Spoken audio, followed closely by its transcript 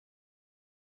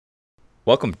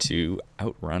Welcome to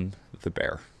Outrun the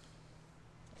Bear,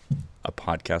 a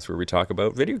podcast where we talk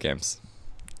about video games.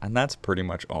 And that's pretty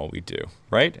much all we do,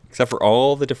 right? Except for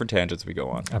all the different tangents we go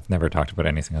on. I've never talked about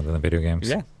anything other than video games.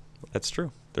 Yeah, that's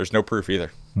true. There's no proof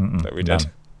either that we did.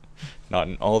 None. Not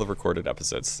in all the recorded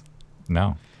episodes.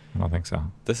 No, I don't think so.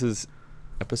 This is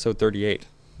episode 38.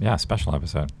 Yeah, special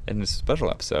episode. In this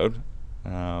special episode, I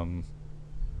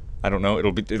don't know.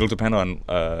 It'll depend on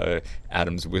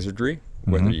Adam's wizardry,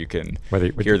 whether you can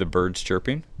hear the birds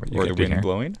chirping or the wind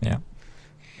blowing. Yeah.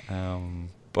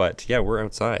 But yeah, we're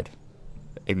outside,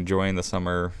 enjoying the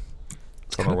summer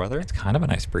weather. It's kind of a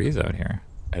nice breeze out here.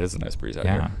 It is a nice breeze out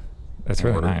here. Yeah, that's And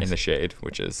really we're nice. in the shade,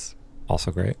 which is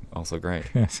Also great. also great.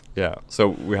 Yes. Yeah. So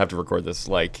we have to record this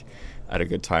at a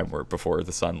good time before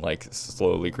the sun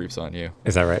slowly creeps on you.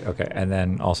 Is that right? Okay. And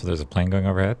then also there's a plane going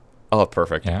overhead. Oh,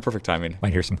 perfect. Yeah. Perfect timing.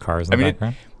 Might hear some cars in the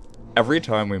background. Every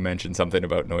time we mention something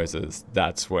about noises,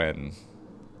 that's when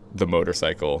the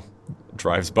motorcycle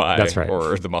drives by. That's right.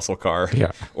 Or the muscle car.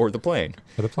 Yeah. Or the plane.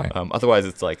 For the plane. Otherwise,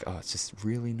 it's it's just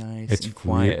really nice and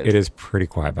quiet. It is pretty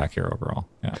quiet back here overall.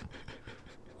 Yeah.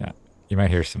 Yeah. You might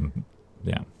hear some.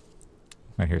 Yeah.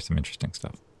 Might hear some interesting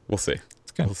stuff. We'll see.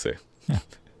 It's good. We'll see. Yeah.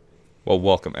 Well,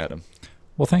 welcome, Adam.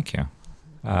 Well, thank you.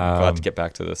 Glad to get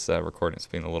back to this recording. It's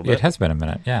been a little bit. It has been a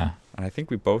minute. Yeah. And I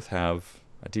think we both have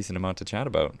a decent amount to chat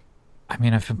about. I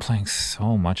mean, I've been playing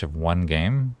so much of one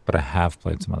game, but I have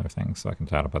played some other things, so I can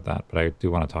chat about that. But I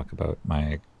do want to talk about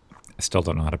I still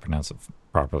don't know how to pronounce it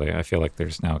properly. I feel like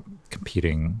there's now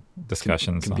competing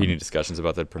discussions. Competing discussions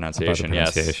about the pronunciation,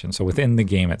 yes. So within the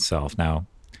game itself, now,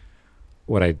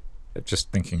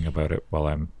 just thinking about it while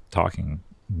I'm talking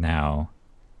now,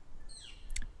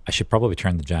 I should probably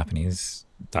turn the Japanese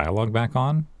dialogue back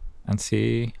on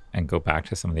and go back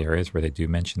to some of the areas where they do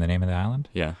mention the name of the island.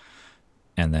 Yeah.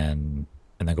 And then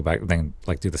go back, then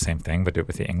do the same thing, but do it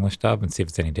with the English dub and see if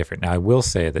it's any different. Now, I will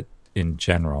say that in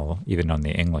general, even on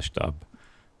the English dub,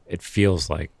 it feels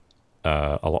like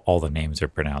all the names are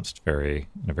pronounced in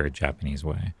a very Japanese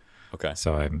way. Okay.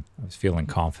 So I was feeling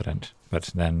confident,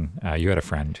 but then you had a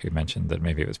friend who mentioned that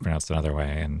maybe it was pronounced another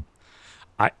way, and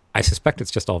I suspect it's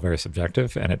just all very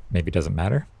subjective, and it maybe doesn't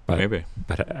matter. But maybe.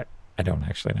 But I don't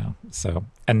actually know. So,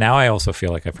 and now I also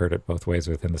feel like I've heard it both ways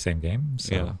within the same game.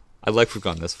 So. Yeah. I like we've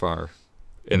gone this far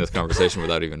in this conversation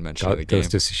without even mentioning the game.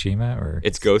 Ghost of Tsushima, or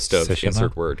it's Ghost of Tsushima?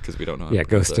 Insert word because we don't know. Yeah,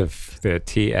 Ghost of the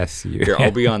TSU. Here, I'll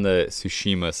be on the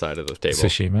Tsushima side of the table.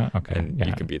 Tsushima, okay. And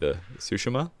you can be the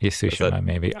Tsushima? Yeah, Tsushima,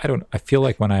 maybe. I feel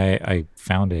like when I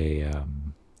found a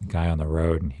guy on the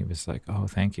road and he was like, "Oh,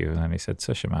 thank you," and then he said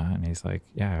Tsushima, and he's like,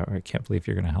 "Yeah, I can't believe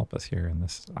you're going to help us here in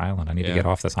this island. I need to get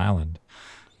off this island."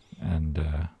 And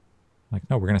like,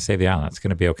 no, we're going to save the island. It's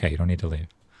going to be okay. You don't need to leave.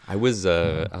 I was,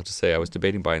 I'll just say, I was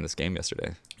debating buying this game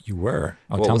yesterday. You were?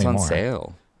 Oh, well, tell me more. It was on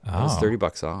sale. It was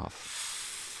 $30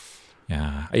 off.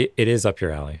 Yeah, it is up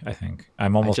your alley, I think.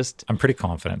 I'm pretty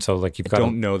confident. So, like, I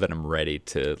don't know that I'm ready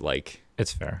to,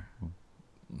 It's fair.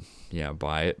 Yeah,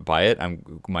 buy it. I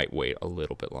might wait a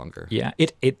little bit longer. Yeah,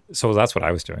 so that's what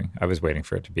I was doing. I was waiting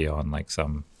for it to be on,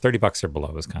 some $30 or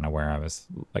below is kind of where I was,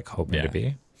 hoping to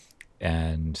be.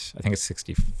 And I think it's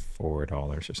 $64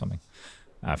 or something.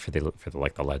 For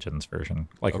the Legends version,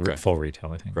 full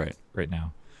retail, I think, right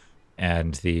now.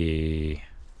 And it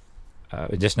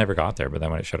just never got there. But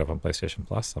then when it showed up on PlayStation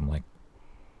Plus, I'm like,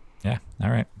 yeah, all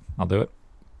right, I'll do it.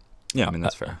 Yeah, I mean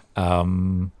that's fair.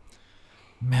 Man,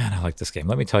 I like this game.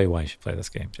 Let me tell you why you should play this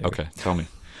game, Jacob. Okay, tell me.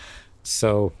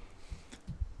 So,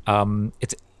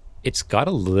 it's got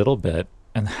a little bit,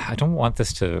 and I don't want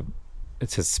this to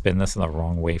spin this in the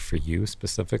wrong way for you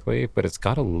specifically, but it's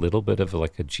got a little bit of a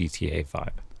GTA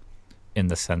vibe in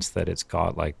the sense that it's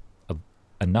got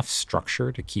enough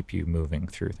structure to keep you moving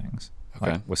through things,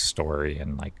 with story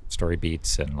and story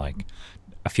beats and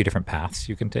a few different paths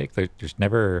you can take. There's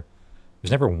never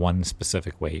one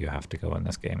specific way you have to go in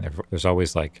this game. There's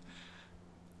always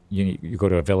you go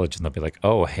to a village and they'll be like,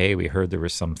 "Oh, hey, we heard there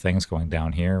was some things going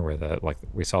down here where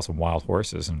we saw some wild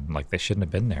horses and they shouldn't have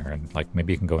been there, and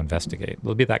maybe you can go investigate."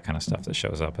 There'll be that kind of stuff that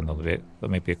shows up, and there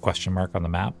may be a question mark on the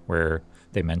map where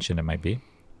they mention it might be.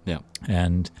 Yeah.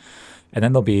 And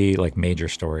then there'll be major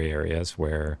story areas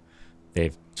where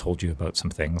they've told you about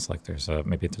some things, there's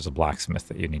a blacksmith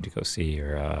that you need to go see,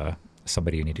 or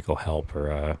somebody you need to go help, or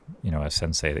a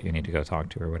sensei that you need to go talk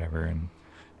to, or whatever,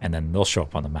 and then they'll show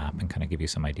up on the map and kind of give you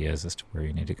some ideas as to where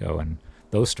you need to go. And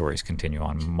those stories continue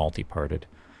on multi-parted.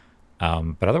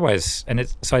 But otherwise,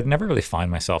 so I'd never really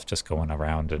find myself just going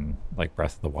around and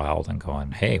Breath of the Wild and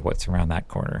going, "Hey, what's around that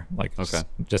corner?"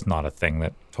 Just not a thing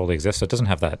that totally exists. So it doesn't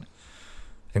have that.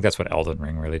 I think that's what Elden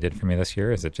Ring really did for me this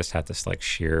year, is it just had this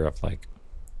sheer of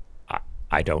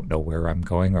I don't know where I'm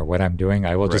going or what I'm doing.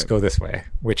 I will just Right. go this way,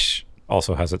 which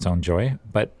also has its own joy.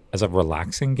 But as a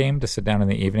relaxing game to sit down in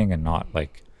the evening and not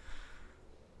like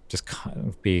just kind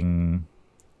of being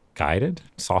guided,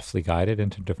 softly guided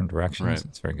into different directions, Right.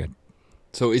 it's very good.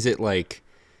 So is it like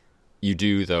you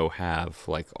do though have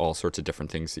like all sorts of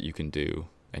different things that you can do,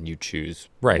 and you choose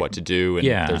Right. what to do, and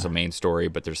Yeah. there's a main story,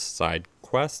 but there's side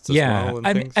quests as Yeah, well and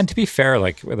and things? and to be fair,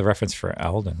 like with the reference for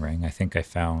Elden Ring, I think I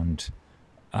found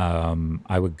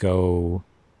I would go.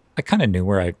 I kind of knew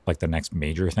where I like the next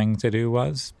major thing to do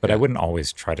was, but I Yeah. wouldn't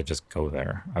always try to just go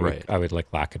there. Right. I would like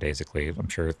lackadaisically. I'm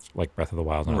sure it's like Breath of the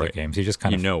Wild and other Right. games. You just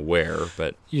kind You of know where,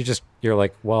 but you're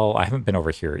like, well, I haven't been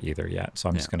over here either yet, so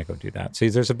I'm just Yeah. going to go do that. So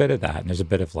there's a bit of that, and there's a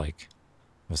bit of like,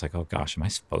 I was like, oh gosh, am I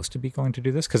supposed to be going to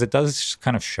do this? Because it does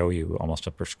kind of show you almost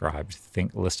a prescribed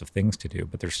list of things to do,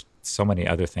 but there's so many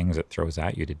other things it throws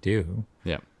at you to do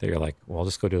yeah. that you're like, well, I'll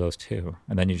just go do those too.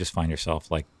 And then you just find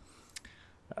yourself like,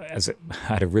 I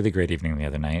had a really great evening the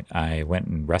other night. I went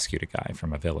and rescued a guy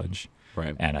from a village,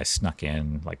 Right. and I snuck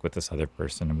in like with this other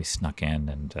person, and we snuck in,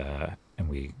 and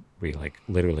we like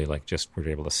literally like just were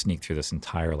able to sneak through this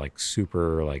entire like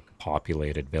super like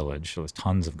populated village. There was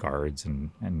tons of guards,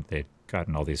 and they'd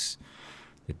gotten all these,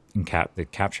 they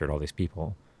captured all these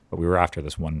people, but we were after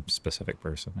this one specific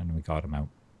person, and we got him out,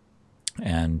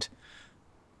 and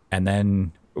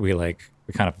then we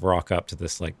kind of rock up to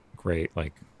this like great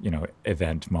like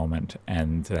event moment,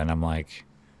 and then I'm like,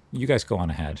 you guys go on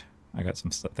ahead, I got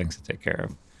some things to take care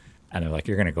of. And they're like,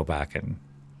 you're gonna go back and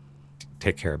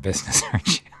take care of business, aren't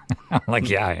you? I'm like,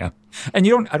 yeah, I am. And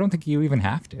I don't think you even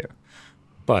have to,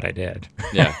 but I did.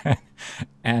 Yeah.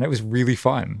 And it was really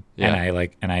fun. Yeah.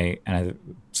 And I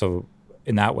so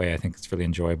in that way I think it's really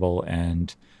enjoyable.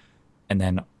 And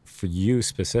then for you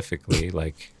specifically,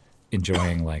 like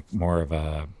enjoying like more of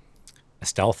a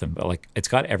stealth, but like it's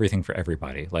got everything for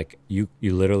everybody. Like you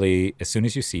literally, as soon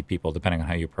as you see people, depending on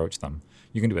how you approach them,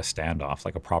 you can do a standoff,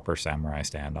 like a proper samurai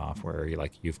standoff, where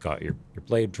you've got your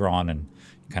blade drawn, and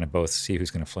you kind of both see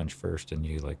who's going to flinch first, and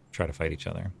you like try to fight each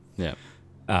other. Yeah.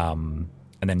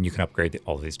 And then you can upgrade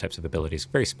all of these types of abilities.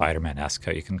 Very Spider-Man-esque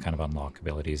how you can kind of unlock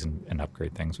abilities and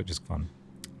upgrade things, which is fun.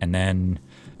 And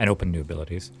open new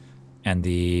abilities. And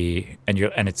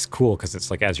it's cool because it's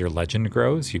like as your legend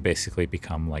grows, you basically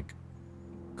become like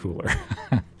cooler.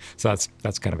 So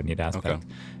that's kind of a neat aspect. Okay.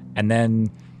 And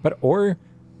then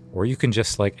or you can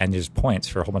just like, and there's points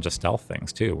for a whole bunch of stealth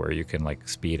things too, where you can like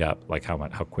speed up like how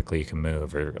quickly you can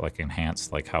move, or like enhance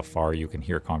like how far you can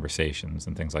hear conversations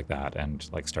and things like that, and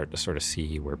like start to sort of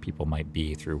see where people might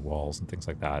be through walls and things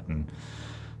like that. And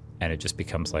it just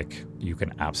becomes like you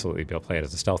can absolutely be able to play it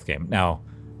as a stealth game. Now,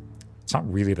 it's not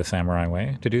really the samurai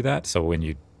way to do that. So when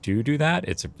you do that,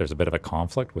 there's a bit of a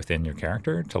conflict within your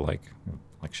character to like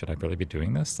should I really be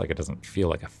doing this? Like it doesn't feel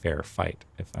like a fair fight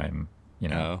if I'm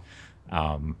No.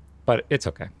 But it's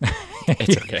okay.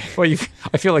 It's okay. Well,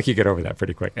 I feel like you get over that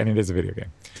pretty quick, and it is a video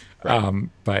game. Right.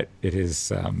 But it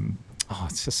is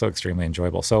it's just so extremely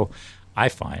enjoyable. So I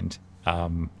find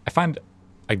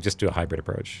I just do a hybrid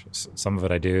approach. Some of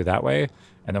it I do that way,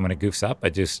 and then when it goofs up,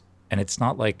 and it's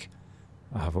not like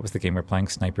what was the game we we're playing,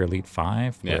 Sniper Elite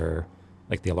 5, Yeah. where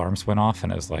like the alarms went off,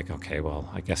 and it was like, okay, well,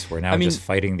 I guess we're now I mean- just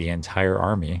fighting the entire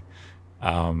army.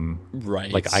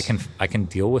 Right. Like I can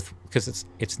deal with, because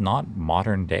it's not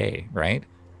modern day, right?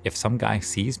 If some guy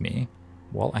sees me,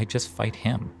 well, I just fight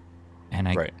him,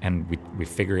 and Right. and we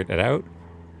figure it out,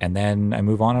 and then I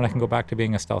move on, and I can go back to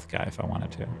being a stealth guy if I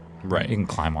wanted to. Right. You can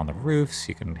climb on the roofs,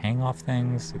 you can hang off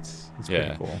things. It's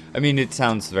Yeah. pretty cool. I mean, it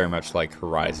sounds very much like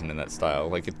Horizon in that style.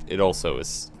 Like it also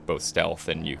is both stealth,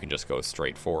 and you can just go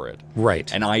straight for it.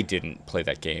 Right. And I didn't play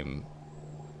that game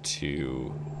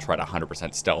to try to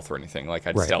 100% stealth or anything. Like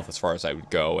I'd Right. stealth as far as I would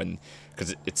go, and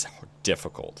because it's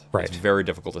difficult. Right. It's very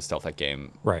difficult to stealth that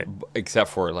game. Right.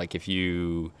 Except for like if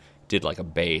you did like a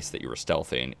base that you were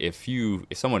stealthing, if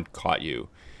someone caught you,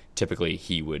 typically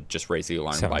he would just raise the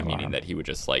alarm Sound by alarm. meaning that he would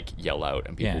just like yell out,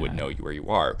 and people would Yeah. know where you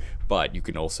are. But you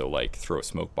can also like throw a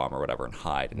smoke bomb or whatever and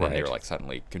hide, and then they Right. were like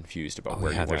suddenly confused about Oh,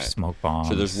 where yeah, you there's went. smoke bombs.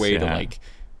 So there's way to yeah. like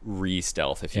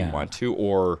re-stealth if you Yeah. want to,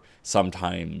 or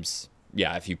sometimes,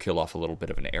 yeah, if you kill off a little bit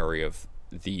of an area of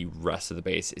the rest of the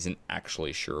base isn't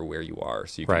actually sure where you are,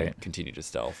 so you can Right. continue to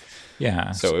stealth.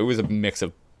 Yeah. So it was a mix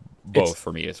of both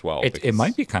for me as well. It because-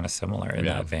 might be kind of similar in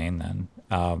Yeah. that vein then.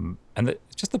 And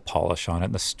just the polish on it,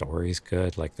 and the story's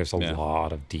good. Like there's a Yeah.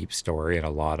 lot of deep story and a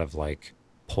lot of like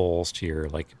pulls to your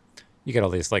like, you get all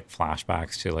these like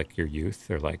flashbacks to like your youth,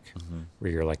 or like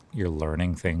where you're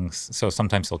learning things. So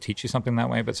sometimes they'll teach you something that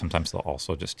way, but sometimes they'll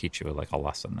also just teach you like a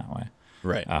lesson that way.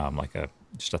 Right. Like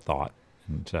just a thought.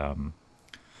 And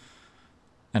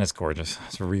And it's gorgeous.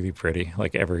 It's really pretty.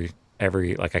 Like every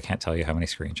like I can't tell you how many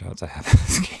screenshots I have of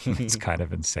this game. It's kind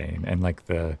of insane. And like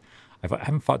I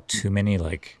haven't fought too many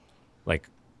like like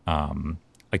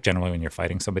generally when you're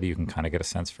fighting somebody, you can kind of get a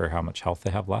sense for how much health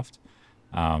they have left.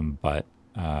 But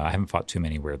I haven't fought too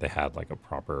many where they had like a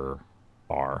proper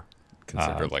bar,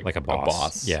 Considered like a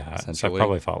boss. Yeah, so I essentially.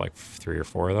 probably fought like 3 or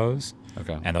 4 of those,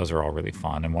 Okay. and those are all really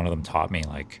fun. And one of them taught me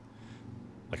like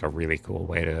a really cool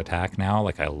way to attack. Now,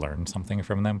 like I learned something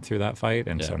from them through that fight,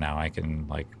 and so Yeah. now I can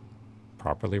like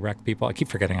properly wreck people. I keep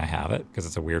forgetting I have it because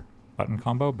it's a weird button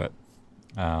combo, but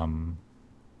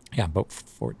yeah, about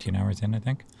 14 hours in, I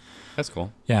think. That's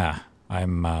cool. Yeah,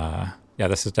 I'm. Yeah,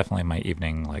 this is definitely my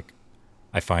evening. Like,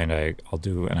 I find I'll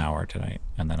do an hour tonight,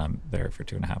 and then I'm there for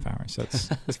 2.5 hours. So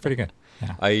it's pretty good.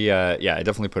 Yeah. I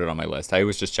definitely put it on my list. I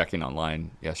was just checking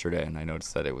online yesterday, and I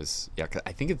noticed that it was 'cause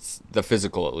I think it's the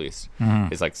physical at least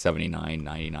is like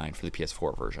 $79.99 for the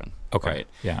PS4 version. Okay. Right.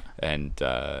 Yeah. And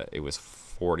it was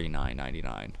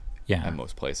 $49.99 Yeah. at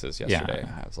most places yesterday. Yeah.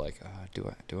 And I was like,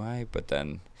 do I? But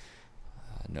then.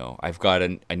 No, I've got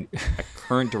a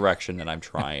current direction that I'm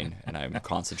trying, and I'm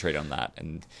concentrating on that.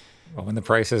 And Well, when the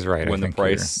price is right, when I the think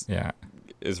you're- price yeah,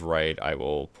 is right, I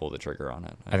will pull the trigger on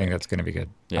it. I think that's going to be good.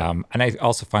 Yeah. And I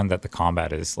also find that the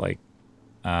combat is like,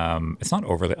 it's not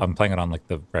overly. I'm playing it on like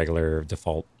the regular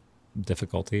default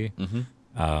difficulty.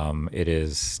 It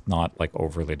is not like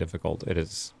overly difficult. It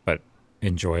is, but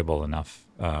enjoyable enough.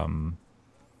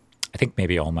 I think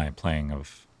maybe all my playing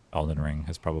of Elden Ring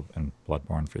has probably, and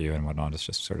Bloodborne for you and whatnot, has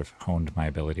just sort of honed my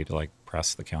ability to like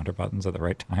press the counter buttons at the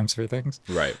right times for things.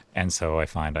 Right. And so I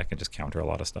find I can just counter a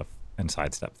lot of stuff and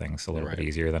sidestep things a little bit Right.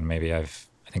 easier than maybe I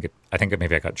think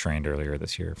maybe I got trained earlier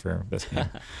this year for this game.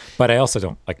 But I also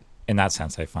don't like, in that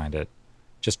sense, I find it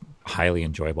just highly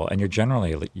enjoyable. And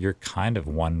you're kind of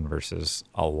one versus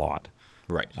a lot.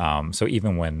 Right. So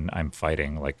even when I'm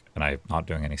fighting, like, and I'm not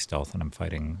doing any stealth and I'm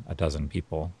fighting a dozen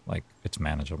people, like, it's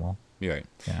manageable. You're right.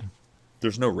 Yeah.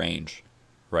 There's no range,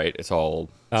 right? It's all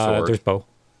sword. There's bow.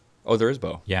 Oh, there is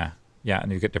bow. Yeah. Yeah.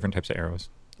 And you get different types of arrows.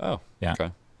 Oh, Yeah.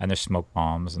 okay. And there's smoke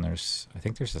bombs, and I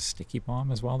think there's a sticky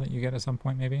bomb as well that you get at some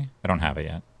point, maybe. I don't have it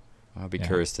yet. I'll be Yeah.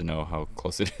 curious to know how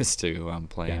close it is to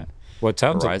playing. Yeah. Well, it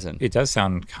sounds Horizon. it does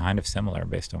sound kind of similar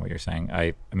based on what you're saying.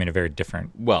 I mean, a very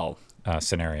different Well,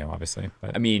 scenario, obviously.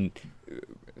 But I mean,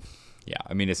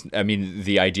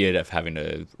 the idea of having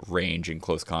a range in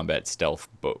close combat stealth,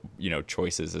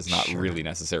 choices is not really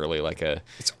necessarily like a.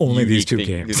 It's only these unique two thing.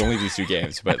 games. There's only these two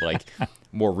games, but like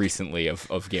more recently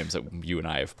of games that you and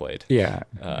I have played. yeah,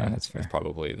 that's fair. It's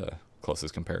probably the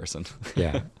closest comparison.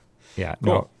 Yeah. Yeah.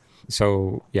 Cool. No.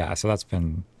 So that's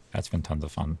been tons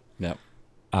of fun. Yep.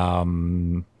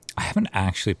 I haven't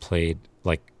actually played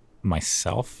like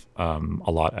myself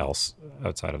a lot else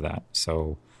outside of that.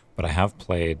 So, but I have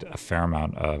played a fair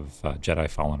amount of Jedi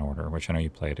Fallen Order, which I know you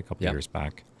played a couple Yeah. years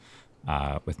back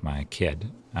with my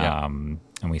kid. Yeah. And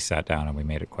we sat down and we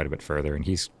made it quite a bit further. And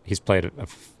he's played it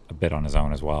a bit on his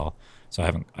own as well. So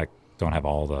I don't have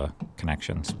all the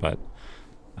connections, but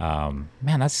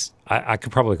man, I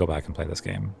could probably go back and play this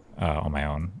game on my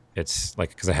own. It's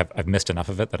like, because I've missed enough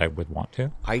of it that I would want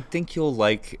to. I think you'll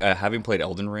like having played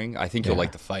Elden Ring. I think you'll Yeah.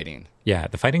 like the fighting. Yeah,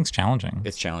 the fighting's challenging.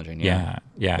 It's challenging. yeah,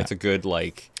 yeah. It's a good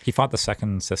like. He fought the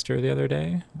second sister the other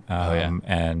day. yeah.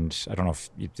 And I don't know if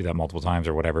you do that multiple times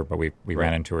or whatever, but we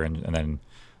ran into her and then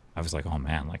I was like, oh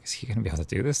man, like, is he going to be able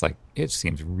to do this? Like, it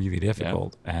seems really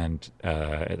difficult. And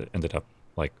it ended up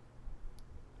like,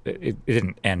 it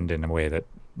didn't end in a way that,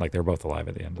 like, they were both alive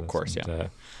at the end. Of course, and, yeah.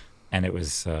 And it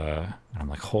was, I'm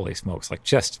like, holy smokes, like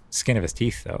just skin of his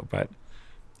teeth though. But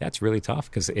that's really tough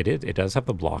because it does have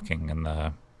the blocking and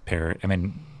the pair. I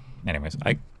mean, anyways,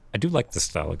 I do like this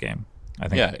style of game. I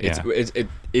think,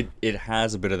 it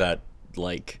has a bit of that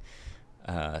like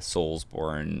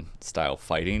Soulsborne style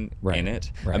fighting Right, in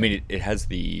it. I right. mean, it has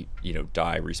the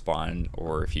die, respawn,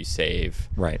 or if you save,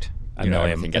 right. A you know,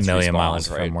 million, everything a gets million respawned, miles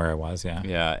right? from where I was. Yeah.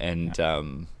 yeah, and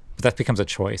But that becomes a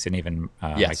choice. And even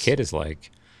my Yes. kid is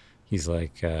like, he's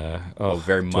like,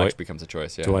 very do much I- becomes a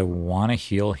choice. Yeah, do I want to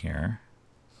heal here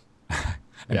and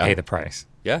Yeah. pay the price?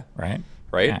 yeah, Right.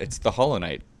 right. Yeah. It's the Hollow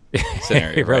Knight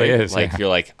scenario. It really right? is, Like yeah. you're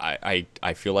like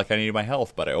I feel like I need my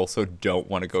health, but I also don't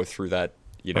want to go through that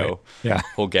Right. Yeah.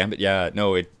 whole gambit. Yeah,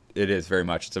 no, it is very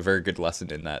much. It's a very good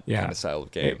lesson in that Yeah. kind of style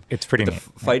of game. It's pretty But the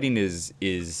neat. fighting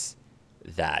is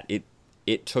that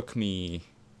it took me.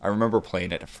 I remember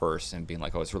playing it at first and being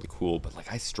like, "Oh, it's really cool," but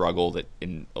like I struggled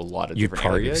in a lot of You'd different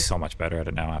probably be areas. so much better at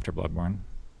it now after Bloodborne.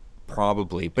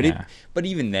 Probably, but Yeah. but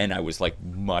even then, I was like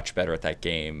much better at that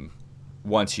game.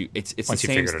 Once it's the Once you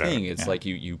same figured it out, thing. It's yeah. like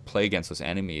you play against those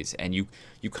enemies and you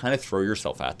kind of throw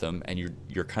yourself at them and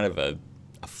you're kind of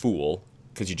a fool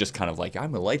because you just kind of like,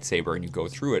 I'm a lightsaber, and you go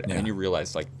through it, and then you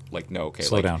realize like no, okay,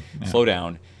 Slow down. Yeah. slow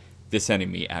down. This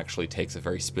enemy actually takes a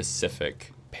very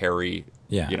specific parry,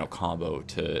 combo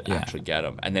to actually get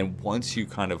him. And then once you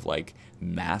kind of like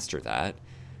master that,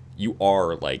 you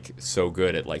are like so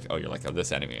good at like, you're like,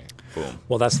 this enemy, boom.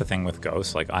 Well, that's the thing with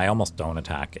ghosts. Like, I almost don't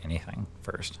attack anything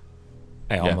first.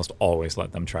 I almost always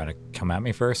let them try to come at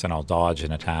me first, and I'll dodge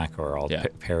an attack, or I'll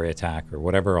parry attack, or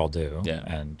whatever I'll do. Yeah.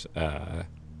 And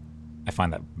I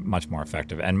find that much more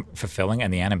effective and fulfilling,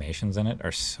 and the animations in it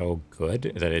are so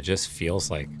good that it just feels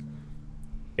like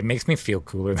it makes me feel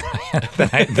cooler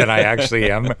than I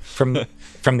actually am from the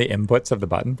inputs of the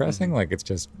button pressing. Like, it's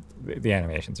just, the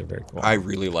animations are very cool. I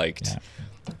really liked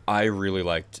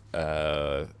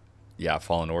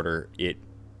Fallen Order.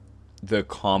 The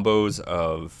combos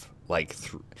of like,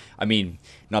 I mean,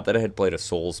 not that I had played a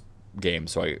Souls game,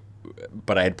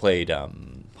 but I had played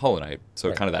Hollow Knight,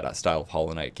 so kind of that style of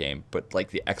Hollow Knight game. But like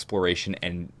the exploration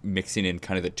and mixing in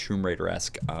kind of the Tomb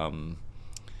Raider-esque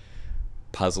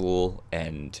puzzle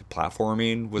and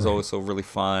platforming was also really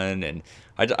fun, and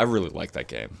I really liked that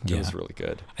game. It was really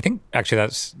good. I think actually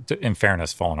that's, in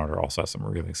fairness, Fallen Order also has some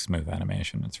really smooth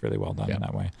animation. It's really well done in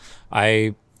that way.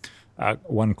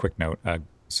 One quick note.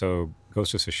 So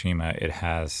Ghost of Tsushima, it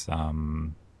has, I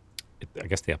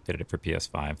guess they updated it for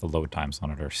PS5. The load times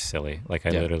on it are silly. Like,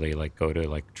 I literally like go to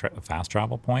like a fast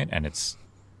travel point, and it's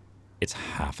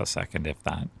half a second, if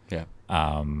that. Yeah.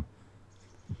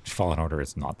 Fallen Order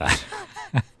is not that.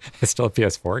 It's still a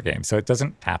PS4 game, so it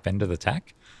doesn't tap into the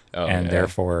tech, and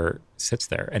therefore sits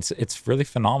there. It's really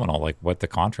phenomenal, like what the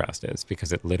contrast is,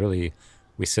 because it literally,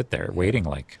 we sit there waiting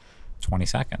like 20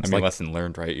 seconds. I mean, like, lesson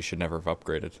learned, right? You should never have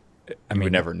upgraded. You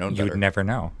would never known better. You would never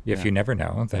know. If you never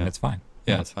know, then it's fine.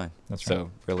 Yeah, it's fine. That's right.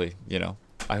 So really,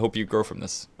 I hope you grow from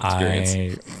this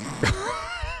experience.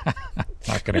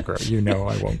 Not gonna grow.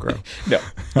 I won't grow. No.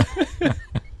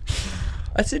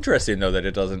 That's interesting, though, that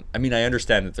it doesn't. I mean, I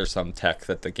understand that there's some tech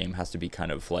that the game has to be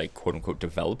kind of like, quote unquote,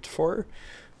 developed for.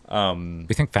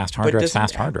 We think fast hard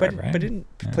drive, right? But didn't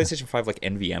PlayStation 5 like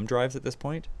NVM drives at this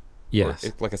point? Yes,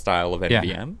 or like a style of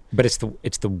NVM. But it's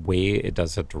the way it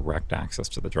does a direct access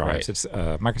to the drives. Right. It's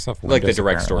Microsoft Windows, like the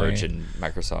direct storage in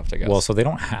Microsoft, I guess. Well, so they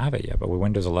don't have it yet, but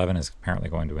Windows 11 is apparently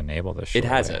going to enable this. It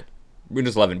has it.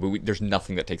 Windows 11, but there's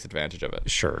nothing that takes advantage of it.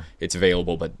 Sure. It's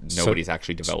available, but nobody's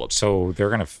actually developed. So they're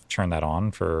going to turn that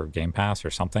on for Game Pass or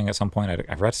something at some point.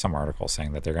 I read some article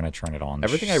saying that they're going to turn it on.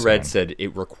 Everything I read said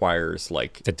it requires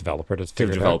like the developer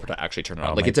to actually turn it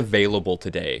on. Like, it's available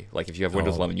today. Like, if you have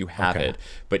Windows 11, you have it.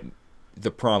 But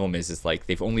the problem is like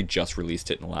they've only just released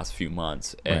it in the last few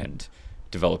months, and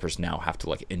developers now have to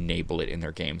like enable it in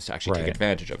their games to actually take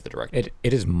advantage of the direct. It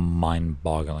is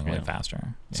mind-bogglingly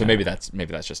faster. So maybe that's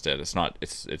just it. It's not.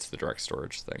 It's the direct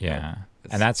storage thing. Yeah,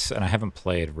 and I haven't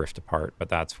played Rift Apart, but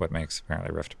that's what makes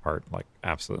apparently Rift Apart like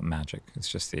absolute magic. It's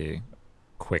just the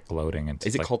quick loading. And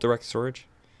is it called direct storage?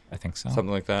 I think so.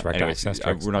 Something like that. Direct access.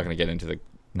 We're not going to get into the.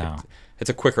 No, it's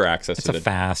a quicker access. It's a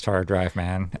fast hard drive,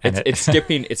 man. And it's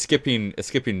skipping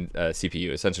CPU.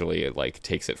 Essentially, it like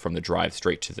takes it from the drive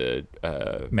straight to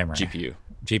the memory GPU.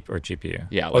 GPU.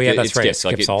 Yeah. Like that's right. It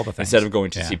skips all the things. Instead of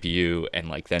going to CPU and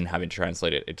like then having to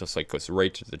translate it, it just like goes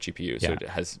right to the GPU. So it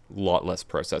has a lot less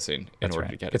processing in order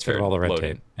to get it. It's all the red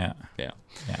tape. Yeah.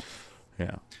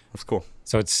 That's cool.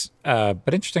 So it's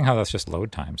but interesting how that's just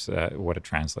load times, what it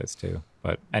translates to.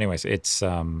 But anyways, it's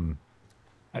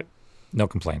no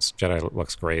complaints. Jedi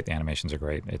looks great. The animations are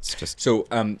great. It's just so.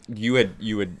 You had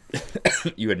you had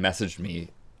messaged me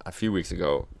a few weeks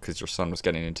ago because your son was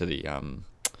getting into the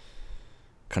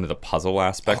kind of the puzzle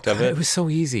aspect of it. It was so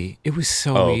easy. It was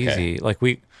so easy. Like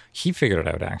he figured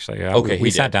it out actually. We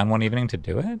sat down one evening to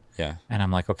do it. Yeah. And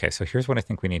I'm like, okay, so here's what I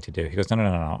think we need to do. He goes,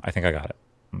 no. I think I got it.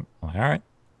 I'm like, all right.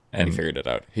 And he figured it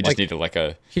out. He just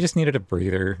needed He just needed a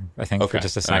breather, I think, for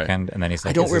just a second, and then he's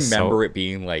like, I don't remember it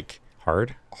being like.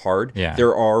 Hard. Yeah.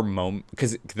 There are moments,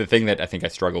 because the thing that I think I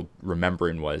struggled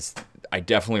remembering was I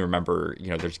definitely remember,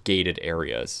 there's gated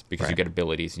areas because you get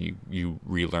abilities and you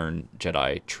relearn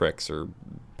Jedi tricks or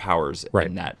powers,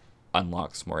 and that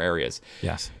unlocks more areas.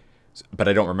 Yes. But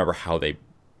I don't remember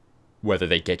whether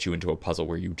they get you into a puzzle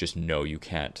where you just know you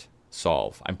can't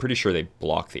solve. I'm pretty sure they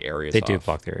block the areas. They do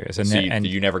block the areas. And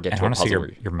you never get to honestly, a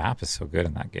puzzle. Your map is so good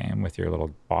in that game with your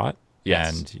little bot.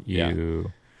 Yes.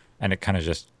 And and it kind of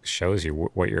just shows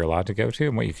you what you're allowed to go to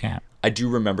and what you can't. I do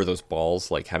remember those balls,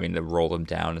 like having to roll them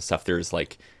down and stuff. There's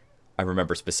like, I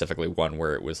remember specifically one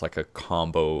where it was like a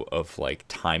combo of like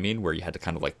timing where you had to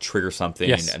kind of like trigger something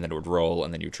and then it would roll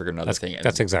and then you trigger another thing.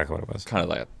 That's exactly what it was. Kind of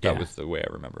like that was the way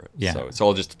I remember it. Yeah. So it's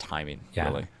all just timing,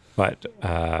 really. but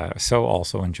so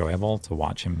also enjoyable to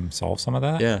watch him solve some of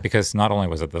that. Yeah. Because not only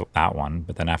was it that one,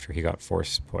 but then after he got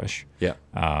Force Push, Yeah.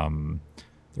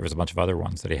 there was a bunch of other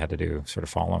ones that he had to do sort of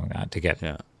following that to get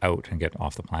Yeah. out and get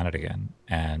off the planet again.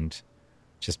 And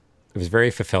just, it was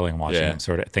very fulfilling watching Yeah. him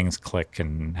sort of things click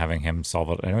and having him solve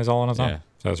it. And it was all on his Yeah. own.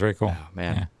 So it was very cool. Oh,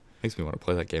 man. Yeah. Makes me want to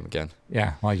play that game again.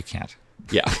 Yeah. Well, you can't.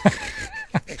 Yeah.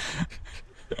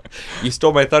 You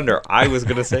stole my thunder. I was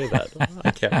going to say that.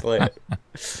 I can't play it.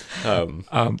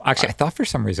 Actually, I thought for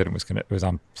some reason it was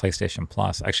on PlayStation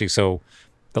Plus. Actually, so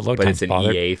the load But times it's an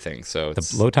EA thing, so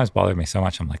it's... the load times bothered me so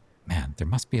much. I'm like, man, there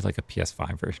must be like a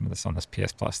PS5 version of this on this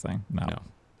PS Plus thing. No,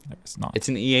 it's not. It's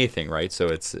an EA thing, right? So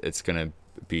it's going to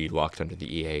be locked under the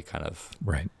EA kind of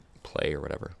right, play or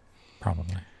whatever.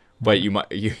 probably. But you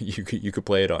could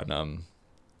play it on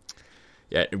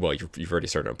yeah, well, you've already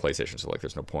started on PlayStation, so like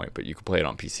there's no point. But you could play it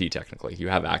on PC technically. You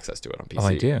have access to it on PC. Oh,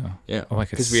 I do. Yeah. Oh, I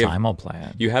could 'Cause we have- simul play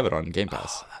it. You have it on Game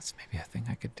Pass. Oh, that's maybe a thing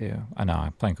I could do. I know.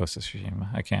 I'm playing Ghost of Tsushima.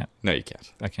 I can't. No, you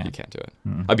can't. I can't. You can't do it.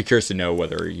 I'd be curious to know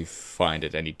whether you find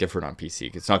it any different on PC.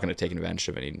 'Cause it's not going to take advantage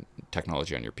of any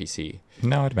technology on your PC.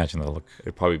 No, I'd imagine they'll look.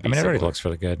 It'd probably be. I mean, it already similar. looks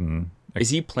really good. And Is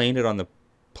he playing it on the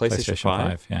PlayStation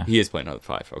 5? Yeah. He is playing on the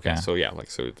 5. Okay, Yeah. so yeah,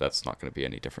 so that's not going to be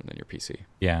any different than your PC.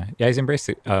 yeah, he's embraced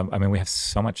it. I mean, we have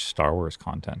so much Star Wars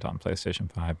content on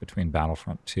PlayStation 5 between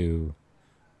Battlefront 2,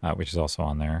 which is also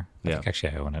on there. I Yeah. think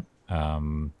actually I own it.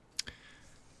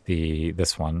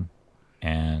 This one,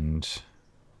 and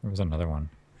there was another one,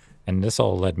 and this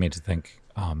all led me to think,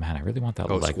 oh man, I really want that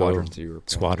Lego Squadrons. You were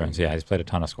Squadrons. Yeah, he's played a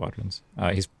ton of Squadrons.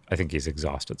 I think he's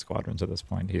exhausted Squadrons at this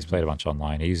point. He's played a bunch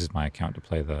online. He uses my account to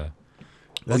play the.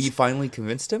 Oh, you finally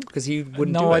convinced him because he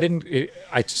wouldn't. No, do it. I didn't.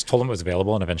 I just told him it was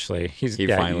available, and eventually He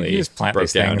finally he just plant broke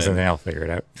these down things, and- and then I'll figure it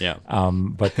out. Yeah.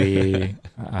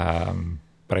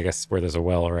 But I guess where there's a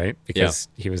will, right? Because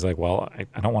he was like, well,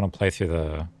 I don't want to play through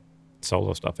the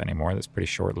solo stuff anymore. That's pretty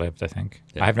short lived, I think.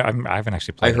 Yeah. I haven't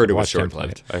actually played. I heard it was watched him play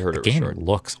short-lived. I heard it the was game short.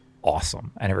 looks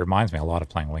awesome, and it reminds me a lot of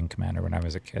playing Wing Commander when I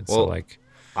was a kid. Well, so like,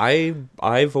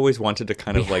 I've always wanted to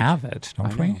kind we of like have it,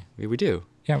 don't I we? know. We do.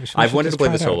 Yeah, we should, I've wanted to just play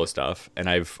try the it out. solo stuff, and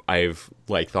I've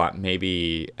like thought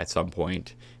maybe at some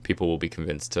point people will be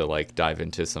convinced to like dive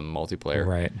into some multiplayer.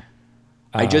 Right.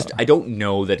 I don't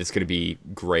know that it's going to be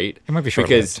great. It might be short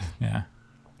because lived. Yeah.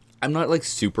 I'm not like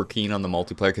super keen on the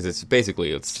multiplayer because it's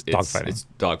basically it's dogfighting. It's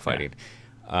dogfighting.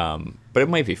 But it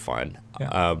might be fun.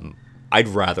 Yeah. I'd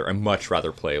much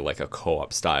rather play like a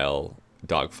co-op style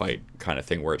dogfight kind of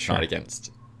thing where it's not Sure.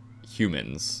 against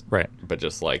humans, Right. but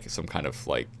just like some kind of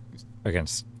like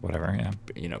Against whatever. Yeah.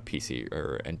 PC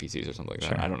or NPCs or something like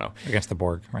Sure. that. I don't know. Against the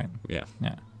Borg. Right. Yeah,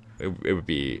 Yeah. it would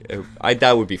be.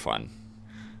 That would be fun.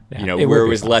 Yeah, Where would it be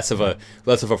was fun.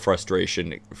 less of a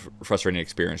frustrating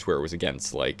experience where it was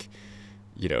against like,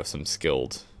 some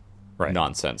skilled Right.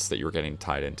 nonsense that you were getting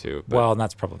tied into. But Well, and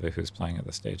that's probably who's playing at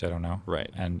this stage. I don't know.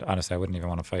 Right. And honestly, I wouldn't even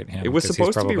want to fight him. it was 'cause he's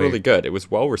supposed to be probably- really good. It was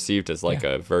well received as like Yeah.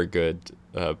 a very good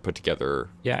put together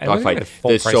Yeah, it wasn't dogfight. even a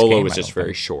full The price solo game, was I just don't very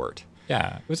think. short.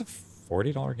 Yeah, it was a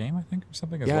 $40 game, I think, or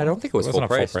something. As Yeah, well. I don't think it was wasn't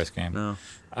full a priced. full price game. No.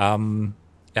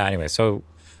 Yeah. Anyway, so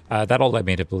that all led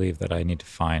me to believe that I need to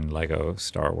find Lego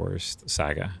Star Wars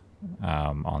Saga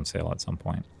on sale at some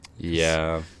point.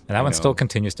 Yeah. And that one still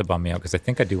continues to bum me out because I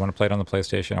think I do want to play it on the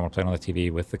PlayStation. I want to play it on the TV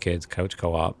with the kids, couch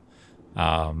co-op.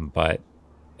 But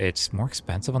it's more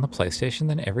expensive on the PlayStation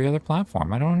than every other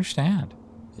platform. I don't understand.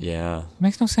 Yeah. It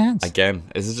makes no sense. Again,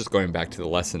 this is just going back to the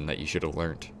lesson that you should have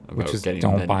learned about Which is getting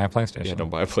don't buy a PlayStation. Yeah, don't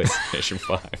buy a PlayStation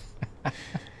 5.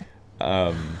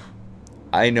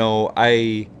 I know.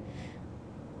 I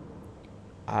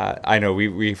know.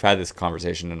 We've had this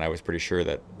conversation, and I was pretty sure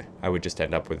that I would just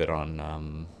end up with it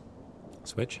on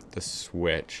Switch? the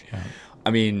Switch. Yeah.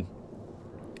 I mean,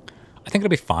 I think it'll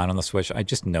be fine on the Switch. I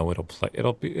just know it'll play.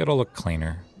 It'll look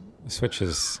cleaner. The Switch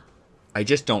is. I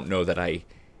just don't know that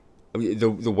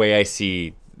the way I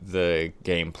see the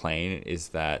game playing is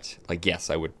that, like, yes,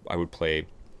 I would play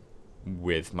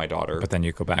with my daughter. But then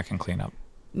you go back and clean up.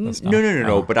 the stuff.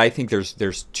 No. Oh. But I think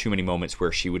there's too many moments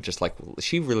where she would just like,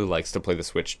 she really likes to play the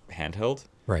Switch handheld,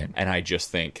 Right. and I just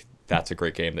think that's a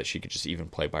great game that she could just even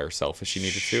play by herself if she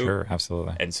needed to. Sure,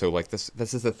 absolutely. And so like this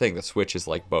is the thing. The Switch is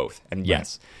like both. And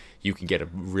yes, you can get a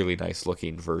really nice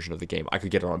looking version of the game. I could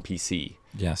get it on PC.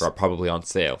 Yes. Or probably on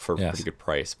sale for a Yes. pretty good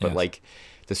price. But Yes. like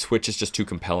the Switch is just too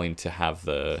compelling to have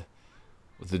the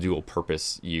dual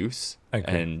purpose use.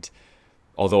 Agreed. And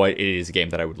although it is a game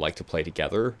that I would like to play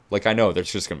together, like I know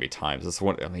there's just going to be times. It's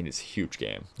one. I mean, it's a huge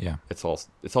game. Yeah. It's all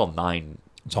 9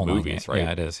 It's all movies, nine, right?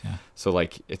 Yeah, it is. Yeah. So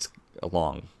like it's a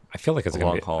long. I feel like it's A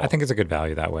gonna long be. haul. I think it's a good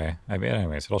value that way. I mean,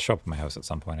 anyways, it'll show up at my house at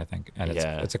some point. I think, and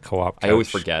Yeah. it's a co-op. I always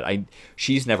couch. forget.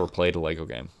 She's never played a Lego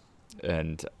game.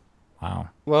 and Wow.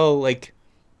 well, like,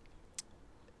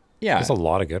 yeah, There's a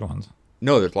lot of good ones.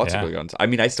 no, there's lots Yeah. of good ones. I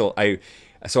mean, I got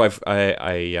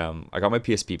my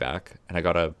PSP back, and I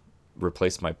gotta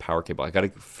replace my power cable. I gotta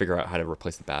figure out how to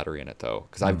replace the battery in it though,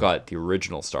 because I've got the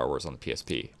original Star Wars on the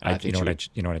PSP. And I think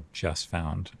You know what I just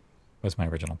found was my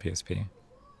original PSP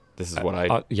this is what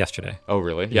I. yesterday. Oh,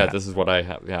 really? Yeah, yeah. this is what I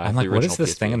have. Yeah, I I'm have like, the what original is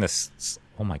this PSP. thing in this?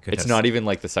 Oh my goodness! It's not even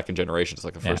like the second generation. It's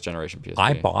like the Yeah. first generation PSP.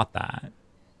 I bought that,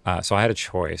 so I had a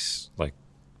choice, like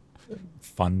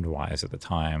fund wise at the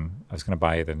time. I was going to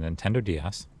buy either Nintendo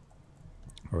DS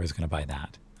or I was going to buy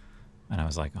that, and I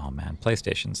was like, oh man,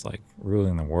 PlayStation's like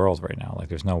ruling the world right now. Like,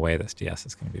 there's no way this DS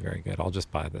is going to be very good. I'll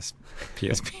just buy this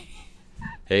PSP.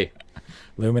 Hey,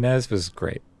 Lumines was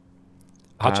great.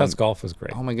 Hot Shots Golf was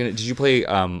great. oh my goodness, did you play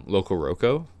Loco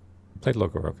Roco? Played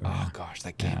Loco Roco. Oh gosh,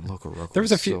 that game, Loco Roco. There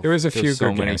was a few. There was a few so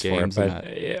good many games for it, games in but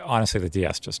that. honestly, the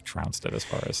DS just trounced it as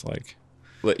far as like.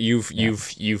 Look,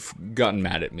 you've gotten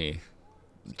mad at me.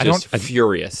 I don't- Just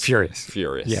furious.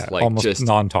 Furious. Yeah, Like almost just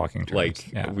non-talking terms.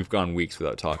 like yeah. we've gone weeks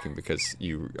without talking because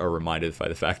you are reminded by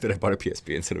the fact that I bought a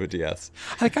PSP instead of a DS.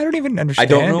 Like, I don't even I understand.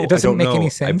 don't know. It doesn't I don't make know. any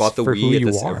sense I bought the for who Wii at you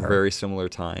this, a are. very similar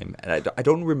time, and I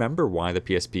don't remember why the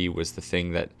PSP was the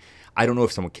thing that. I don't know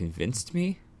if someone convinced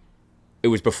me. It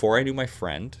was before I knew my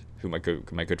friend, my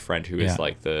good friend, who is Yeah.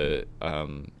 like the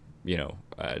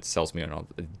sells me on all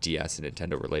the DS and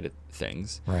Nintendo related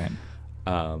things. Right.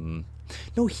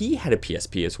 No, he had a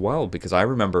PSP as well because I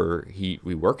remember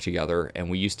we worked together and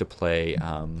we used to play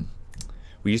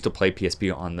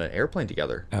PSP on the airplane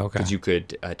together. Oh, okay. Because you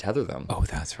could tether them. Oh,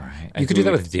 that's right. And You could do that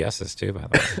who- with DSs too, by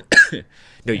the way.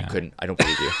 No, you couldn't. I don't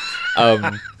believe you.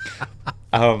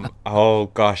 Oh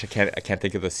gosh, I can't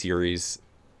think of the series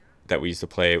that we used to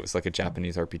play. It was like a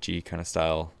Japanese RPG kind of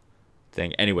style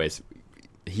thing. Anyways,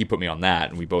 he put me on that,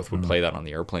 and we both would play that on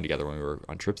the airplane together when we were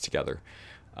on trips together.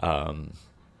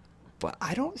 But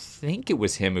I don't think it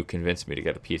was him who convinced me to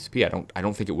get a PSP. I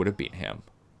don't think it would have been him.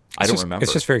 I don't remember.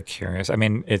 It's just very curious. I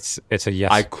mean, it's a yes.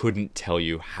 I couldn't tell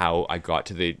you how I got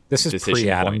to the This is decision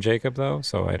pre-Adam point. Jacob though,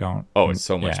 so I don't. Oh, it's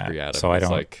so much yeah, pre-Adam. So I It's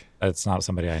don't. like- It's not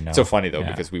somebody I know. It's so funny though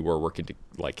Yeah. because we were working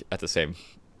at the same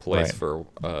place Right. for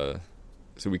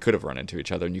so we could have run into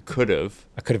each other and you could have.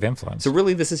 I could have influenced. So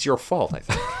really, this is your fault. I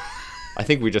think. I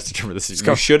think we just determined this.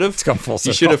 go- You should have. it's gone full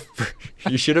You circle. should have.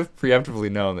 You should have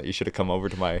preemptively known that you should have come over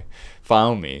to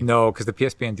found me. No, because the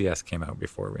PSP and DS came out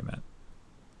before we met.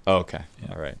 Oh, okay.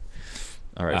 All right.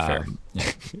 All right.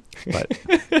 Fair.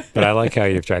 But I like how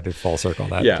you've tried to full circle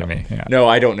that Yeah. to me. Yeah. No,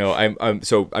 I don't know.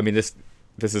 So I mean this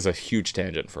is a huge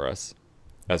tangent for us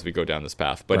as we go down this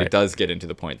path, but Right. it does get into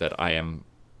the point that I'm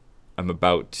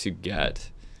about to get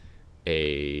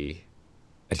a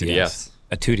a 2DS.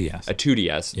 a 2DS, A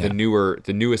 2DS, Yeah.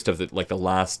 the newest of the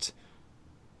last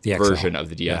the XL, version of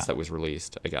the DS yeah, that was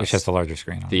released, I guess. which has the larger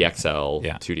screen on the it. XL,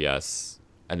 Yeah. 2DS,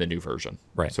 and the new version.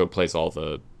 Right. So it plays all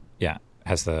the Yeah,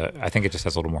 has the. I think it just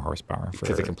has a little more horsepower for.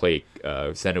 because it can play.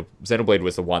 Xenoblade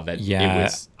was the one that Yeah, it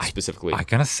was specifically. I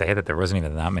gotta say that there wasn't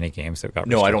even that many games that got.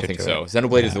 No, I don't think restricted so. to it.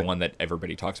 Xenoblade is Yeah. the one that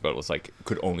everybody talks about. It was like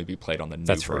could only be played on the new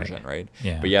That's right. version, right?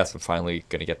 Yeah. But yes, I'm finally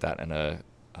going to get that in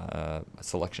a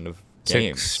selection of It's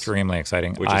games. extremely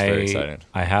exciting. Which is very exciting.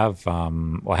 I have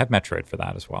I have Metroid for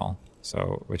that as well.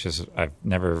 So which is I've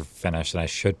never finished and I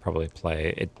should probably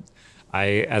play it.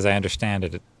 As I understand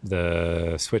it,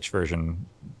 the Switch version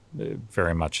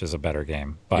very much is a better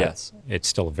game, but Yes. it's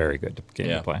still a very good game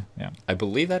Yeah. to play. Yeah. I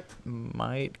believe that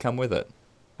might come with it.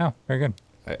 Oh, very good.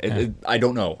 I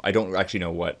don't know. I don't actually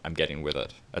know what I'm getting with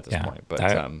it at this Yeah. point, but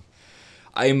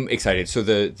I'm excited. So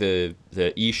the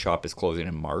eShop is closing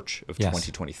in March of Yes.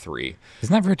 2023.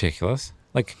 Isn't that ridiculous?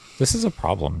 Like, this is a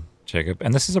problem, Jacob,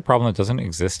 and this is a problem that doesn't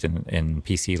exist in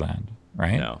PC land,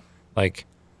 right? No. Like,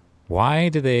 why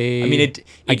do they? I mean, it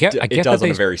get does that on they-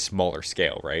 a very smaller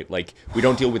scale, right? Like we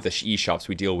don't deal with the eShops.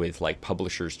 We deal with like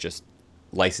publishers just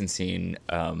licensing,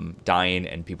 dying,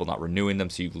 and people not renewing them,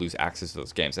 so you lose access to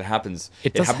those games. It happens. It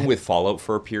It does happened ha- with Fallout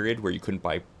for a period where you couldn't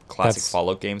buy classic That's-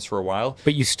 Fallout games for a while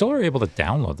But you still are able to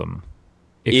download them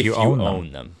if you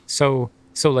own them. So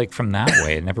like from that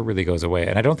way, it never really goes away.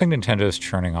 And I don't think Nintendo is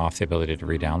turning off the ability to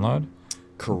re-download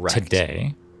Correct.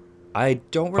 today. I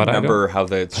don't But I don't- remember how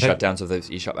the I- shutdowns of those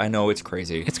eShop. I know it's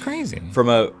crazy. It's crazy. From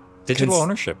a Digital cons-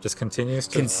 ownership just continues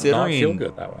to not considering feel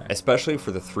good that way. especially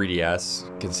for the 3DS,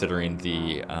 considering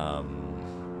the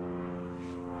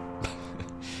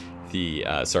the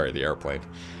airplane.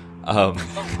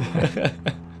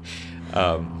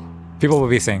 People will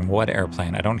be saying, "What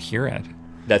airplane?" I don't hear it.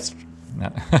 That's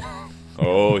No.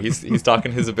 oh, he's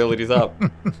talking his abilities up,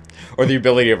 or the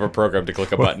ability of a program to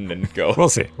click a button and go. We'll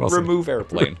see. We'll see. remove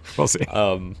airplane. We'll see.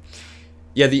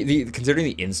 Yeah, the considering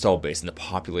the install base and the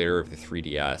popularity of the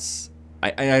 3DS,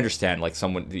 I understand like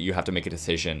someone you have to make a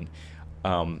decision.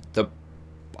 The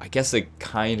I guess the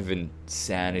kind of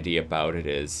insanity about it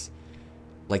is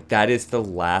like that is the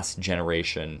last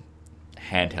generation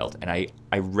handheld, and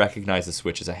I recognize the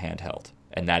Switch as a handheld,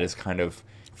 and that is kind of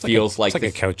feels It's like like the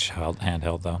a couch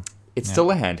handheld though. it's Yeah.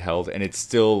 still a handheld, and it's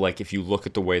still like if you look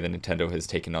at the way that Nintendo has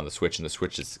taken on the Switch and the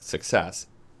Switch's success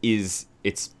is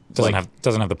it's like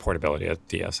Doesn't have the portability that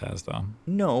DS has though.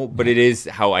 no, but it is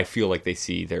how I feel like they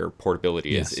see their portability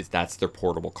Yes. is that's their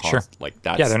portable cost. Sure. Like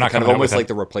that's Yeah, they're not kind of coming out almost with like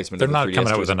the replacement They're of the not 3DS. coming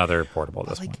out to with a- another portable at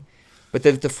this like, point. but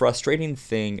the frustrating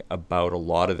thing about a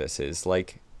lot of this is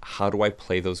like, how do I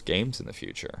play those games in the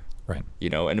future? Right. You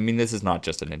know, and I mean, this is not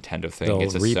just a Nintendo thing; They'll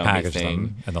it's a Sony repackage thing.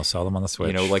 them and they'll sell them on the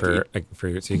Switch like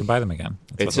for so you can buy them again.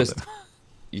 It's That's what just, they'll do.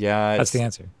 yeah, That's the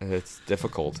answer. It's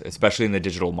difficult, especially in the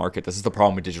digital market. This is the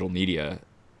problem with digital media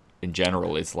in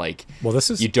general. Is like, Well, this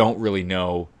is you don't really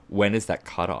know when is that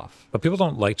cutoff. But people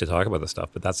don't like to talk about this stuff,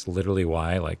 but that's literally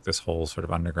why like this whole sort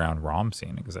of underground ROM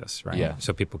scene exists, right? Yeah.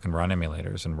 So people can run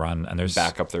emulators and there's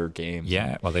Back up their games.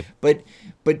 Yeah, well they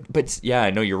But yeah,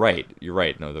 no, you're right. You're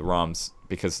right. No, the ROMs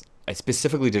because I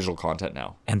specifically digital content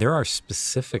now. and there are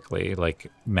specifically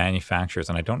like manufacturers,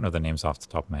 and I don't know the names off the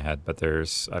top of my head, but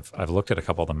I've looked at a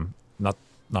couple of them,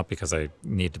 not because I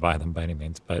need to buy them by any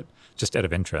means, but just out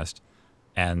of interest.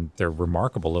 And they're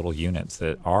remarkable little units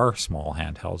that are small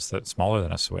handhelds, that smaller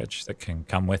than a Switch, that can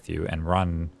come with you and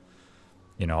run,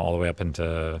 all the way up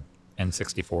into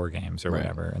N64 games or Right.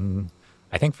 whatever. And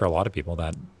I think for a lot of people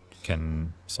that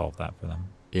can solve that for them.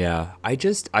 Yeah,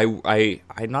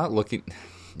 I'm not looking.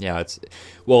 Yeah, it's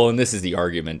well, and this is the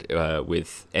argument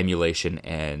with emulation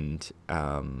and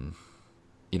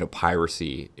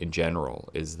piracy in general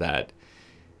is that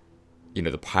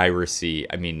the piracy.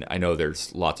 I mean, I know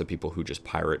there's lots of people who just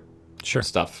pirate Sure.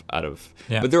 stuff out of,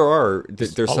 Yeah. but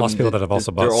there's Lots some of people that have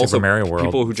also bought there are Super also Mario World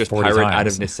people who just 40 pirate out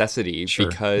times. of necessity Sure,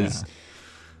 because yeah.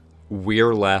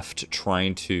 we're left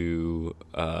trying to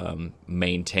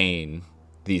maintain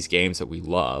these games that we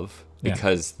love Yeah.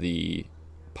 because the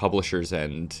publishers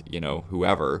and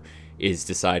whoever is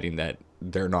deciding that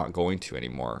they're not going to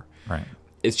anymore. Right.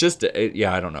 It's just I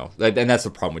don't know, and that's the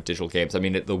problem with digital games. I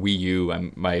mean, the Wii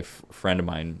U. My friend of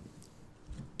mine,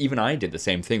 even I did the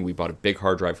same thing. We bought a big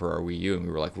hard drive for our Wii U, and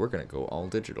we were like, we're gonna go all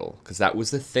digital because that was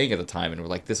the thing at the time, and we're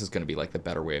like, this is gonna be like the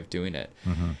better way of doing it.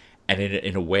 Mm-hmm. And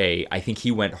in a way, I think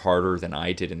he went harder than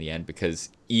I did in the end because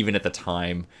even at the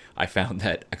time, I found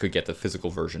that I could get the physical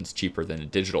versions cheaper than a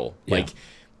digital. Yeah. Like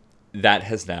that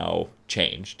has now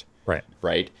changed.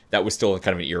 Right. That was still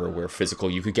kind of an era where physical,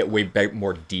 you could get way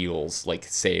more deals, like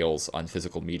sales on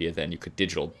physical media than you could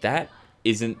digital. That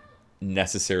isn't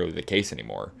necessarily the case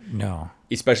anymore. No.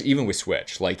 Especially even with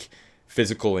Switch, like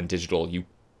physical and digital, you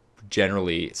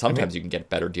generally sometimes you can get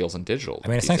better deals on digital. I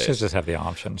mean, these essentially days. just have the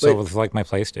option. So But- with like my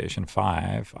PlayStation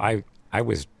 5, I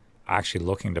was actually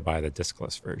looking to buy the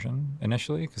discless version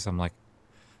initially because I'm like,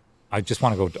 I just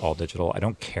want to go all digital. I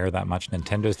don't care that much.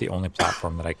 Nintendo's the only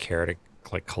platform that I care to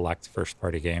like collect first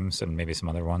party games and maybe some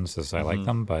other ones as I like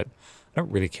them, but I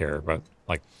don't really care about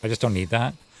like I just don't need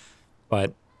that.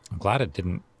 But I'm glad I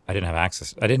didn't have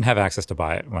access. I didn't have access to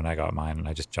buy it when I got mine, and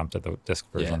I just jumped at the disc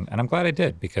version. Yeah. And I'm glad I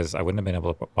did because I wouldn't have been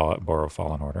able to borrow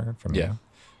Fallen Order from Yeah.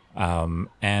 you.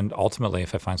 And ultimately,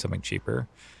 if I find something cheaper,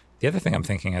 the other thing I'm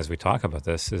thinking as we talk about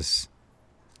this is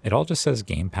it all just says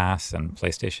Game Pass and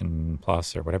PlayStation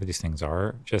Plus or whatever these things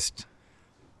are. Just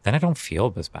then I don't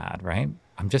feel as bad, right?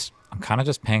 I'm kind of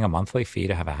just paying a monthly fee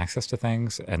to have access to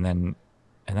things, and then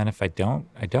if I don't,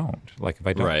 I don't. Like if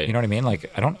I don't, Right. you know what I mean?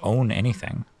 Like I don't own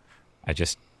anything. I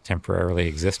just temporarily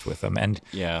exist with them, and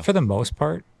Yeah. for the most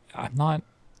part, I'm not.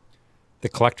 The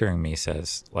collector in me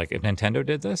says, like, if Nintendo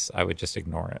did this, I would just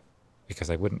ignore it because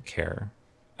I wouldn't care.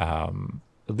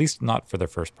 At least not for their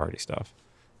first party stuff.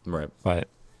 Right. But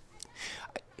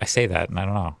I say that, and I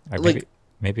don't know. Like-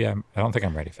 I don't think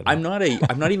I'm ready for that. I'm not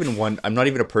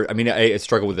even a person. I mean, I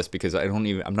struggle with this because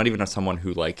I'm not even someone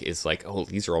who like is like, oh,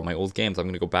 these are all my old games. I'm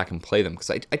going to go back and play them because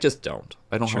I just don't.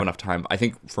 I don't have enough time. I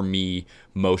think for me,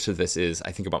 most of this is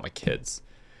I think about my kids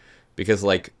because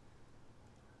like,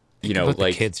 About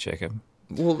like the kids, Jacob.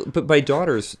 well, but my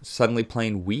daughter's suddenly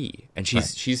playing Wii and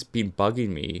she's been bugging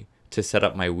me to set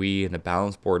up my Wii and the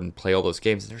balance board and play all those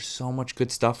games. There's so much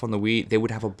good stuff on the Wii. They would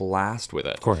have a blast with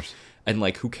it. Of course. And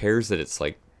like, who cares that it's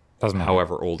like Doesn't matter.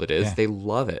 however old it is? Yeah. They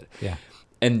love it. Yeah.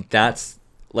 And that's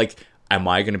like, am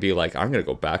I going to be like, I'm going to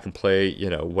go back and play,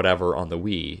 whatever on the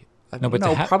Wii? No, but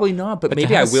to probably not. But to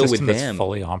maybe I have a will with system that's them.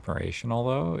 fully operational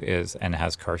though and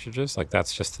has cartridges, like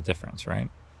that's just the difference, right?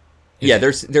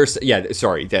 Yeah,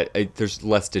 sorry, that there's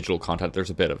less digital content. There's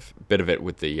a bit of it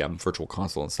with the virtual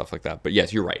console and stuff like that. But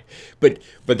yes, you're right. But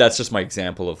that's just my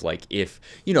example of like, if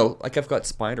like I've got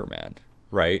Spider-Man,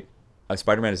 right?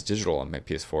 Spider-Man is digital on my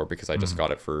PS4 because I just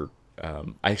got it for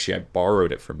I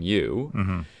borrowed it from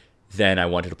you. Then I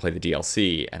wanted to play the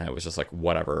DLC, and I was just like,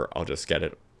 whatever, I'll just get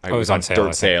it. It was on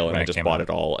dirt sale, and I just bought it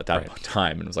all at that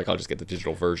time, and it was like, I'll just get the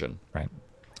digital version. Right.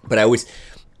 But I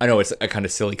know it's kind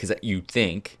of silly because you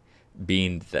think,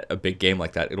 being that a big game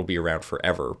like that, it'll be around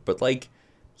forever. But like,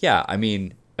 yeah, I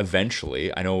mean,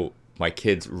 eventually, I know my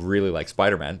kids really like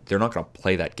Spider-Man. They're not going to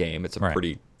play that game. It's a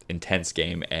pretty intense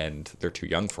game, and they're too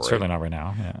young for it. Certainly not right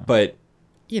now. Yeah. But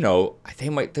they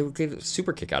would get a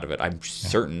super kick out of it. I'm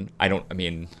certain.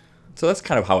 So that's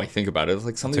kind of how I think about it. It's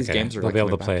like some of these games are they'll like be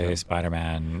able to play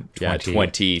Spider-Man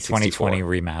 2020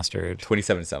 remastered.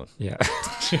 2077. Yeah.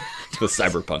 The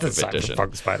Cyberpunk edition.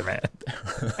 Cyberpunk Spider-Man.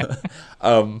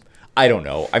 I don't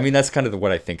know. I mean, that's kind of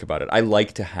what I think about it. I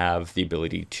like to have the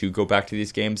ability to go back to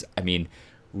these games. I mean,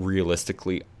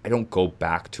 realistically, I don't go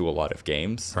back to a lot of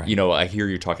games. Right. I hear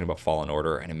you talking about Fallen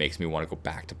Order, and it makes me want to go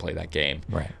back to play that game.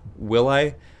 Right. Will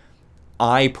I?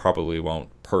 I probably won't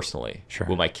personally. Sure.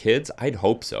 Will my kids? I'd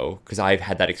hope so, because I've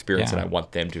had that experience, and I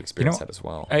want them to experience that as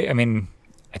well. I mean,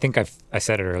 I think I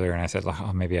said it earlier, and I said,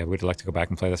 maybe I would like to go back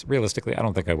and play this. Realistically, I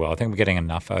don't think I will. I think I'm getting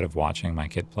enough out of watching my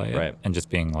kid play it and just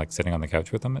being like sitting on the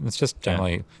couch with them. And it's just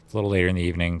generally a little later in the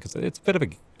evening because it's a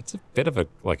bit of a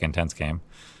like intense game.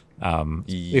 At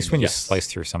least when you slice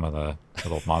through some of the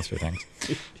little monster things.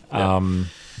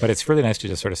 But it's really nice to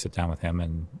just sort of sit down with him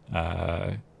and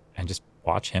just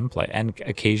watch him play and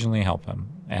occasionally help him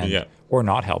or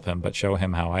not help him, but show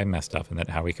him how I messed up and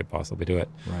how he could possibly do it.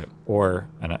 Right. Or,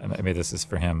 and I mean, this is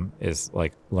for him, is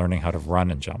like learning how to run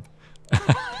and jump.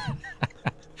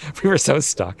 We were so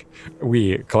stuck.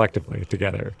 We collectively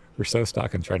together were so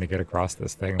stuck in trying to get across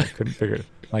this thing. We couldn't figure it.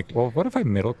 Like, well, what if I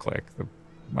middle click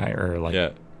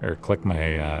or click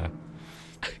my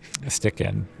stick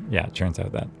in? Yeah, it turns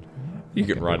out that you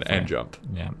can run and jump.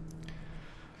 Yeah.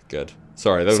 Good.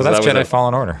 Sorry. That's Jedi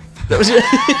Fallen Order.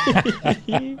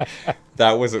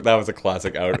 That was a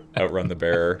classic outrun the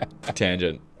bear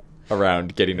tangent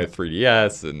around getting a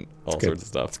 3DS and all sorts of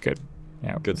stuff. It's good.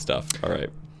 Yeah. Good stuff. All right.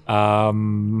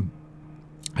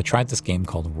 I tried this game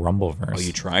called Rumbleverse. Oh,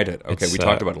 you tried it. Okay, we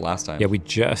talked about it last time. Yeah, we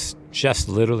just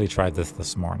literally tried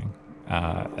this morning.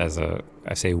 As a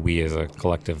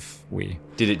collective we.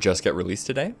 Did it just get released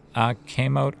today?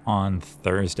 Came out on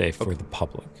Thursday for the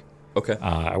public. Okay.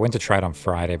 I went to try it on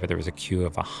Friday, but there was a queue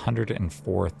of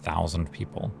 104,000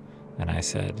 people. And I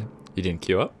said... You didn't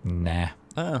queue up? Nah.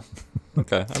 Oh,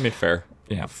 okay. I mean, fair.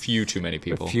 Yeah. A few too many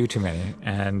people. A few too many.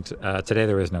 And today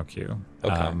there is no queue.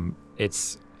 Okay.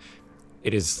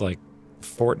 It is like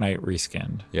Fortnite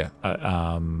reskinned. Yeah.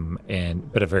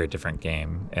 But a very different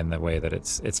game in the way that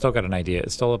it's still got an idea.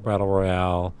 It's still a battle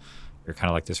royale. You're kind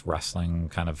of like this wrestling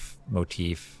kind of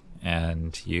motif.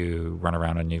 And you run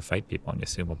around and you fight people and you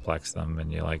supleplex them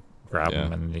and you like grab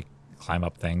them and you climb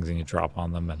up things and you drop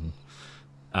on them and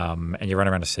you run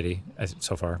around a city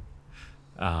so far.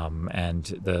 And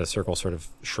the circle sort of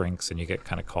shrinks and you get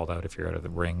kind of called out if you're out of the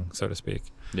ring, so to speak.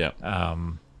 Yeah.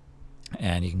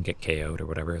 And you can get KO'd or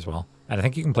whatever as well. And I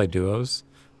think you can play duos,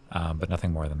 but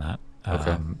nothing more than that.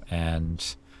 Okay.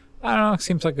 And I don't know, it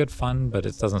seems like good fun, but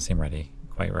it doesn't seem ready.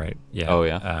 Quite right. Yeah. Oh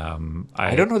yeah.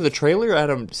 I don't know. The trailer,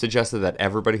 Adam suggested that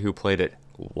everybody who played it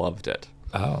loved it.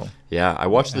 Oh. Yeah, I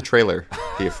watched the trailer,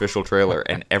 the official trailer,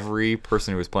 and every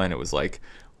person who was playing it was like,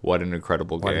 "What an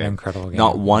incredible game!" What an incredible game.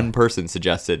 Not one person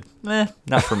suggested,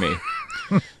 not for me."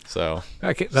 So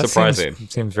that surprising.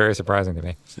 Seems very surprising to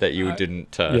me that you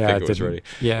didn't think it was ready.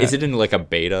 Yeah. Is it in like a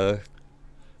beta?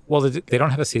 Well, they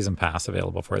don't have a season pass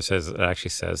available for it. It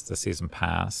actually says the season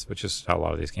pass, which is how a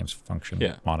lot of these games function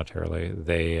monetarily.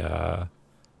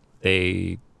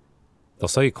 They'll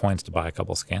sell you coins to buy a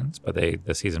couple skins, but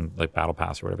the season like battle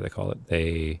pass or whatever they call it,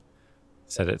 they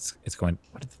said it's going.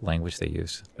 What is the language they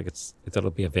use? Like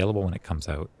it'll be available when it comes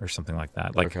out or something like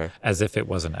that. Like as if it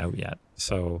wasn't out yet.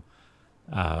 So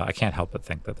I can't help but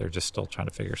think that they're just still trying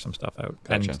to figure some stuff out.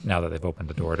 Gotcha. And now that they've opened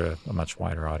the door to a much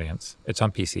wider audience, it's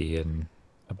on PC and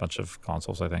a bunch of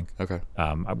consoles, I think. Okay.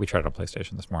 We tried it on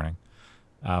PlayStation this morning.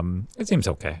 It seems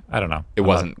okay. I don't know. It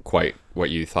wasn't quite what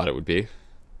you thought it would be.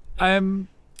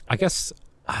 I guess.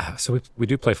 So we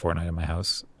do play Fortnite in my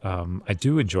house. I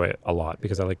do enjoy it a lot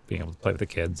because I like being able to play with the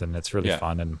kids and it's really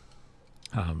fun. And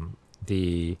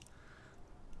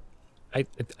I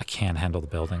can't handle the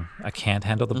building. I can't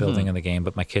handle the building in the game,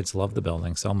 but my kids love the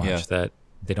building so much that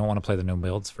they don't want to play the no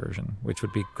builds version, which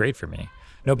would be great for me.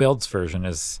 No builds version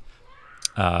is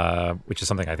which is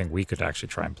something I think we could actually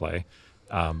try and play,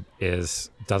 is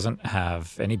doesn't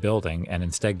have any building and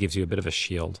instead gives you a bit of a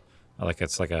shield. Like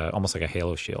it's like almost like a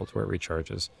Halo shield where it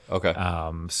recharges. Okay.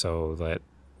 So that,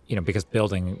 because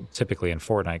building typically in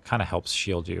Fortnite kind of helps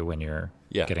shield you when you're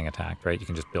getting attacked, right? You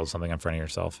can just build something in front of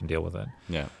yourself and deal with it.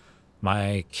 Yeah.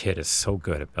 My kid is so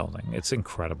good at building. It's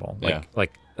incredible. Yeah.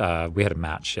 We had a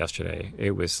match yesterday.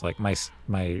 It was like my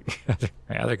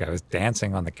other guy was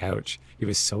dancing on the couch. He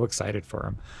was so excited for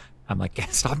him. I'm like,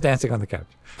 stop dancing on the couch.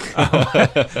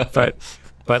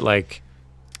 But like,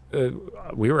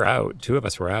 we were out. Two of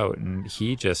us were out, and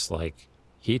he just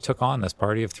he took on this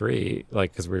party of three,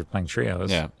 like because we were playing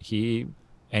trios. Yeah.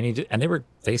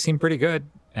 They seemed pretty good,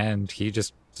 and he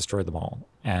just destroyed them all.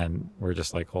 And we're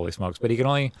just like, holy smokes! But he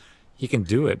can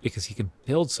do it because he can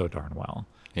build so darn well.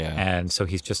 Yeah. And so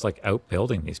he's just like out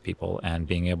building these people and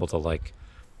being able to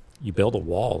you build a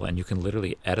wall and you can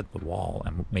literally edit the wall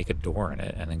and make a door in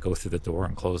it and then go through the door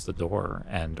and close the door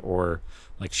or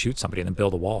shoot somebody and then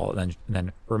build a wall and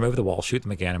then remove the wall, shoot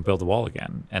them again and build the wall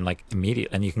again. And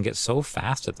immediately, and you can get so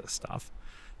fast at this stuff.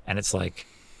 And it's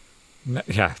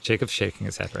yeah, Jacob's shaking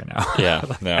his head right now. Yeah,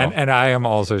 no. and I am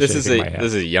also shaking my head.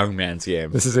 This is a young man's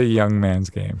game. This is a young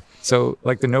man's game. So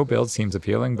the no build seems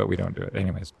appealing, but we don't do it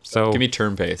anyways. So give me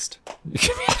turn-based.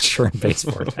 Turn-based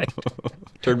Fortnite.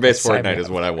 Turn-based Fortnite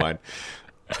is what I want.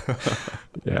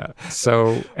 Yeah.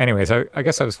 So anyways, I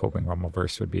guess I was hoping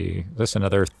Rumbleverse would be just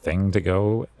another thing to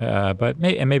go, but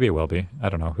maybe it will be. I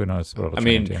don't know. Who knows what it'll turn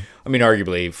into.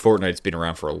 Arguably, Fortnite's been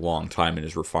around for a long time and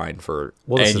is refined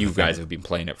and you guys have been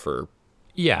playing it for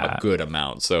a good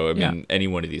amount. So any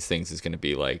one of these things is going to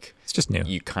be it's just new.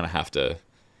 You kind of have to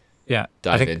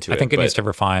dive into it. I think it needs to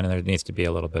refine, and there needs to be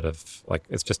a little bit of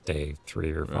it's just day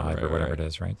 3 or 5 or whatever it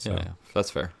is, right? So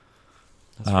that's fair.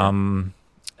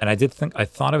 And I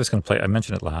thought I was going to play. I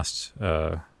mentioned it last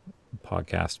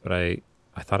podcast, but I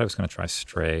thought I was going to try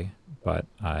Stray,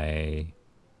 and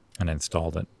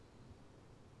installed it.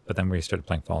 But then we started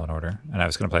playing Fallen Order, and I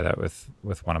was going to play that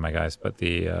with one of my guys. But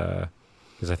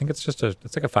because I think it's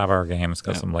like a 5-hour game. It's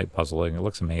got some light puzzling. It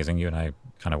looks amazing. You and I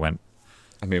kind of went.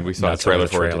 We saw a trailer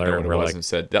for it, didn't know what it was, and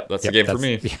said, that's the game for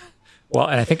me. Yeah. Well,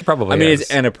 and I think it probably is.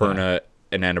 It's Annapurna,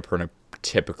 and Annapurna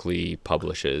typically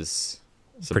publishes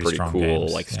some pretty cool,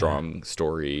 games. Strong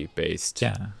story-based.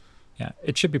 Yeah.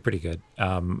 It should be pretty good.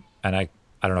 And I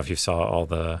don't know if you saw all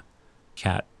the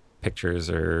cat pictures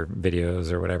or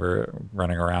videos or whatever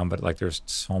running around, but there's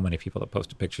so many people that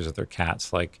posted pictures of their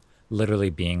cats,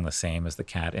 literally being the same as the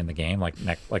cat in the game,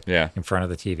 in front of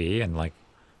the TV, and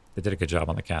they did a good job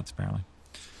on the cats apparently.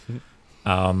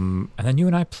 And then you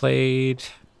and I played.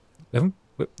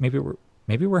 Maybe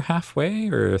we're halfway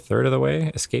or a third of the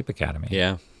way. Escape Academy.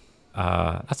 Yeah,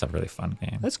 that's a really fun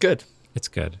game. That's good. It's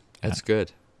good. That's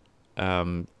good.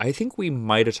 I think we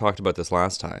might have talked about this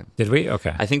last time. Did we?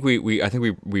 Okay. I think we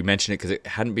mentioned it because it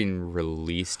hadn't been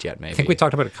released yet. Maybe I think we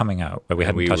talked about it coming out, but we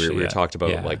hadn't touched it yet. We talked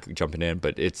about jumping in,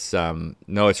 but it's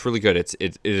no, it's really good.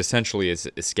 It essentially is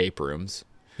escape rooms.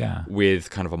 Yeah.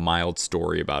 With kind of a mild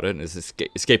story about it. And it's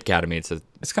Escape Academy. It's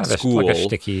kind of school. Like a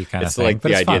sticky kind of thing. It's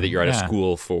the idea that you're at a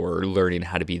school for learning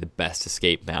how to be the best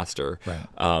escape master.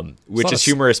 Right. Which is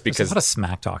humorous because there's a lot of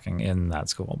smack talking in that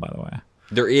school, by the way.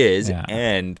 There is. Yeah.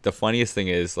 And the funniest thing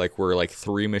is we're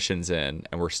 3 missions in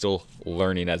and we're still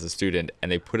learning as a student.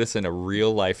 And they put us in a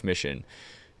real life mission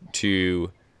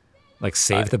to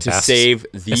save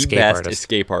the best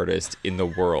escape artist in the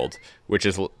world, which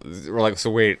is we're so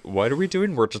wait, what are we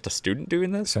doing? We're just a student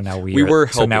doing this. So now we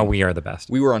are the best.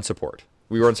 We were on support.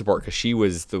 Because she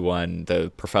was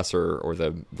the professor or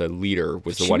the leader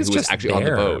was the one who was actually on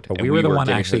the boat, but we were the one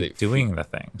actually doing the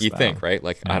things. You think, right?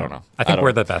 I don't know. I think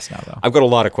we're the best now, though. I've got a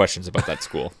lot of questions about that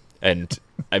school, and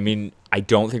I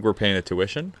don't think we're paying a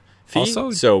tuition fee. Also,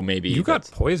 so maybe you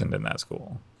got poisoned in that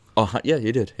school. Yeah,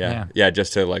 you did. Yeah,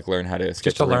 just to learn how to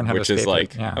escape. Which is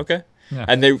okay. Yeah.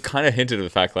 And they kind of hinted at the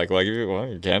fact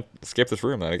you can't escape this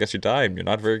room, then I guess you die, and you're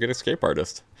not a very good escape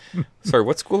artist. Sorry,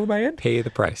 what school am I in? Pay the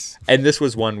price. And this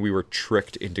was one we were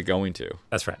tricked into going to.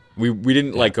 That's right. We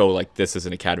didn't go this is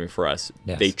an academy for us.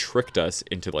 Yes. They tricked us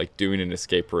into doing an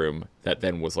escape room that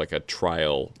then was a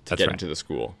trial to get into the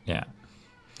school. Yeah.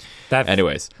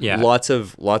 Anyways, lots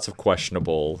of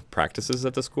questionable practices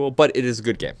at the school, but it is a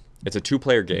good game. It's a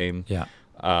 2-player game. Yeah.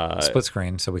 Split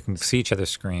screen, so we can see each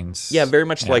other's screens. Yeah, very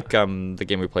much like the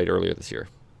game we played earlier this year.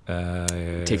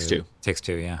 Takes Two. Takes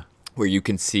Two, yeah. Where you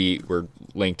can see, we're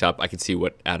linked up. I can see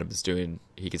what Adam's doing.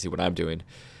 He can see what I'm doing.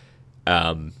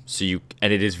 And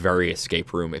it is very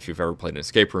escape room. If you've ever played an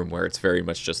escape room, where it's very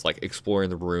much just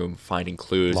exploring the room, finding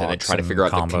clues, and then trying to figure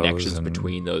out the connections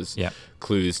between those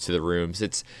clues to the rooms.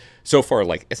 It's so far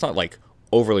it's not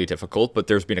overly difficult, but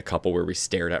there's been a couple where we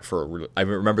stared at for I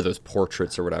remember those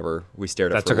portraits or whatever. We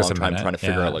stared at That for a took us long a time minute, trying to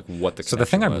figure yeah. out like what the So the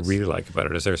thing I connection was. really like about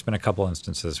it is there's been a couple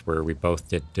instances where we both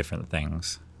did different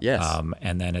things. Yes.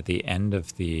 And then at the end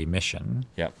of the mission,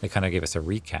 Yeah. they kind of gave us a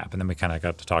recap, and then we kind of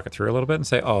got to talk it through a little bit and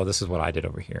say, "Oh, this is what I did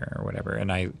over here," or whatever.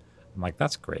 And I'm like,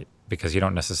 "That's great," because you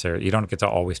don't get to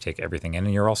always take everything in,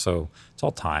 and you're also it's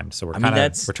all timed, so we're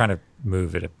trying to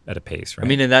move at a pace, right? I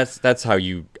mean, and that's how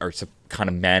you are kind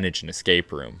of manage an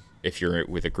escape room. If you're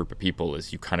with a group of people,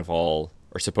 is you kind of all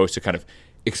are supposed to kind of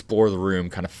explore the room,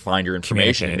 kind of find your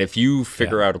information. And if you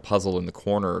figure out a puzzle in the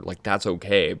corner, like that's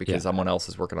okay because someone else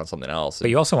is working on something else. But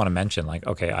you also want to mention like,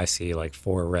 okay, I see like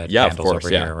 4 red of candles course,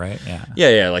 over here, right?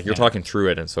 Yeah. Like you're talking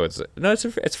through it, and so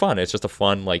it's fun. It's just a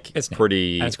fun, like It's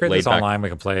pretty and it's great. laid It's back. online. We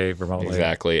can play remotely.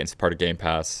 Exactly, it's part of Game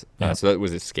Pass. Yeah. So that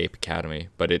was Escape Academy,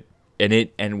 but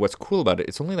and what's cool about it,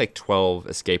 it's only like 12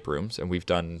 escape rooms, and we've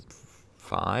done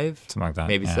 5, Something like that,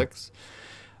 maybe yeah. 6.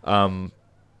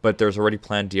 But there's already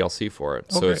planned DLC for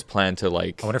it, so Okay. it's planned to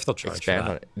like I wonder if they'll charge for expand that.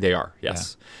 on it. They are,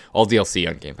 yes. All DLC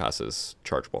on Game Pass is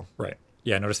chargeable. Right.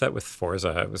 Yeah, I noticed that with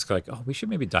Forza. It was like, oh, we should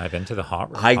maybe dive into the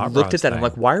hot I hot looked rods at that. I'm thing.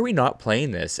 like, why are we not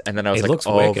playing this? And then I was It like, looks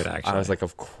oh, wicked, I actually. was like,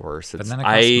 of course. It's, then it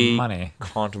costs I money.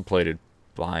 contemplated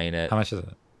buying it. How much is it?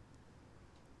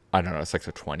 I don't know. It's like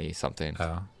a 20 something.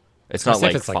 Oh, It's I not was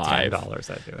gonna like say if it's $5. like $10,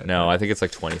 I'd do it. No, I think it's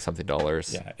like 20 something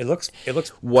dollars. Yeah, it looks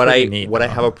What pretty I neat, what I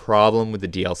though. have a problem with the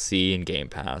DLC in Game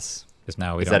Pass is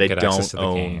now we is don't that I get access don't to the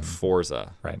own game.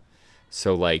 Forza. Right.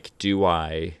 So like, do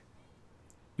I?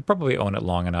 You probably own it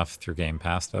long enough through Game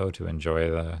Pass though to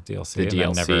enjoy the DLC. The and DLC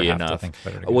then never have to enough. think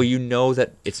about it again. Well, you know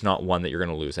that it's not one that you're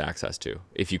going to lose access to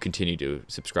if you continue to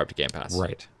subscribe to Game Pass.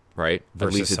 right. Right. At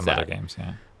Versus least it's some that other games.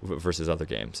 Yeah. versus other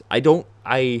games.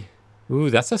 I Ooh,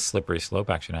 that's a slippery slope.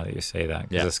 Actually, now that you say that,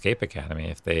 because Yeah. Escape Academy,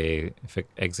 if it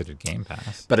exited Game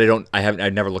Pass, But I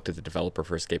never looked at the developer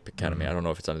for Escape Academy. I don't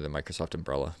know if it's under the Microsoft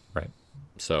umbrella. right?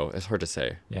 So it's hard to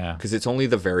say. Yeah. Because it's only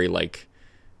the very like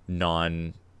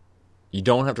you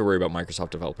don't have to worry about Microsoft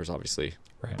developers, obviously.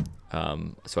 Right.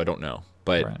 So I don't know.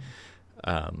 But Right.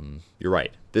 you're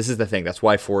right. This is the thing. That's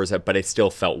why Forza, but it still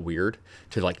felt weird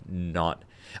to like not.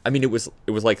 I mean, it was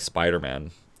like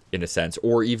Spider-Man in a sense,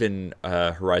 or even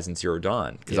Horizon Zero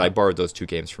Dawn, because Yeah. I borrowed those 2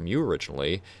 games from you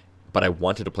originally, but I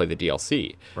wanted to play the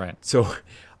DLC. Right. So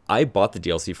I bought the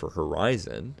DLC for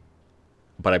Horizon,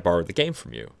 but I borrowed the game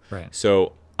from you. Right.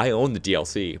 So I own the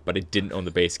DLC, but I didn't own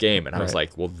the base game, and I was Right.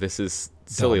 like, well, this is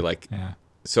silly. Dumb. Like, Yeah.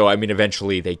 so I mean,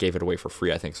 eventually they gave it away for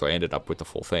free, I think. So I ended up with the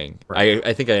full thing.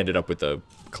 I think I ended up with the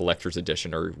collector's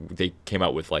edition, or they came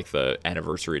out with like the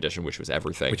anniversary edition, which was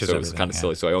everything. Which is so it was everything, kind of yeah.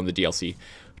 silly. So I owned the DLC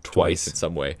twice in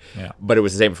some way. Yeah. But it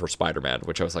was the same for Spider-Man,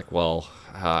 which I was like, well,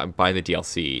 I'm buying the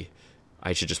DLC.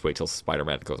 I should just wait till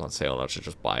Spider-Man goes on sale, and I should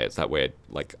just buy it. That way,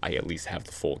 I at least have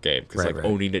the full game. Because Right, right.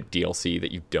 owning a DLC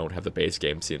that you don't have the base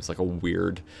game seems like a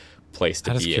weird place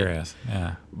to I was be in. curious.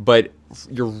 Yeah. But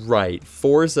you're right.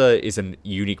 Forza is a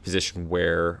unique position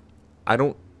where I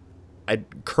don't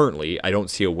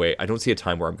see a way. I don't see a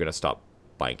time where I'm going to stop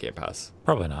buying Game Pass.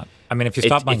 Probably not. I mean, if you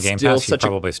stop buying it's Game still Pass, you such a-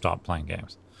 probably stop playing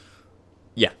games,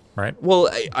 Yeah. right? Well,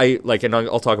 I like, and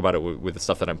I'll talk about it with the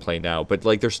stuff that I'm playing now. But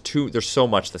like, there's so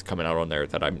much that's coming out on there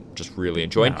that I'm just really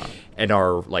enjoying. Yeah. And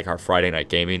our Friday night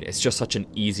gaming, it's just such an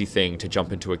easy thing to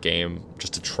jump into a game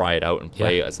just to try it out and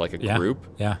play Yeah. as like a Yeah. group.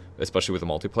 Yeah. Especially with the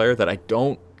multiplayer, that I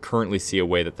don't currently see a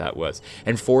way that was.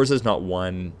 And Forza is not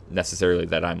one necessarily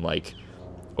that I'm like,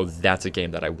 oh, that's a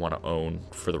game that I want to own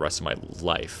for the rest of my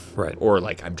life. Right. Or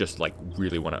like, I'm just like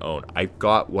really want to own. I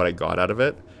got what I got out of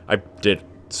it. I did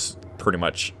pretty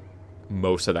much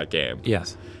most of that game.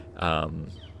 Yes.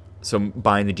 So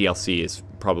buying the DLC is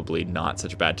probably not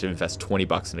such bad to invest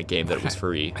 $20 in a game that was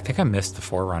free. I think I missed the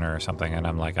Forerunner or something, and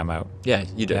I'm like, I'm out. Yeah,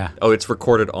 you did. Yeah. Oh, it's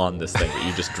recorded on this thing that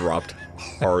you just dropped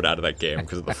hard out of that game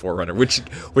because of the Forerunner, which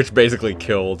basically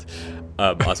killed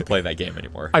us playing that game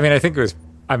anymore. I mean, I think it was.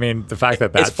 I mean, the fact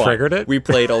that It's fun. triggered it. We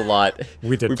played a lot.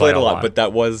 We did We play played a a lot, lot. but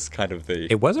that was kind of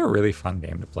the. It was a really fun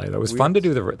game to play. Though. It was fun to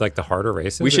do the harder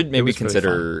races. We should It maybe was really fun.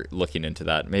 consider looking into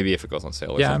that. Maybe if it goes on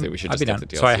sale or Yeah, something, we should I'd just be get down. the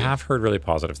DLC. So I have heard really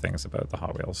positive things about the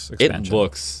Hot Wheels It expansion.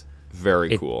 looks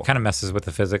very It cool. kind of messes with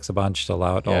the physics a bunch to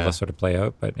allow it all Yeah. to sort of play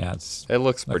out, but yeah, It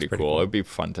looks pretty cool. It'd be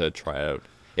fun to try out.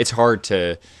 It's hard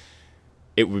to.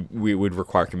 We would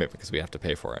require commitment because we have to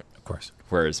pay for it. Of course.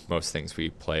 Whereas most things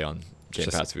we play on Game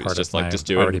Just Pass, part it's of just like my just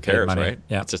do it. Who already paid cares, money. right?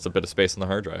 Yeah. It's just a bit of space on the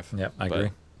hard drive. Yep, I But,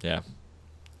 agree. Yeah.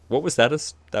 What was that?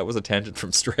 That was a tangent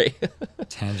from Stray.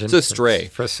 Tangent. So Stray.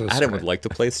 For Adam Stray. would like to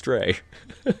play Stray.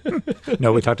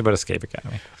 No, we talked about Escape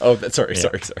Academy. Oh, sorry.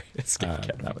 Escape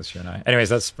Academy. That was you and I. Anyways,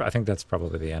 I think that's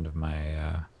probably the end of my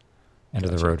end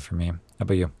of the road for me. How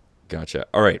about you? Gotcha.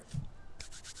 All right.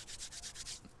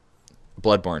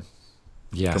 Bloodborne.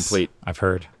 Yes, Complete. I've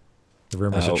heard. The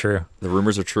rumors are true. The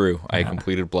rumors are true. I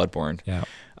completed Bloodborne. Yeah.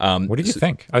 What did you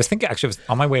think? I was thinking, actually,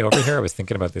 on my way over here, I was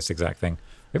thinking about this exact thing.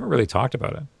 We haven't really talked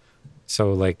about it.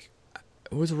 So, like,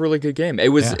 it was a really good game. It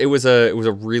was a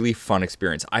really fun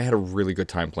experience. I had a really good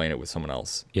time playing it with someone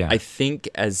else. Yeah. I think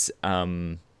as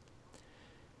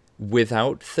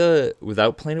without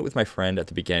playing it with my friend at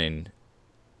the beginning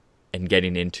and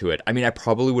getting into it, I mean, I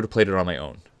probably would have played it on my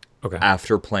own. Okay.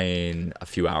 After playing a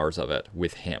few hours of it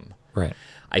with him. Right.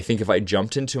 I think if I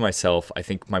jumped into myself, I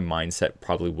think my mindset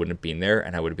probably wouldn't have been there,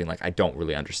 and I would have been like, I don't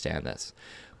really understand this.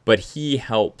 But he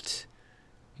helped.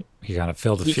 He kind of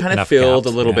filled. He kind of filled a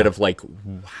little bit of like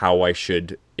how I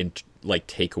should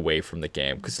take away from the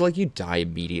game, because like you die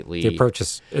immediately. The approach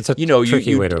is it's a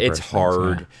tricky way to approach it's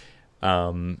hard.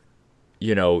 Things,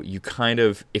 You kind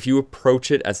of, if you approach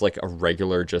it as like a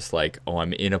regular, just like, oh,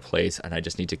 I'm in a place and I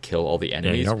just need to kill all the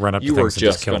enemies. You don't run up to things and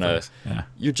just kill things.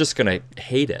 You're just gonna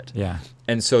hate it. Yeah.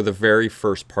 And so the very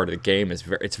first part of the game is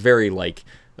it's very like,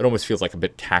 it almost feels like a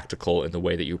bit tactical in the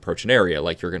way that you approach an area.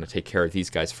 Like you're gonna take care of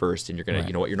these guys first, and you're gonna,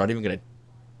 you know what, you're not even gonna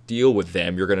deal with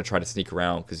them. You're gonna try to sneak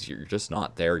around because you're just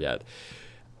not there yet.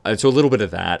 And so a little bit of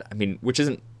that, I mean, which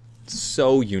isn't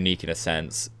so unique in a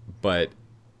sense, but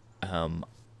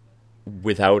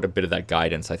without a bit of that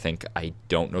guidance, I think I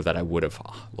don't know that I would have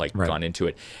gone into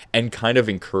it. And kind of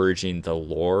encouraging the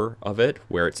lore of it,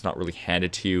 where it's not really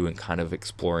handed to you, and kind of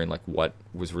exploring like what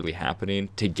was really happening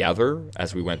together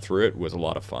as we went through it, was a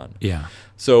lot of fun. Yeah.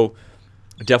 So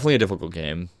definitely a difficult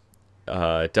game.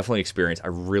 Definitely experience. I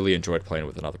really enjoyed playing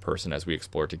with another person as we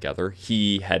explored together.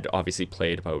 He had obviously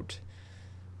played about,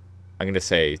 I'm going to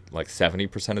say like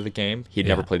 70% of the game. He'd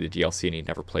never played the DLC, and he'd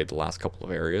never played the last couple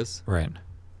of areas. Right.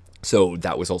 So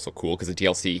that was also cool, because the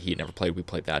DLC he had never played. We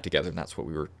played that together, and that's what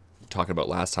we were talking about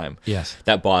last time. Yes.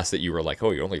 That boss that you were like, oh,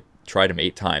 you only tried him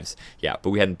 8 times. Yeah, but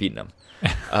we hadn't beaten him.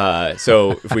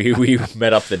 So we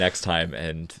met up the next time,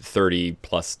 and 30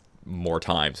 plus more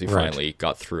times we finally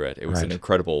got through it. It was an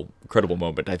incredible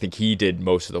moment. I think he did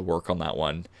most of the work on that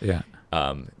one. Yeah.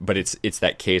 But it's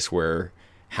that case where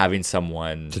having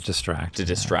someone to distract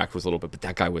was a little bit, but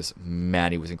that guy was,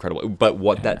 man, he was incredible. But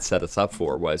what that set us up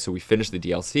for was, so we finished the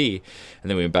DLC, and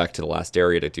then we went back to the last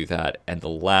area to do that, and the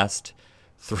last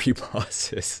 3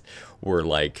 bosses were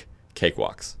like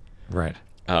cakewalks. Right.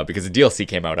 Because the DLC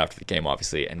came out after the game,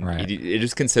 obviously, and it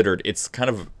is considered, it's kind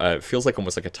of, feels like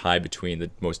almost like a tie between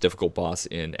the most difficult boss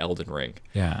in Elden Ring.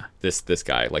 Yeah. This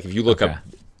guy. Like, if you look up...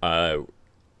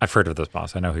 I've heard of this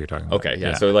boss. I know who you're talking about. Okay,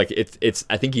 yeah. So like it's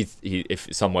I think he if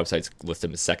some websites list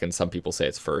him as second, some people say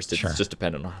it's first. It's just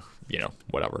dependent on,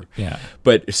 whatever. Yeah.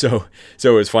 But so it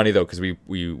was funny though, because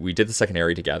we did the second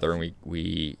area together, and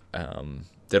we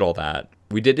did all that.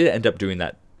 We did end up doing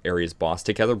that area's boss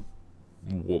together.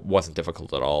 Wasn't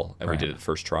difficult at all, and we did it the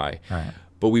first try. Right.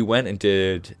 But we went and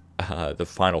did the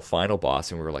final boss,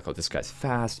 and we were like, oh, this guy's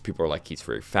fast. People are like, he's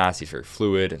very fast, he's very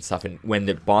fluid and stuff. And when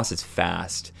the boss is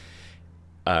fast,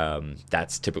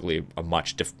 that's typically a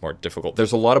much more difficult.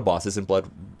 There's a lot of bosses in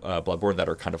Bloodborne that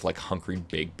are kind of like hunkering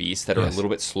big beasts that are a little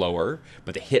bit slower,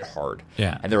 but they hit hard.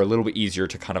 Yeah. And they're a little bit easier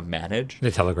to kind of manage.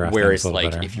 They telegraph. Whereas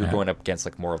like if you're going up against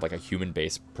like more of like a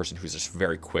human-based person who's just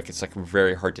very quick, it's like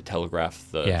very hard to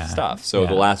telegraph the stuff. So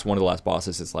one of the last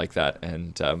bosses is like that,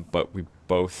 and but we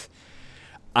both.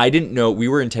 I didn't know we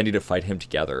were intending to fight him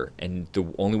together, and the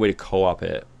only way to co-op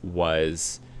it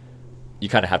was, you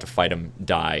kind of have to fight him,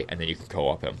 die, and then you can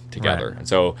co-op him together. Right. And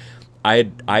so I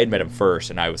had met him first,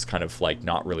 and I was kind of like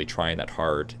not really trying that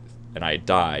hard, and I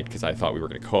died because I thought we were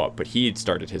going to co-op. But he had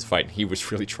started his fight, and he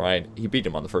was really trying. He beat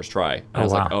him on the first try. And I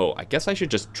was like, oh, I guess I should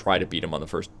just try to beat him on the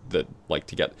first. So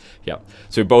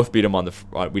we both beat him on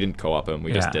the. We didn't co-op him.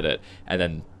 We just did it. And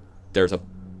then there's a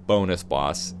bonus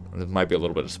boss. This might be a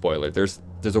little bit of spoiler. There's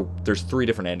 3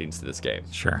 different endings to this game.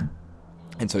 Sure.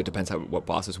 And so it depends what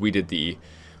bosses. We did the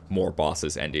more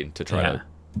bosses ending to try to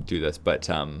do this, but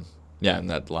and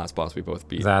that last boss we both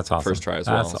beat. That's awesome. First try as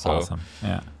well. That's awesome.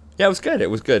 Yeah, it was good. It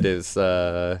was good. It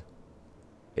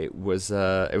was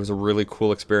a really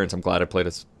cool experience. I'm glad I played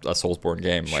a Soulsborne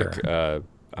game. Sure.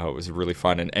 It was really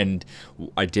fun, and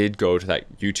I did go to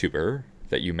that YouTuber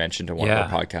that you mentioned in one of our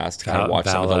podcasts to kind of watch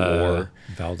some of the lore.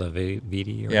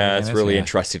 Valdavidi. Yeah, it's really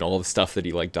interesting. All the stuff that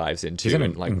he like dives into. He's an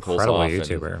and like incredible pulls off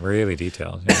YouTuber. Really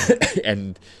detailed.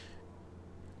 And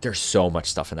there's so much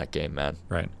stuff in that game, man.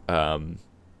 Right. And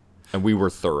we were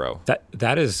thorough.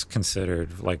 That is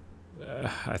considered like,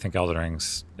 I think Elden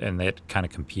Ring's, and they kind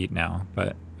of compete now,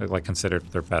 but like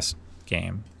considered their best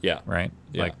game. Yeah. Right.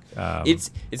 Yeah. Like it's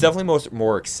definitely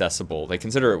more accessible. They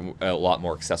consider it a lot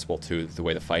more accessible to the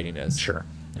way the fighting is. Sure.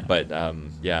 Yeah. But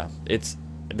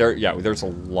there's a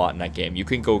lot in that game. You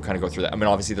can kind of go through that. I mean,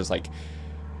 obviously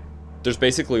there's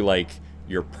basically like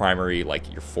your primary,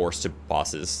 like your forced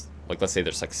bosses. Like let's say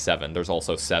there's like 7. There's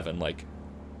also 7 like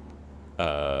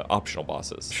optional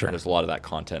bosses. Sure. And there's a lot of that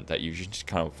content that you just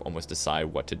kind of almost decide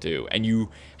what to do, and you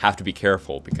have to be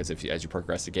careful because as you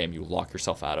progress the game, you lock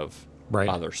yourself out of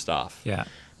other stuff. Yeah.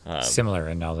 Similar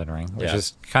in Elden Ring, which yeah.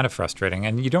 is kind of frustrating,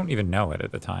 and you don't even know it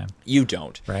at the time. You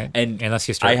don't, right? And unless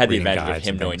you start, I had the reading advantage of guides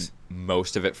him and knowing things.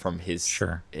 most of it from his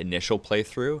Sure. initial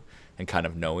playthrough, and kind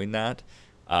of knowing that.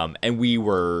 And we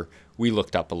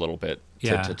looked up a little bit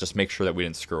to just make sure that we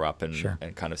didn't screw up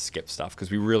and kind of skip stuff, because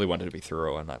we really wanted to be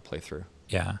thorough on that playthrough.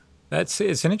 Yeah, it's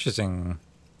an interesting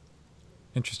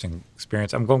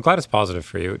experience. I'm glad it's positive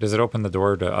for you. Does it open the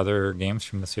door to other games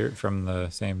from the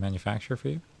same manufacturer for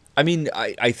you? I mean,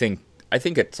 I think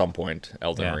at some point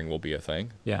Elden Ring will be a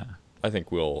thing. Yeah. I think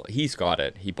he's got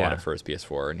it. He bought it for his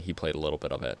PS4 and he played a little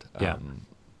bit of it. Yeah.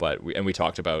 But we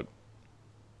talked about,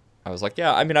 I was like,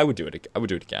 yeah, I mean, I would do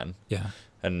it again. Yeah.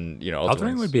 And, Elden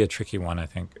Ring would be a tricky one, I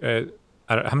think.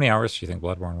 How many hours do you think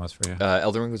Bloodborne was for you?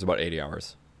 Elden Ring was about 80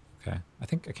 hours. Okay. I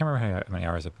can't remember how many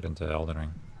hours I put into Elden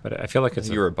Ring, but I feel like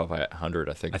you were above 100,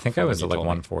 I think. I think I was at like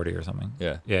 140 or something.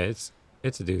 Yeah. Yeah, it's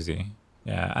a doozy.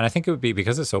 Yeah, and I think it would be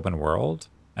because it's open world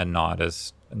and not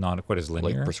quite as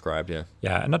linear. Like prescribed, yeah.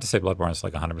 Yeah, and not to say Bloodborne is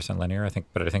like 100% linear,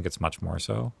 but I think it's much more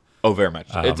so. Oh, very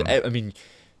much. I mean,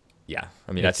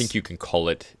 I think you can call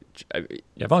it.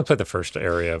 Yeah, I've only played the first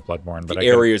area of Bloodborne, but the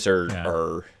areas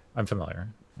are. I'm familiar.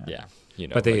 Yeah,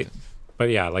 But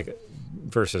yeah, like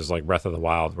versus like Breath of the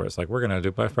Wild, where it's like we're gonna do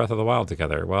Breath of the Wild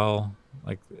together. Well,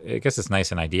 like I guess it's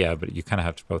nice an idea, but you kind of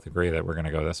have to both agree that we're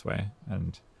gonna go this way,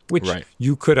 and which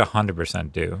you could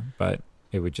 100% do, but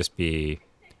it would just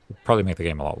probably make the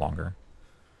game a lot longer.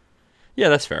 Yeah,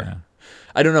 that's fair. Yeah.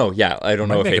 I don't know. Yeah, I don't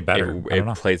know if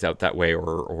it plays out that way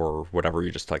or whatever.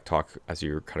 You just like talk as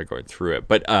you're kind of going through it,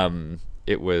 but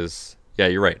it was. Yeah,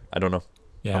 you're right. I don't know.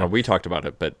 Yeah, I don't know. We talked about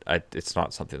it, but it's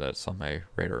not something that's on my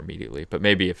radar immediately. But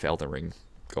maybe if Elden Ring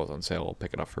goes on sale, I'll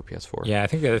pick it up for PS4. Yeah, I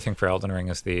think the other thing for Elden Ring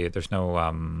is there's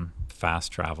no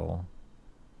fast travel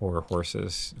or horse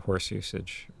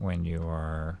usage when you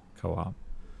are co-op,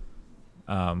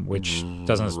 which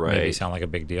doesn't maybe sound like a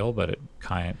big deal, but it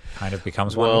kind of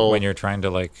becomes one when you're trying to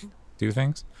like do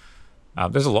things.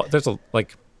 There's similar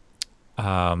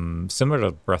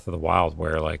to Breath of the Wild,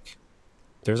 where like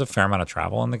there's a fair amount of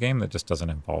travel in the game that just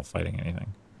doesn't involve fighting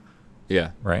anything.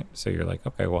 Yeah. Right. So you're like,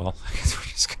 okay, well, I guess we're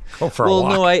just gonna go for a walk.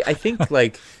 Well, no, I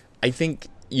think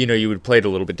you would play it a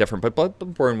little bit different. But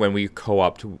Bloodborne, when we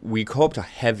co-opted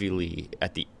heavily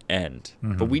at the end,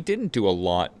 but we didn't do a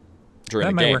lot during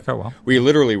the game. That might work out well. We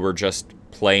literally were just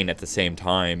playing at the same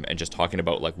time and just talking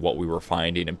about like what we were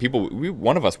finding, and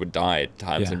one of us would die at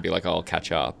times and be like, "Oh, I'll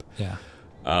catch up." Yeah.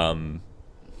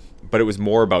 But it was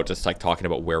more about just like talking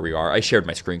about where we are. I shared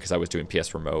my screen because I was doing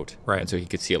PS Remote, right? And so he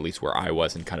could see at least where I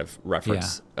was and kind of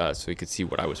reference, so he could see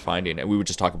what I was finding. And we would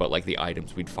just talk about like the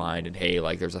items we'd find, and hey,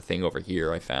 like there's a thing over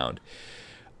here I found.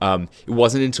 It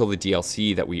wasn't until the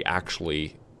DLC that we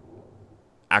actually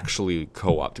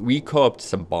co-opted. We co-opted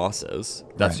some bosses.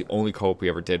 That's the only co-op we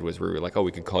ever did, was where we were like, oh,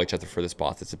 we can call each other for this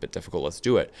boss. It's a bit difficult. Let's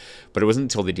do it. But it wasn't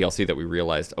until the DLC that we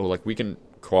realized, oh, like we can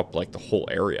co-op like the whole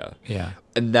area. Yeah.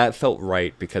 And that felt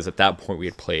right, because at that point we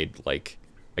had played like,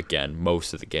 again,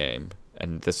 most of the game.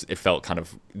 And it felt kind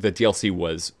of, the DLC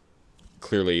was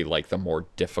clearly like the more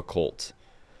difficult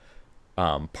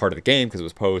part of the game because it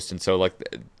was post. And so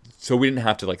so we didn't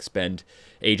have to like spend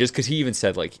ages, because he even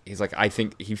said like, he's like, I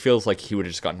think he feels like he would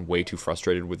have just gotten way too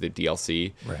frustrated with the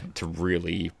DLC to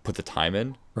really put the time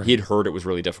in. Right. He had heard it was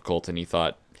really difficult, and he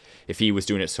thought if he was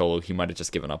doing it solo, he might have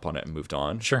just given up on it and moved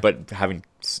on. Sure. But having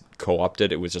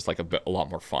co-opted, it was just like a lot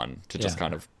more fun to just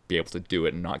kind of be able to do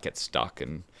it and not get stuck.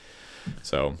 And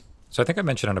so I think I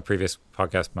mentioned on a previous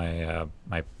podcast,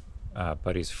 my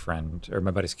buddy's friend, or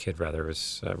my buddy's kid rather,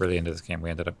 was really into this game. We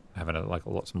ended up having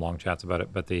some long chats about it,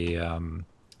 but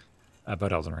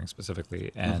about Elden Ring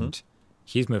specifically, and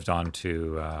he's moved on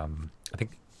to I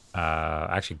think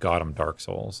actually got him Dark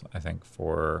Souls, I think,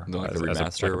 for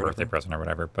as a birthday present or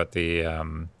whatever. But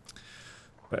so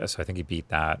I think he beat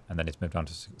that, and then he's moved on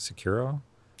to Sekiro.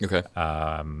 Okay.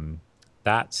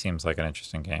 That seems like an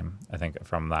interesting game, I think,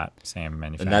 from that same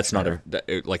manufacturer. And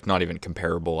that's not even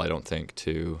comparable, I don't think,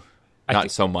 to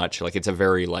so much. Like it's a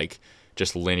very like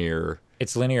just linear.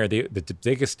 It's linear. The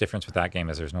biggest difference with that game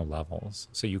is there's no levels,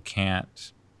 so you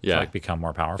can't like become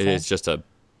more powerful. It's just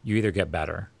you either get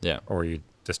better, or you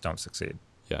just don't succeed.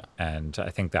 Yeah. And I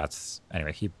think that's,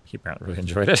 anyway, he apparently really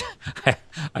enjoyed it.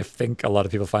 I think a lot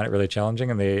of people find it really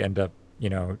challenging, and they end up,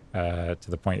 to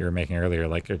the point you were making earlier,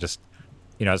 like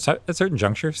you know, at certain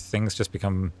junctures, things just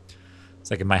become. It's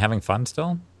like, am I having fun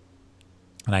still?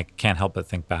 And I can't help but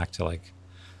think back to like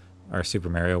our Super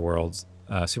Mario worlds.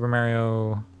 Super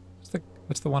Mario,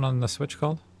 what's the one on the Switch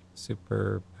called?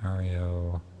 Super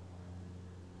Mario,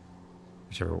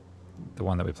 whichever, the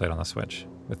one that we played on the Switch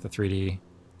with the 3D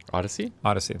Odyssey.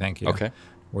 Odyssey. Thank you. Okay.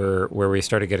 Where we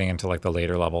started getting into like the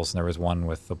later levels, and there was one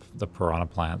with the piranha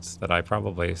plants that I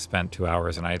probably spent 2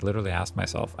 hours, and I literally asked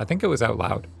myself, I think it was out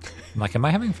loud, I'm like, am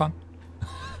I having fun?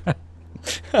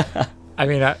 I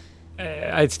mean,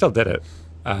 I still did it,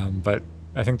 but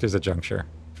I think there's a juncture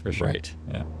for sure. Right.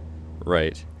 Yeah.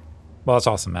 Right. Well, that's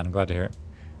awesome, man. I'm glad to hear it.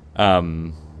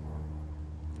 I'm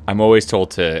always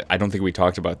told to. I don't think we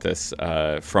talked about this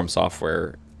From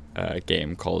Software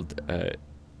game called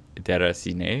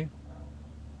Déraciné,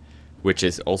 which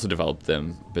is also developed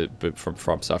them, but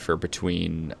from Software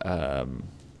between.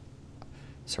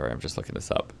 Sorry, I'm just looking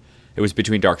this up. It was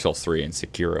between Dark Souls 3 and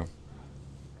Sekiro.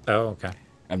 Oh, okay.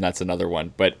 And that's another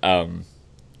one, but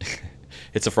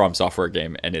it's a From Software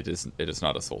game, and it is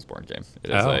not a Soulsborne game.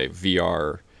 It is a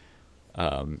VR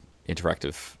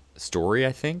interactive story,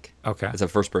 I think. Okay. It's a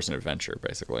first-person adventure,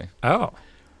 basically. Oh,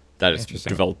 That is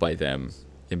developed by them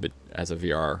as a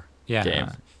VR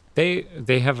game.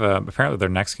 They have apparently their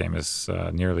next game is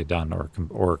nearly done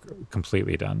or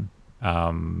completely done.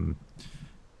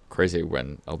 Crazy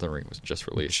when Elden Ring was just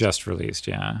released. Just released,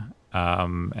 yeah.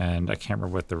 And I can't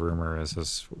remember what the rumor is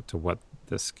as to what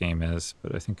this game is,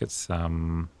 but I think it's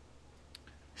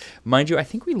Mind you, I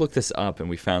think we looked this up and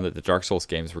we found that the Dark Souls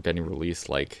games were getting released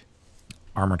like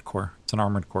Armored Core. It's an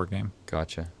Armored Core game.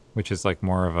 Gotcha. Which is like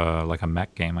more of a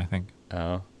mech game, I think.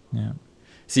 Oh. Yeah.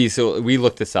 See, so we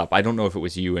looked this up. I don't know if it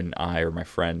was you and I or my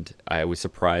friend. I was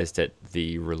surprised at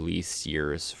the release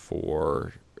years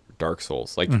for Dark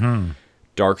Souls. Like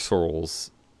Dark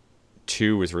Souls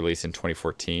 2 was released in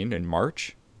 2014 in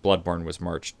March. Bloodborne was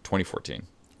March 2014.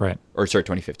 Right. Or sorry,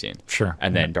 2015. Sure.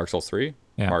 And then Dark Souls 3,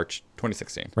 March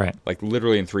 2016. Right. Like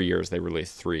literally in 3 years, they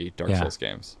released 3 Dark Souls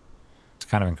games. It's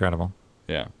kind of incredible.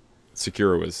 Yeah.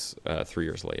 Sekiro was 3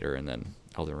 years later, and then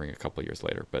Elden Ring a couple years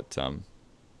later. But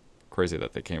crazy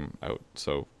that they came out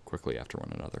so quickly after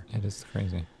one another. It is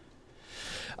crazy.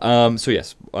 So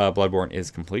yes, Bloodborne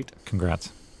is complete.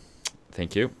 Congrats.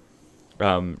 Thank you.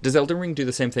 Does Elden Ring do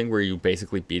the same thing where you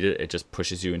basically beat it? It just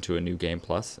pushes you into a new game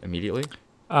plus immediately?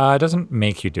 It doesn't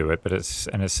make you do it, but it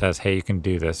says, hey, you can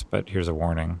do this, but here's a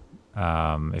warning.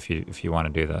 If you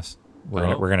want to do this,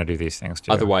 we're gonna do these things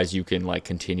too. Otherwise, you can like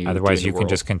continue. Otherwise, you can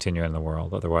just continue in the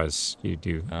world. Otherwise,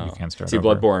 you can't start. See,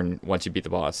 over. Bloodborne, once you beat the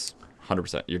boss,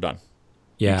 100%, you're done.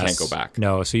 Yes. You can't go back.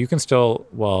 No, so you can still.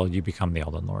 Well, you become the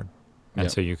Elden Lord,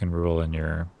 and so you can rule in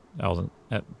your Elden.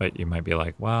 But you might be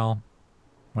like, well,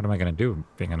 what am I going to do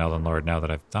being an Elden Lord now that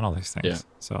I've done all these things? Yeah.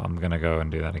 So I'm going to go and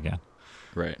do that again.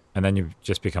 Right. And then you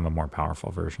just become a more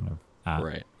powerful version of that.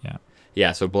 Right. Yeah.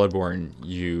 Yeah. So Bloodborne,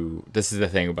 this is the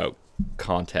thing about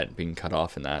content being cut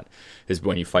off in that is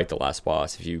when you fight the last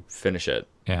boss, if you finish it,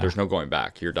 there's no going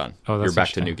back. You're done. Oh, you're back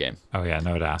to new game. Oh yeah.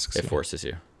 No, it asks. It forces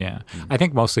you. Yeah. I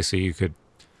think mostly so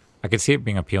I could see it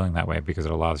being appealing that way because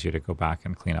it allows you to go back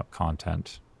and clean up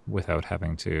content without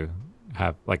having to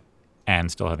have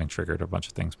and still having triggered a bunch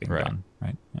of things being done,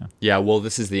 right? Yeah. Yeah, well,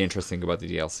 this is the interesting thing about the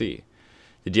DLC.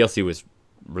 The DLC was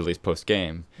released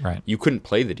post-game. Right. You couldn't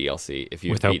play the DLC if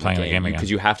you without playing the game again.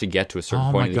 Because you have to get to a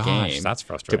certain point in the game that's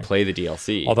frustrating. to play the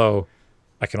DLC. Although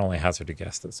I can only hazard a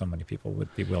guess that so many people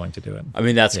would be willing to do it. I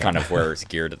mean, that's kind of where it's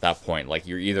geared at that point. Like,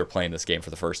 you're either playing this game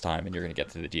for the first time and you're going to get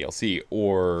to the DLC,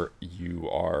 or you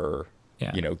are,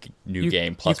 new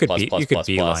game plus. You could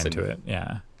beeline to it,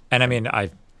 yeah. And I mean,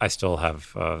 I still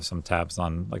have some tabs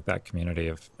on that community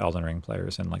of Elden Ring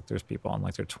players, and there's people on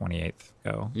their 28th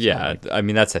go. Yeah, I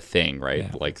mean that's a thing, right?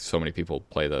 Yeah. Like so many people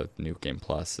play the new game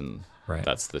plus, and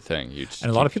that's the thing. And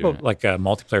a lot of people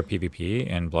multiplayer PvP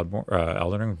in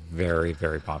Elden Ring, very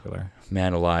very popular.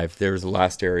 Man alive, there's the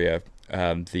last area,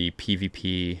 the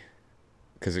PvP,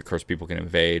 because of course people can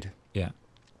invade. Yeah.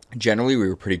 Generally, we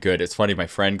were pretty good. It's funny, my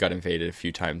friend got invaded a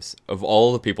few times. Of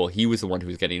all the people, he was the one who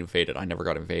was getting invaded. I never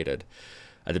got invaded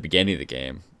at the beginning of the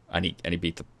game, and he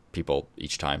beat the people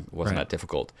each time. It wasn't that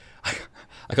difficult.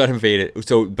 I got invaded.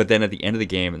 But then at the end of the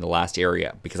game, in the last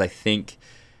area, because I think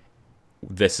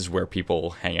this is where people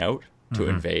hang out to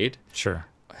invade. Sure.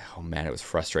 Oh man, it was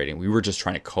frustrating. We were just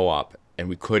trying to co-op, and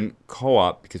we couldn't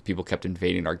co-op because people kept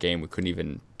invading our game. We couldn't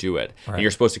even do it. Right. And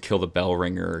you're supposed to kill the bell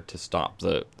ringer to stop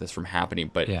this from happening,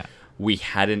 but we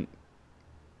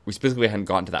specifically hadn't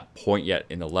gotten to that point yet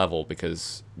in the level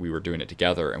because we were doing it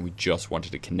together and we just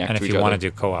wanted to connect to each other. And if you want to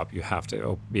do co-op, you have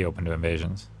to be open to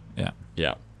invasions. Yeah.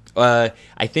 Yeah.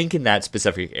 I think in that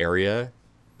specific area,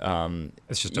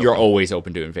 It's just you're open. always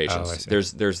open to invasions. Oh, I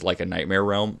see. There's like a nightmare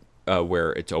realm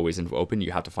where it's always open.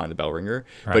 You have to find the bell ringer.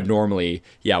 Right. But normally,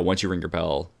 yeah, once you ring your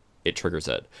bell, it triggers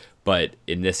it. But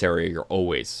in this area,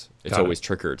 it's Got it. always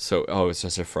triggered. So it's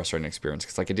just a frustrating experience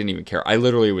because like I didn't even care. I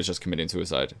literally was just committing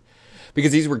suicide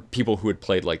because these were people who had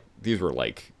played like these were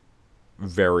like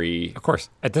very Of course,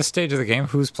 at this stage of the game,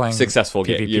 who's playing successful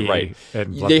PvP game. You're right.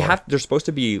 and They Blood Bowl? they're supposed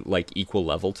to be like equal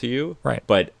level to you. Right.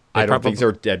 But I don't think probably-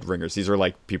 they're dead ringers. These are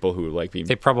like people who like being.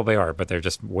 They probably are, but they're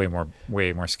just way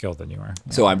more skilled than you are.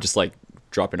 So I'm just like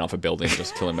dropping off a building,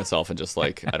 just killing myself, and just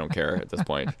like I don't care at this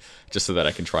point, just so that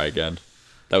I can try again.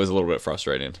 That was a little bit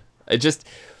frustrating. It just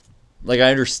like I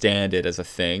understand it as a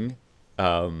thing,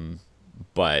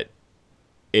 but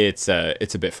it's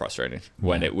a bit frustrating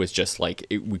when it was just like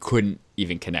we couldn't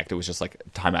even connect. It was just like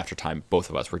time after time, both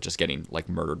of us were just getting like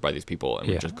murdered by these people, and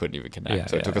we Yeah. just couldn't even connect. Yeah,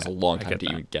 so it took us a long I time get to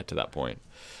that. even get to that point.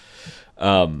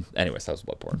 Anyways, that was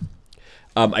Bloodborne.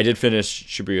 I did finish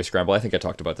Shibuya Scramble. I think I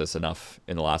talked about this enough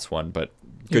in the last one, but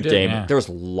good did, game. yeah. There was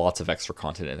lots of extra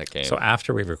content in that game. So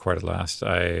after we recorded last,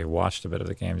 I watched a bit of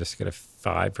the game just to get a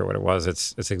vibe for what it was.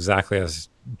 It's exactly as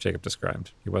Jacob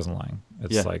described. He wasn't lying.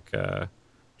 It's Yeah. like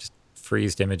just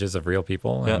freezed images of real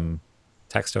people Yeah. and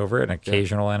text over it and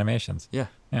occasional animations. Yeah,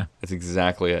 Yeah. that's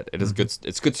exactly it. It is good.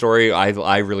 It's a good story.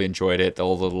 I really enjoyed it.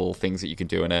 All the little things that you can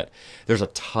do in it. There's a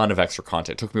ton of extra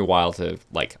content. It took me a while to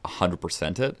like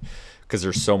 100% it because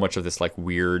there's so much of this like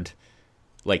weird,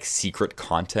 like secret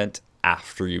content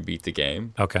after you beat the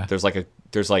game. Okay. There's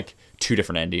like two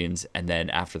different endings, and then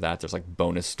after that, there's like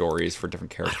bonus stories for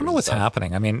different characters. I don't know and what's stuff.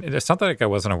 happening. I mean, it's not like I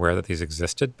wasn't aware that these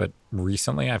existed, but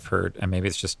recently I've heard, and maybe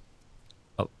it's just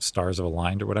stars have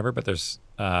aligned or whatever. But there's,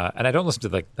 and I don't listen to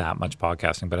like that much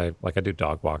podcasting, but I do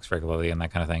dog walks regularly and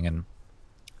that kind of thing, and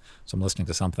so I'm listening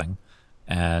to something,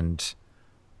 and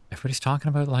everybody's talking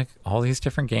about like all these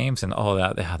different games, and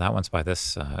that one's by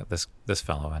this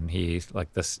fellow, and he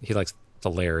likes to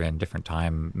layer in different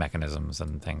time mechanisms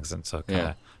and things, and so it kind of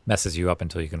Yeah. messes you up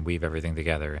until you can weave everything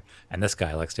together. And this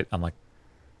guy likes to. I'm like,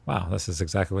 wow, this is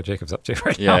exactly what Jacob's up to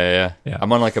right now. Yeah. Yeah.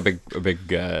 I'm on like a big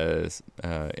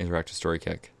interactive story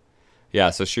kick. Yeah,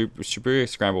 so Shibuya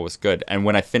Scramble was good, and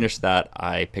when I finished that,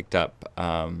 I picked up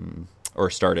or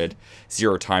started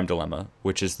Zero Time Dilemma,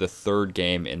 which is the third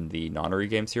game in the Nonary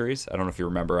game series. I don't know if you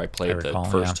remember, I played recall,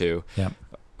 the first yeah. two Yeah.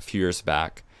 a few years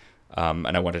back, and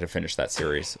I wanted to finish that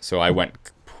series, so I went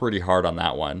pretty hard on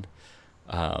that one.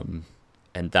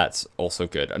 And that's also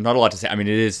good. Not a lot to say. I mean,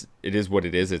 it is what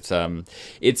it is. It's an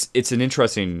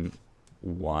interesting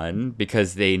one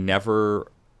because it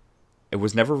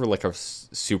was never like a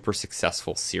super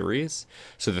successful series.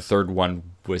 So the third one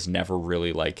was never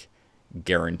really like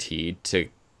guaranteed to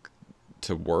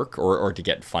work or to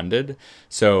get funded.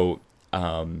 So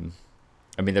I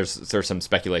mean, there's some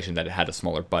speculation that it had a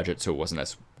smaller budget, so it wasn't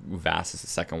as vast as the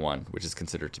second one, which is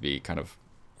considered to be kind of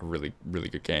a really, really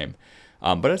good game.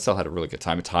 But I still had a really good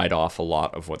time. It tied off a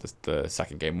lot of what the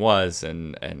second game was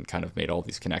and kind of made all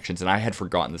these connections. And I had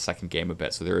forgotten the second game a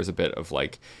bit, so there is a bit of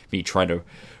like me trying to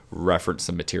reference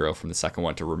some material from the second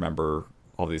one to remember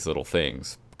all these little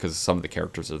things because some of the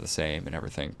characters are the same and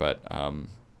everything. But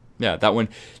yeah, that one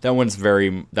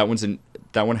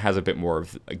has a bit more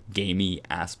of a gamey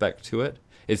aspect to it.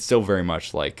 It's still very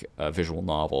much like a visual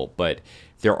novel, but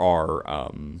there are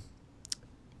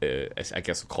I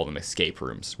guess we'll call them escape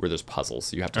rooms where there's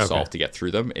puzzles you have to solve to get through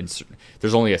them. And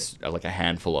there's only like a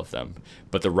handful of them,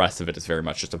 but the rest of it is very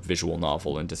much just a visual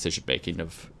novel and decision making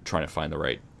of trying to find the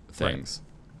right things.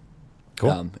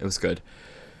 Cool. It was good.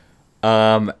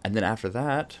 And then after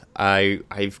that,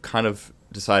 I've kind of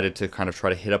decided to kind of try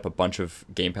to hit up a bunch of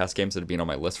Game Pass games that have been on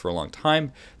my list for a long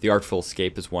time. The Artful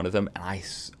Escape is one of them, and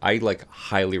I like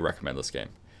highly recommend this game.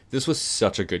 This was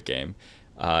such a good game.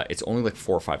 It's only like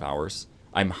 4 or 5 hours.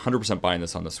 I'm 100% buying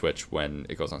this on the Switch when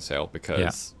it goes on sale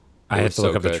because I had to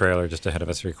look up the good. trailer just ahead of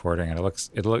us recording, and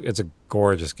it's a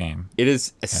gorgeous game. It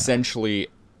is essentially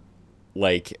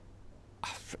like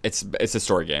it's a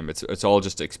story game. It's all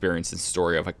just experience and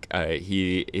story of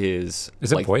he is.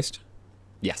 Is it like, voiced?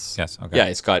 Yes. Yes. Okay. Yeah,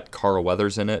 it's got Carl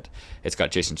Weathers in it. It's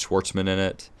got Jason Schwartzman in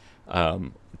it.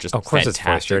 Just of course, fantastic. it's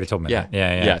voiced. You already told me that.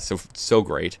 Yeah. Yeah. So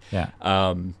great. Yeah.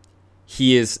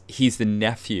 He's the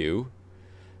nephew.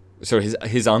 So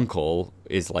his uncle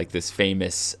is like this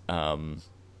famous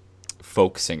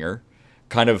folk singer,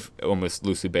 kind of almost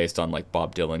loosely based on like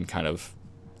Bob Dylan. Kind of,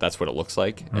 that's what it looks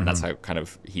like, and that's how kind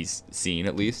of he's seen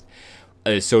at least.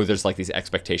 So there's like these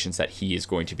expectations that he is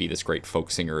going to be this great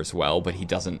folk singer as well, but he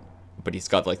doesn't. But he's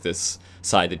got like this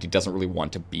side that he doesn't really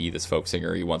want to be this folk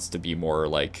singer. He wants to be more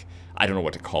like, I don't know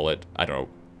what to call it. I don't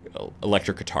know,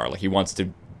 electric guitar. Like he wants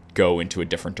to go into a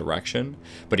different direction,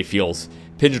 but he feels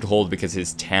pigeonholed because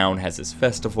his town has this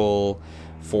festival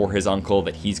for his uncle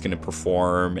that he's going to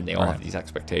perform, and they all have these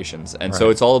expectations. And so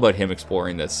it's all about him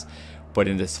exploring this, but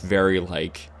in this very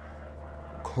like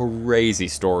crazy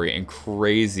story and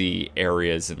crazy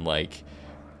areas, and like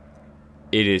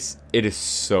it is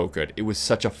so good. It was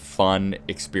such a fun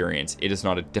experience. It is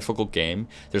not a difficult game.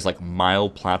 There's like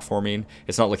mild platforming.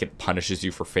 It's not like it punishes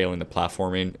you for failing the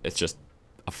platforming. It's just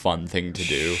a fun thing to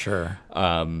do. Sure.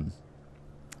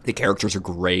 The characters are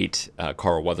great.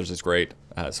 Carl Weathers is great.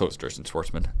 So is Thurston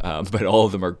Schwartzman. But all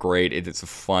of them are great. It's a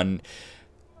fun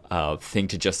thing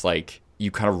to just like,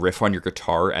 you kind of riff on your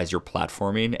guitar as you're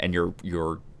platforming, and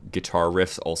your guitar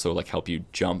riffs also like help you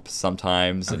jump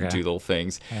sometimes and do little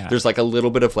things. Yeah. There's like a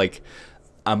little bit of like,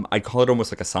 I'd call it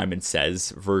almost like a Simon Says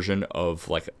version of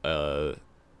like a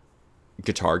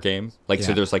guitar game. Like,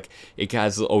 so there's like, it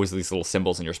has always these little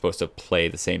symbols, and you're supposed to play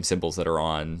the same symbols that are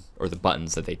on, or the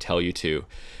buttons that they tell you to.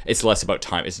 It's less about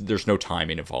time. There's no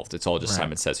timing involved. It's all just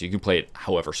Simon Says. So you can play it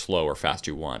however slow or fast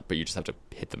you want, but you just have to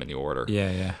hit them in the order.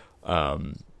 Yeah.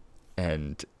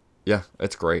 And yeah,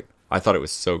 it's great. I thought it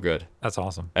was so good. That's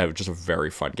awesome. It was just a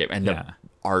very fun game. And the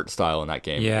art style in that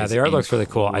game. Yeah, the art looks really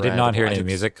cool. I did not hear any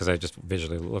music because I just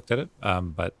visually looked at it.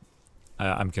 But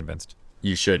I'm convinced.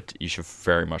 You should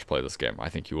very much play this game. I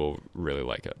think you will really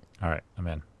like it. All right, I'm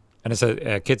in. And it's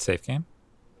a kid safe game?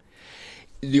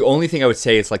 The only thing I would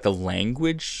say is like the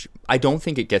language. I don't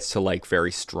think it gets to like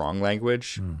very strong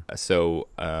language. So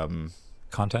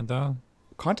content though?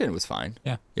 Content was fine.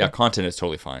 Yeah, content is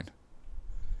totally fine.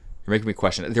 You're making me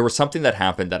question it. There was something that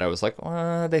happened that I was like,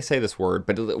 they say this word,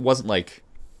 but it wasn't like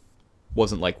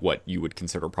what you would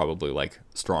consider probably like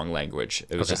strong language.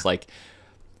 It was just like,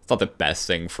 it's not the best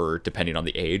thing for depending on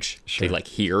the age. Sure. They like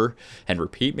hear and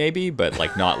repeat maybe, but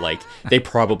like not like they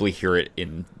probably hear it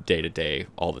in day to day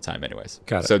all the time anyways.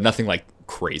 Got it. So nothing like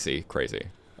crazy.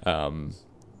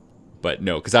 But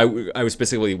no, because I was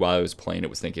specifically, while I was playing it,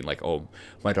 was thinking like, oh,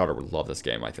 my daughter would love this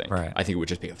game. I think. Right. I think it would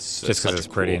just be just because it's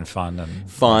pretty and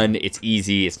fun It's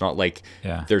easy. It's not like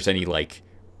there's any like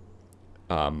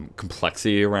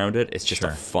complexity around it. It's just a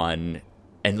fun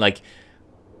and like.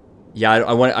 Yeah,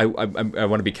 I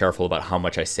want to be careful about how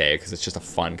much I say, because it's just a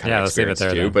fun kind of experience too.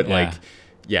 Then. But like,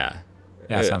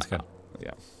 sounds good.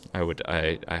 Yeah,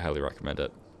 I highly recommend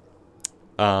it.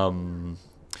 So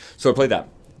I played that.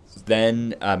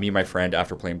 Then me and my friend,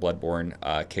 after playing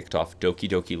Bloodborne, kicked off Doki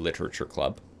Doki Literature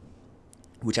Club,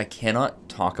 which I cannot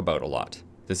talk about a lot.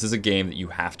 This is a game that you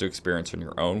have to experience on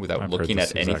your own without looking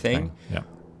at anything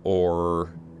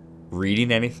or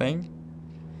reading anything.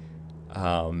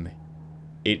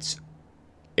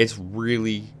 It's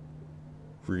really,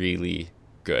 really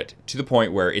good, to the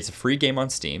point where it's a free game on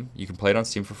Steam. You can play it on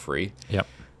Steam for free. Yep.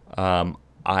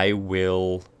 I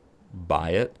will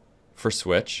buy it for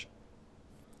Switch.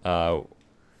 When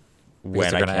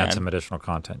they're going to add some additional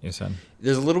content, you said.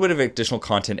 There's a little bit of additional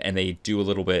content, and they do a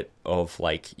little bit of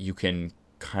like, you can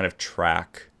kind of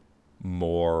track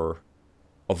more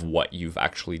of what you've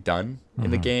actually done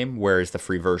in the game, whereas the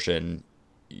free version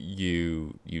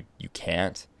you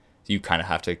can't. So you kind of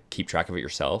have to keep track of it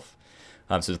yourself.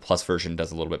 So the Plus version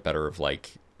does a little bit better of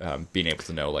like being able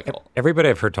to know like everybody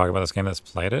I've heard talk about this game that's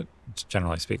played it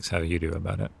generally speaks how you do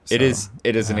about it. So,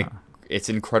 it's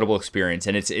an incredible experience,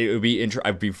 and it would be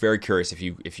I'd be very curious if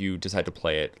you decide to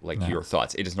play it, like your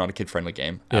thoughts. It is not a kid friendly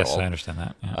game at all. Yes, I understand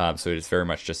that. Yeah. So it is very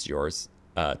much just yours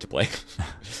to play.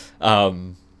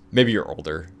 Maybe your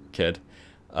older kid,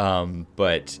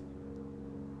 but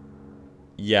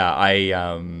yeah,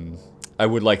 I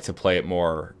would like to play it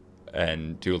more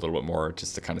and do a little bit more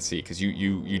just to kind of see, because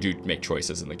you do make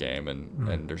choices in the game,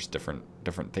 and there's different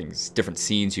things, different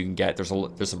scenes you can get. There's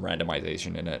some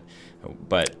randomization in it,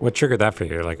 but what triggered that for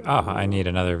you? You're like, I need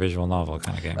another visual novel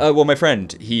kind of game. Well, my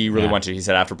friend, he really wanted. He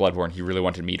said after Bloodborne, he really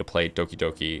wanted me to play Doki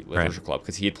Doki Literature Club,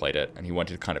 because he had played it and he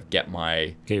wanted to kind of get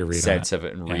your sense of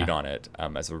it and read on it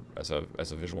as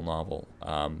a visual novel.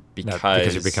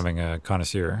 Because you're becoming a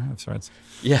connoisseur of sorts.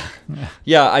 Yeah.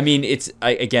 I mean,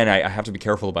 I have to be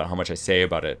careful about how much I say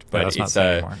about it, but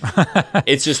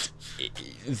it's just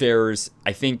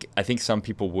I think some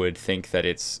people would think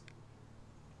that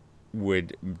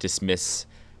would dismiss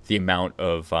the amount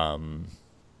of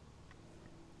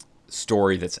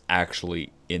story that's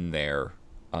actually in there.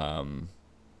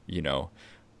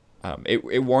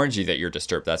 It warns you that you're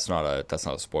disturbed. That's not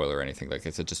a spoiler or anything. Like,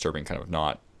 it's a disturbing kind of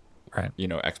not. Right.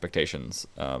 Expectations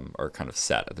are kind of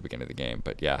set at the beginning of the game.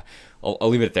 But yeah, I'll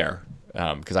leave it there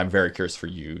because I'm very curious for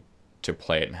you to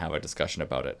play it and have a discussion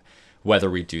about it, whether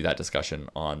we do that discussion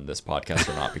on this podcast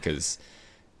or not, because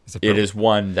it is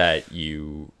one that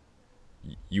you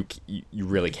you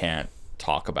really can't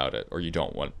talk about it, or you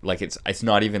don't want, like, it's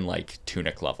not even like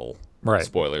Tunic level Right.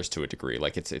 spoilers to a degree.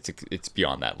 Like it's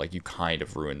beyond that. Like you kind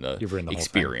of ruin the, You've ruined the whole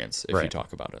experience thing. if you Right.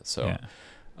 talk about it. So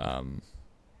Yeah.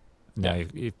 Now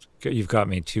you've got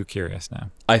me too curious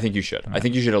now. I think you should. I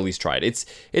think you should at least try it.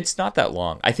 It's not that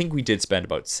long. I think we did spend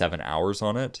about 7 hours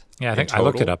on it. Yeah, I in think I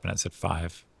looked it total. up and it said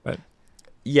 5, but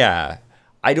Yeah,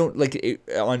 I don't like it,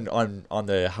 on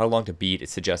the how long to beat. It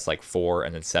suggests like 4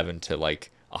 and then 7 to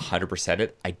like 100%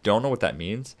 it. I don't know what that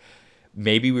means.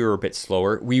 Maybe we were a bit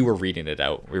slower. We were reading it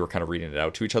out. We were kind of reading it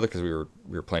out to each other because we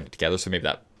were playing it together. So maybe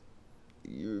that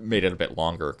made it a bit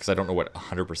longer because I don't know what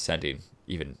 100%ing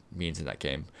even means in that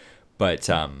game. But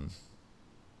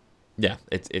yeah,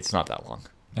 it's not that long.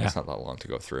 Yeah. It's not that long to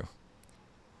go through.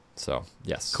 So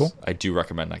yes, Cool. I do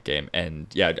recommend that game. And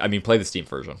yeah, I mean, play the Steam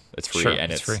version. It's free. Sure,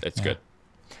 And it's free, it's yeah. good.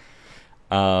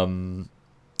 And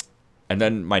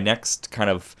then my next kind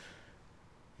of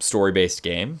story-based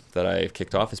game that I've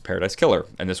kicked off is Paradise Killer,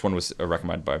 and this one was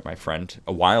recommended by my friend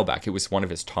a while back. It was one of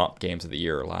his top games of the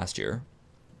year last year.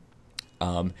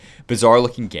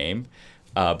 Bizarre-looking game,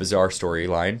 bizarre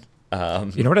storyline.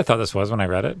 you know what I thought this was when I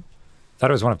read it? I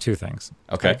thought it was one of two things.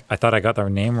 Okay. I thought I got the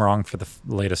name wrong for the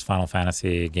latest Final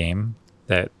Fantasy game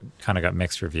that kind of got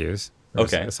mixed reviews. It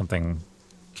was Okay. something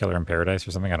Killer in Paradise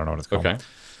or something. I don't know what it's called. Okay.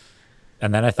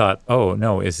 And then I thought, oh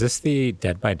no, is this the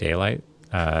Dead by Daylight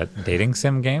dating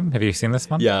sim game? Have you seen this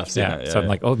one? Yeah, I've seen it, So yeah, I'm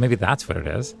like, oh, maybe that's what it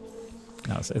is.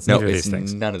 No, it's No, neither of it's these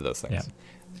things. none of those things.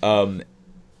 Yeah.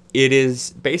 It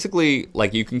is basically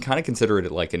like you can kind of consider it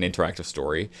like an interactive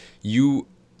story.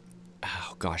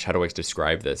 Oh gosh, how do I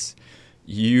describe this?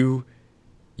 You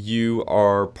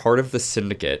are part of the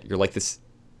syndicate. You're like this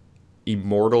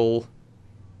immortal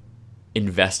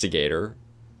investigator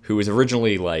who was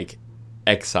originally like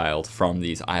exiled from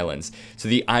these islands. So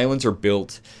the islands are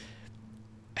built.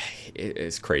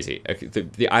 It's crazy.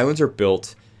 The islands are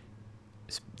built.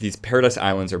 These Paradise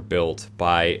Islands are built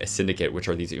by a syndicate, which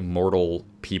are these immortal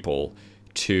people,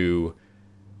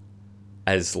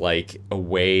 as like a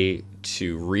way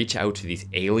to reach out to these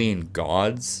alien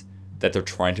gods that they're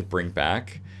trying to bring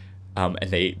back. And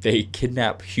they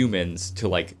kidnap humans to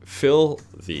like fill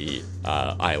the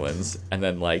islands, and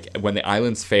then like when the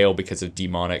islands fail because of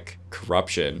demonic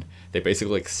corruption, they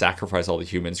basically like sacrifice all the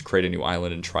humans, create a new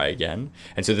island, and try again.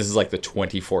 And so this is like the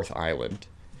 24th island.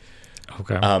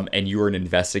 Okay. And you are an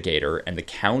investigator, and the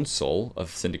council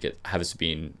of syndicate has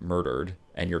been murdered,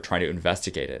 and you're trying to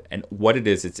investigate it. And what it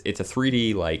is, it's a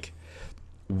 3D like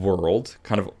world,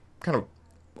 kind of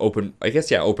open, I guess,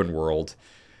 yeah, open world.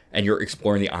 And you're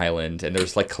exploring the island, and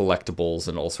there's like collectibles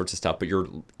and all sorts of stuff, but you're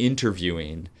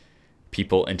interviewing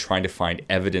people and trying to find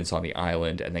evidence on the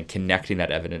island, and then connecting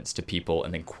that evidence to people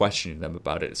and then questioning them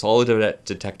about it. It's all a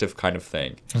detective kind of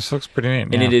thing. This looks pretty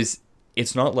neat. And yeah.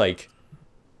 it's not like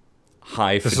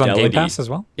high This fidelity. is on Game Pass as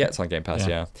well? Yeah, it's on Game Pass. Yeah.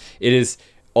 Yeah, it is.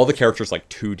 All the characters like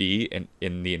 2D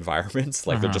in the environments,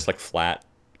 like they're just like flat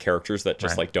characters that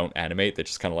just Right. like don't animate. They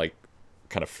just kind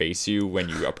of face you when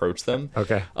you approach them.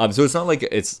 Okay. So it's not like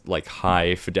it's like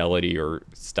high fidelity or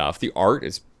stuff. The art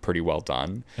is pretty well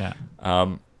done. Yeah.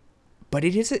 But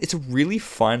it's a really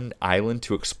fun island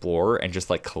to explore and just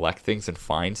like collect things and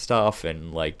find stuff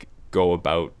and like go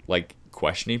about like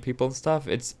questioning people and stuff.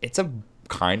 It's a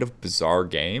kind of bizarre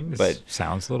game, but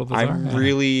Sounds a little bizarre. I'm yeah.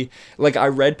 really like, I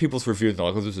read people's reviews and they're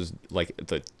like, oh, this is like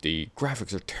the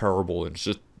graphics are terrible and it's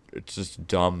just a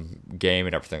dumb game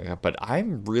and everything like that. But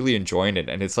I'm really enjoying it,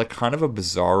 and it's like kind of a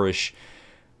bizarrish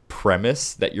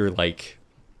premise that you're like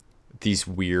these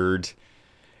weird,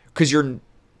 because you're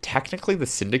technically the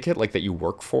syndicate like that you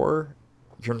work for.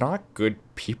 You're not good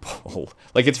people.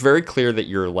 Like it's very clear that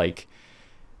you're like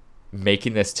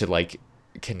making this to like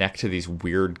connect to these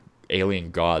weird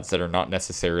alien gods that are not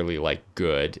necessarily like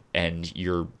good, and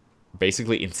you're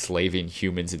basically enslaving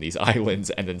humans in these islands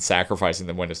and then sacrificing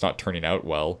them when it's not turning out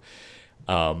well,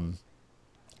 and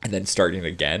then starting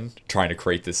again trying to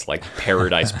create this like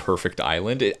paradise perfect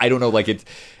island. I don't know, like it's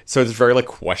very like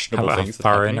questionable How things.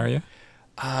 far in are you?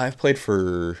 I've played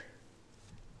for,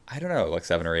 I don't know, like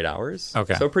 7 or 8 hours.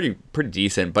 Okay. So pretty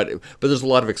decent, but there's a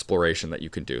lot of exploration that you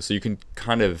can do. So you can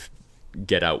kind of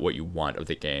get out what you want of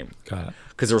the game. Got it.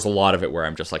 Because there's a lot of it where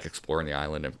I'm just like exploring the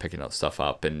island and picking up stuff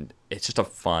up, and it's just a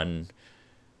fun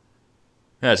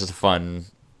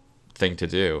thing to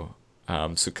do.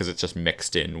 So because it's just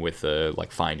mixed in with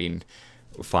like finding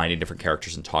different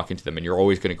characters and talking to them, and you're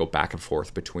always going to go back and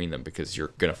forth between them because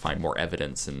you're going to find more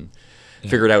evidence and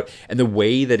figure it out. And the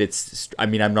way that I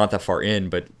mean, I'm not that far in,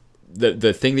 but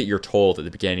the thing that you're told at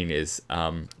the beginning is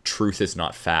truth is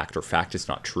not fact, or fact is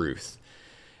not truth.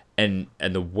 and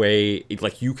the way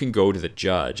like you can go to the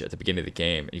judge at the beginning of the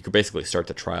game and you can basically start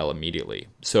the trial immediately.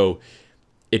 So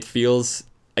it feels,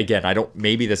 again, I don't,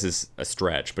 maybe this is a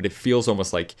stretch, but it feels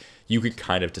almost like you can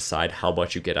kind of decide how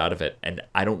much you get out of it. And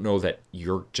I don't know that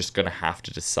you're just going to have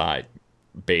to decide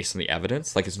based on the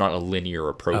evidence. Like, it's not a linear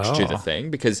approach to the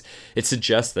thing, because it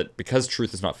suggests that because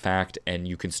truth is not fact and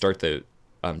you can start the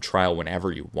trial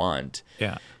whenever you want.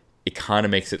 Yeah. It kind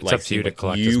of makes it like you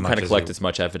kind of collect as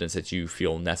much evidence as you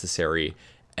feel necessary,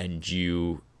 and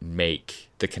you make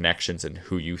the connections and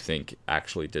who you think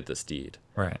actually did this deed.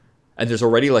 Right. And there's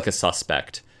already like a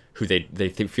suspect who they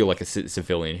feel like a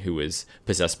civilian who is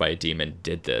possessed by a demon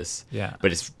did this. Yeah.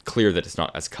 But it's clear that it's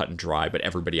not as cut and dry, but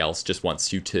everybody else just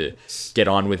wants you to get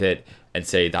on with it and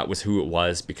say that was who it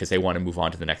was because they want to move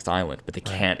on to the next island, but they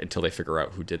can't until they figure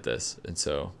out who did this. And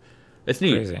so it's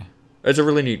neat. Crazy. It's a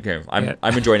really neat game. I'm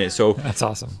enjoying it. So That's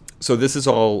awesome. So this is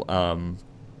all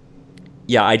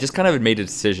I just kind of made a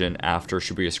decision after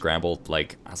Shibuya Scramble.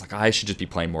 Like, I was like, I should just be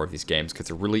playing more of these games because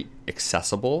they're really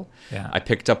accessible. Yeah. I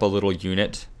picked up a little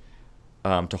unit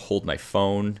to hold my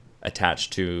phone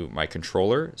attached to my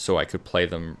controller so I could play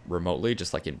them remotely,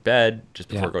 just like in bed, just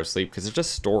before I go to sleep, because they're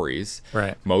just stories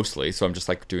mostly. So I'm just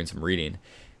like doing some reading.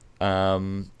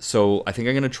 So I think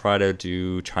I'm going to try to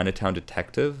do Chinatown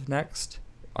Detective next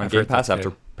on Game Pass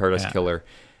after Paradise Killer.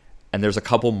 And there's a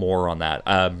couple more on that.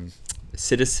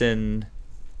 Citizen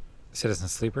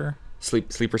Sleeper?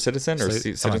 Sleeper Citizen or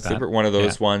Citizen like Sleeper. One of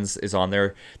those ones is on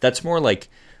there. That's more like,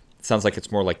 sounds like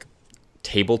it's more like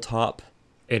tabletop.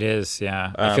 It is,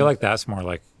 yeah. I feel like that's more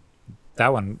like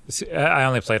that one. I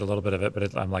only played a little bit of it,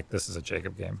 but I'm like, this is a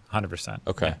Jacob game, 100%.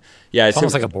 Okay. Yeah, it's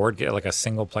almost like a board game, like a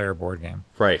single player board game.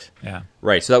 Right. Yeah.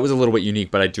 Right. So that was a little bit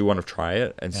unique, but I do want to try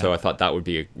it, and so I thought that would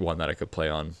be one that I could play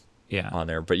on. Yeah. On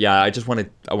there, but yeah, I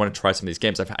want to try some of these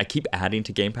games. I keep adding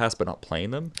to Game Pass, but not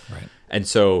playing them. Right. And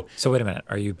so wait a minute,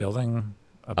 are you building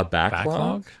a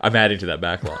backlog? I'm adding to that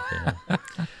backlog.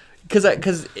 Because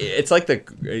it's like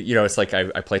it's like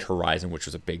I played Horizon, which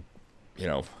was a big,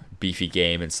 beefy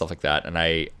game and stuff like that, and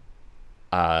I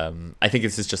think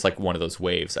this is just like one of those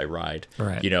waves I ride.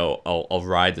 Right. I'll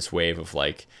ride this wave of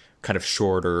like kind of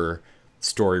shorter,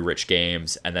 story-rich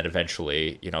games, and then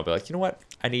eventually, I'll be like, you know what,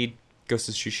 I need Ghost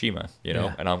of Tsushima,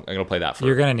 and I'm gonna play that.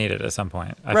 You're gonna need it at some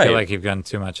point. I feel like you've done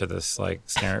too much of this like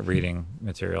reading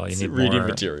material. You need reading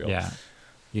material. Yeah,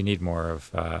 you need more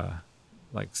of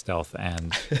like stealth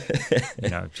and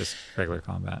just regular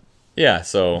combat. Yeah.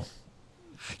 So,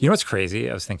 what's crazy?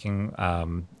 I was thinking. I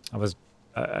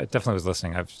definitely was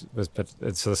listening.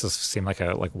 So this seemed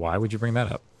like why would you bring that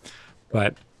up?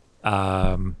 But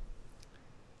I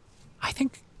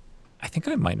think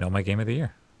I might know my game of the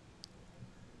year.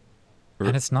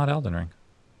 And it's not Elden Ring.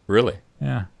 Really?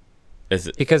 Yeah. Is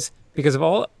it? Because of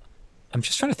all, I'm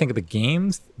just trying to think of the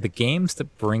games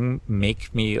that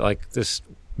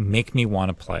make me want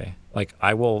to play. Like,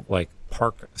 I will like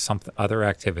park some other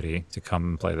activity to come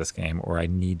and play this game, or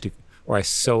I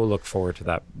so look forward to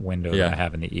that window that I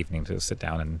have in the evening to sit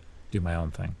down and do my own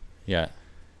thing. Yeah.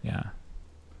 Yeah.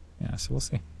 Yeah. So we'll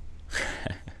see.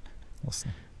 We'll see.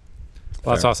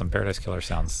 Well, that's awesome. Paradise Killer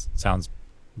sounds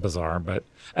bizarre, but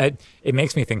it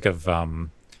makes me think of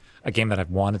a game that I've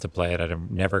wanted to play that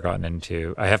I've never gotten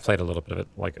into. I have played a little bit of it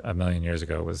like a million years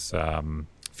ago. Was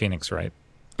Phoenix Wright.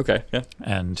 Okay. Yeah.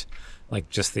 And like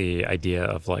just the idea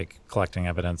of like collecting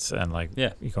evidence and like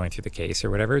going through the case or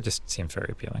whatever just seems very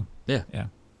appealing. Yeah. Yeah.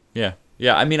 Yeah.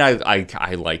 Yeah. I mean, I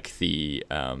like the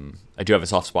I do have a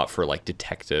soft spot for like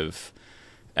detective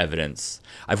evidence.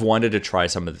 I've wanted to try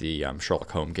some of the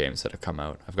Sherlock Holmes games that have come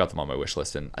out. I've got them on my wish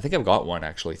list, and I think I've got one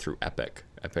actually through Epic.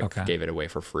 Epic gave it away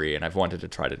for free, and I've wanted to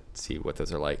try to see what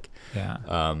those are like.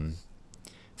 Yeah.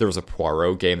 There was a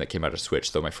Poirot game that came out of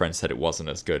Switch, though my friend said it wasn't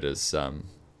as good as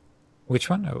which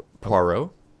one? Oh, Poirot.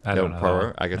 I don't know.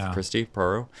 Poirot. Agatha Christie.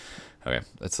 Poirot. Okay,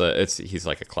 he's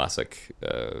like a classic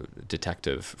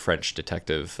detective, French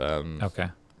detective. Okay,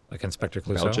 like Inspector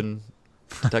Clouseau. Belgian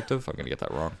detective. I'm gonna get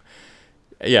that wrong.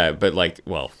 Yeah, but like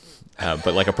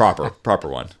a proper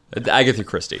one. Agatha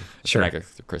Christie. Sure. An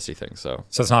Agatha Christie thing. So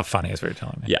it's not funny, is what you're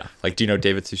telling me. Yeah. Like, do you know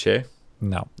David Suchet?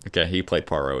 No. Okay, he played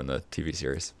Poirot in the TV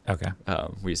series. Okay.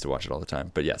 We used to watch it all the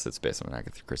time. But yes, it's based on an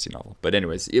Agatha Christie novel. But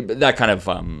anyways, that kind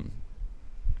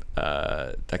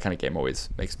of game always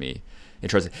makes me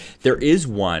interested. There is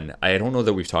one, I don't know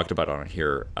that we've talked about on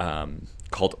here,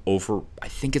 called I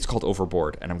think it's called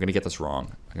Overboard, and I'm going to get this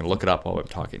wrong. I'm going to look it up while I'm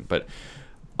talking. But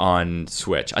on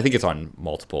Switch, I think it's on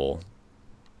multiple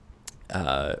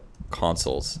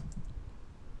consoles.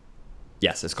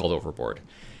 Yes, it's called Overboard.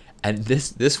 And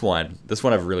this one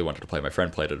I've really wanted to play. My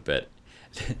friend played it a bit,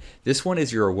 This one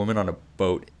is you're a woman on a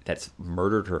boat that's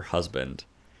murdered her husband,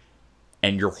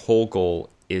 and your whole goal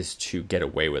is to get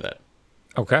away with it.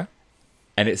 Okay.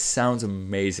 And it sounds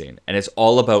amazing, and it's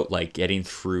all about like getting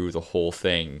through the whole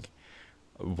thing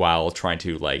while trying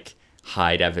to like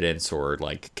hide evidence or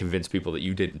like convince people that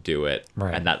you didn't do it.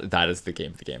 Right. And that is the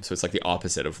game of the game. So it's like the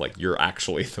opposite of like you're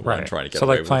actually the one Right. trying to get So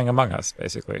away like with playing Among Us,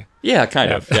 basically. it. Yeah,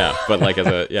 kind of. Yeah, but like as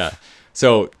a yeah.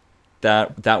 So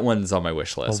that one's on my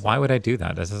wish Well, list. why would I do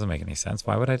that? That doesn't make any sense.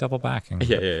 Why would I double back? And...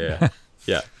 Yeah.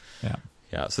 Yeah. Yeah.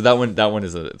 Yeah. So that one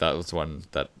is that was one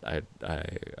that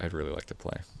I'd really like to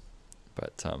play.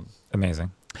 But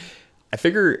Amazing. I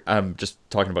figure just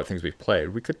talking about things we've played,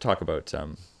 we could talk about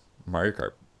Mario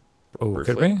Kart. Oh,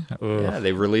 could briefly. we? Ooh. Yeah,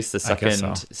 they released the I guess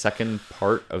so. second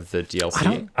part of the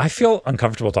DLC. I feel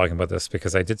uncomfortable talking about this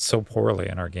because I did so poorly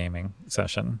in our gaming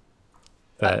session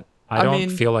that I don't mean,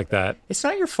 feel like that. It's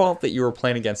not your fault that you were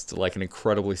playing against like an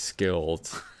incredibly skilled,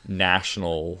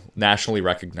 nationally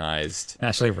recognized,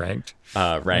 Nationally ranked.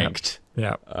 ranked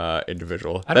Yeah.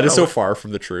 individual. I That don't is know so what- far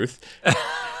from the truth.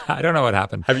 I don't know what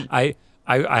happened. Have you-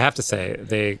 I have to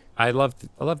say I love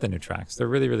the new tracks. They're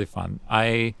really, really fun.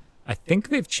 I think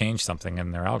they've changed something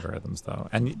in their algorithms though.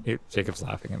 And Jacob's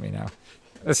laughing at me now.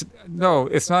 No,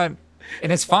 it's not,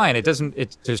 and it's fine. It doesn't.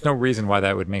 There's no reason why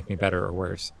that would make me better or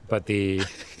worse. But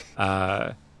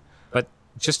but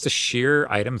just the sheer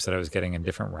items that I was getting in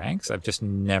different ranks, I've just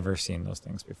never seen those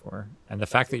things before. And the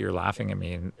fact that you're laughing at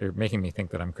me and you're making me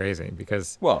think that I'm crazy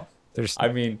because Well, there's I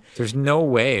mean, there's no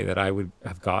way that I would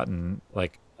have gotten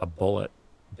like a bullet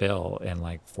bill in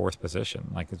like fourth position.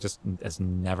 Like it just has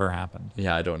never happened.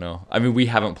 yeah, I don't know. I mean, we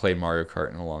haven't played Mario Kart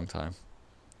in a long time.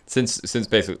 Since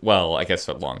basically, well, I guess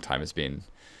a long time has been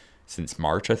since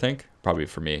March, I think, probably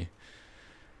for me.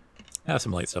 Yeah,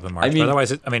 some late stuff in March. I mean, but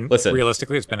otherwise, listen,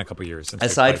 realistically, it's been a couple years since.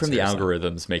 Aside we from the played seriously.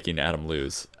 algorithms making Adam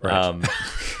lose, Right.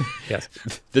 Yes,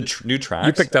 the new tracks,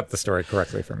 you picked up the story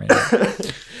correctly for me.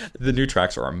 the new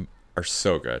tracks are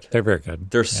so good. They're very good.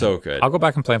 They're so good. I'll go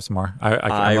back and play them some more.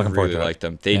 I'm looking forward really to like it.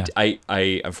 them. They, Yeah.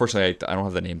 I unfortunately I don't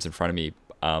have the names in front of me.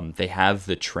 They have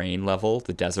the train level,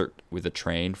 the desert with the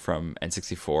train from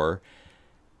N64,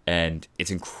 and it's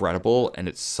incredible, and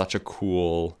it's such a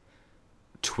cool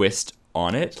twist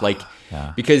on it. Like,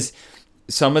 Yeah. because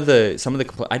some of the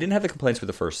I didn't have the complaints with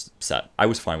the first set. I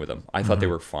was fine with them. I thought they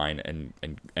were fine, and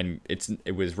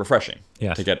it was refreshing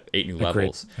Yes. to get 8 new Agreed.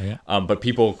 levels. Oh, yeah. But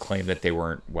people claim that they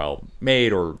weren't well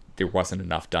made or there wasn't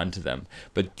enough done to them.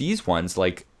 But these ones,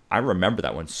 like, I remember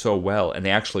that one so well, and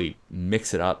they actually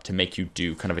mix it up to make you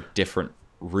do kind of a different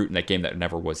route in that game that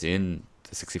never was in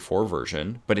the 64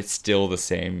 version, but it's still the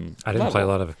same. I didn't play a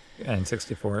lot of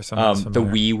N64, so I'm not The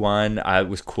familiar. Wii one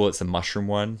was cool. It's the mushroom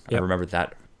one. I Yep. remember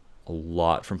that a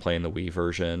lot from playing the Wii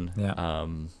version. Yeah.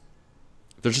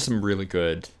 There's just some really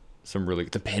good,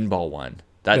 the pinball one.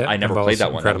 That Yeah, I never pinball played is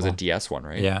that one. That was a incredible. DS one,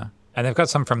 right? Yeah, and they've got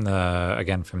some from the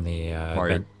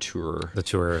Mario event- Tour. the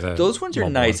tour. Those ones are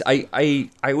mobile nice. ones. I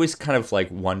always kind of like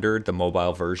wondered the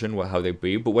mobile version, how they'd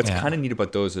be. But what's Yeah. kind of neat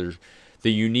about those is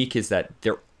the unique is that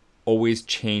they're always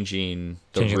changing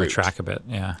the Changing the route. track a bit.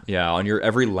 Yeah, Yeah, on your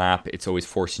every lap, it's always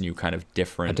forcing you kind of a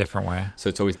different. different way. So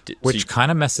it's always Which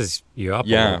kind of messes you up a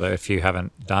Yeah. little bit if you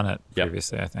haven't done it Yep.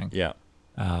 previously, I think. yeah.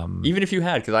 Even if you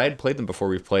had, because I had played them before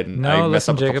we've played, and No, I messed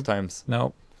listen, up a couple Jacob. times.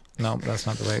 No, that's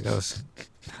not the way it goes.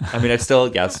 I mean, I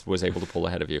still, yes, was able to pull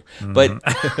ahead of you. Mm-hmm. But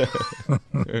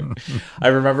I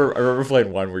remember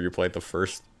playing one where you played the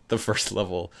first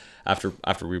level after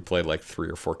we played like 3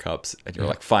 or 4 cups, and you're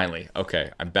like, finally,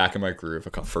 okay, I'm back in my groove. I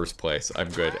got first place. I'm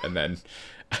good. And then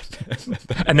And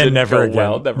then didn't never go again.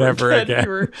 well, Never again. You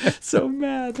were so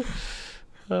mad.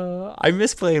 I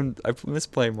miss playing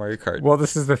Mario Kart. Well,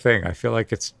 this is the thing. I feel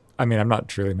like I'm not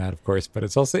truly mad, of course, but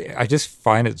it's also, I just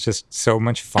find it's just so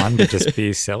much fun to just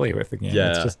be silly with the game.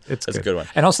 Yeah, it's that's a good one.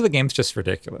 And also the game's just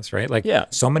ridiculous, right? Like, Yeah.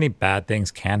 so many bad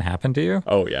things can happen to you.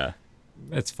 Oh yeah.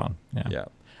 It's fun. Yeah. Yeah.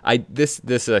 I think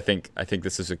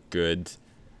this is a good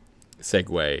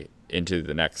segue into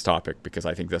the next topic, because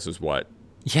I think this is what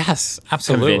Yes,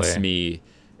 absolutely. convinced me.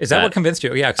 Is that what convinced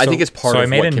you? Yeah, I think it's part So of I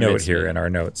made what a note convinced here me. in our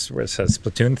notes where it says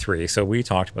Splatoon 3. So we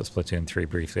talked about Splatoon 3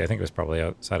 briefly. I think it was probably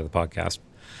outside of the podcast.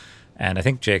 And I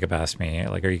think Jacob asked me,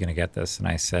 like, are you going to get this? And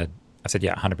I said,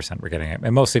 yeah, 100% we're getting it.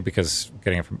 And mostly because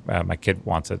getting it from my kid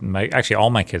wants it. And actually all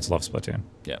my kids love Splatoon.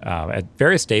 Yeah. At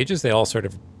various stages, they all sort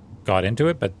of got into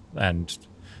it, but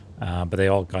they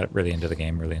all got really into the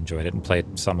game, really enjoyed it, and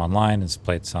played some online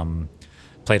and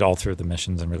played all through the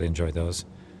missions and really enjoyed those.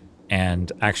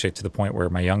 And actually, to the point where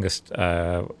my youngest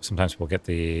sometimes will get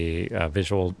the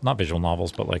not visual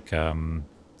novels, but like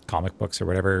comic books or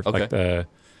whatever, Okay. like the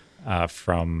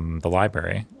from the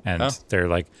library, and Oh. they're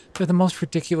the most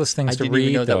ridiculous things I to didn't read.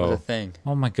 even know that though. was a thing.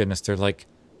 Oh my goodness,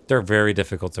 they're very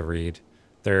difficult to read.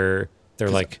 They're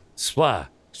like splah,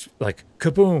 like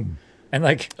kaboom, and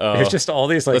there's just all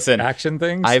these Listen, action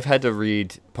things. I've had to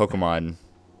read Pokemon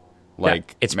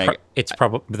it's manga.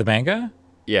 probably the manga.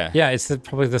 Yeah. Yeah, it's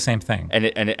probably the same thing. And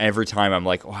every time I'm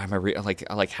like, why am I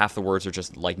like half the words are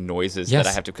just like noises Yes.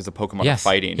 that I have to because the Pokemon are Yes.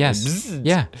 fighting. Yes. And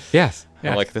Yeah. Yes. I'm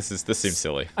Yeah. like, this seems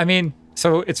silly. I mean,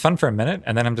 so it's fun for a minute,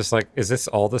 and then I'm just like, is this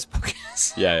all this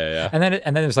Pokemon? Yeah. And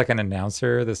then there's an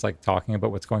announcer that's talking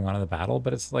about what's going on in the battle,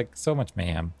 but it's so much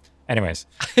mayhem. Anyways,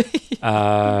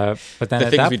 but then The at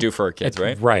things that we do for our kids,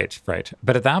 right? Right.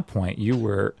 But at that point, you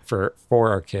were for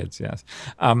our kids, yes.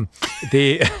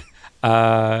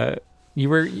 You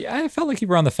were. I felt like you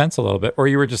were on the fence a little bit, or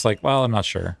you were just like, well, I'm not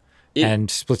sure. And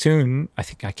Splatoon, I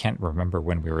can't remember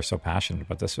when we were so passionate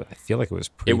about this. I feel like it was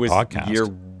It was pre-podcast.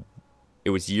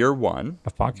 year one.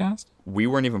 Of podcast? We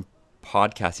weren't even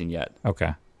podcasting yet.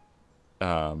 Okay.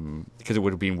 Because it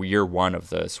would have been year one of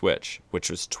the Switch, which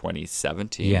was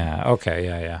 2017. Yeah. Okay.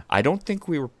 Yeah. I don't think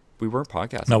we weren't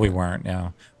podcasting. No, we weren't.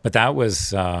 No, but that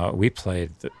was we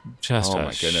played just. Oh a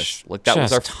my goodness! sh- Like that was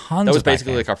just our tons that was of that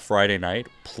basically game. like our Friday night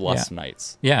plus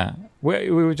nights. Yeah, we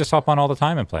would just hop on all the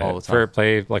time and play All it. the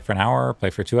time. Play for an hour, play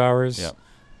for 2 hours. Yeah.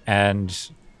 And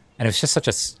it was just such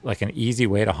an easy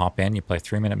way to hop in. You play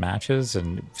 3-minute matches,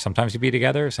 and sometimes you be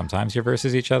together, sometimes you're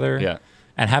versus each other. Yeah.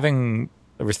 And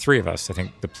there was 3 of us, I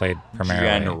think, that played primarily.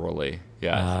 Generally,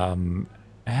 yeah. And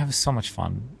it was so much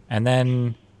fun. And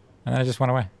then it just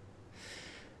went away.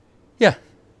 Yeah.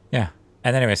 Yeah.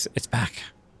 And anyways, it's back.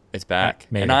 It's back.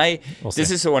 Maybe. And We'll this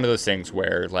see. is one of those things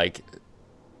where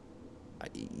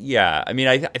I mean,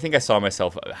 I think I saw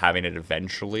myself having it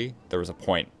eventually. There was a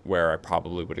point where I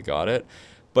probably would have got it.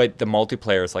 But the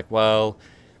multiplayer is well,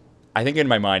 I think in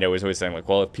my mind I was always saying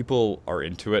well, if people are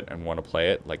into it and want to play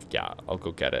it, yeah, I'll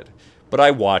go get it. But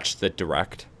I watched the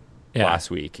direct last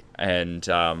week, and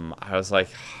I was like,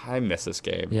 I miss this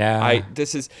game. Yeah.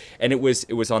 And it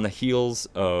was on the heels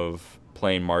of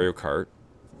playing Mario Kart.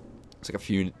 It's a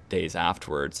few days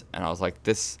afterwards, and I was like,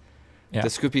 this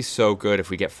could be so good if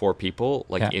we get 4 people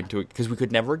into it, because we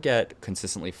could never get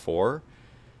consistently 4.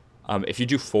 If you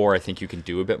do 4, I think you can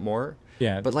do a bit more.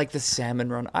 Yeah. But the salmon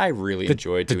run, I really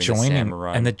enjoyed doing the joining, salmon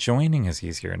run. and the joining is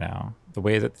easier now. The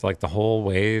way that the whole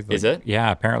way. Is it?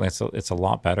 Yeah, apparently it's a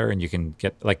lot better, and you can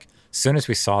get as soon as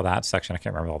we saw that section, I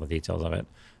can't remember all the details of it.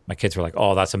 My kids were like,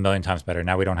 "Oh, that's a million times better.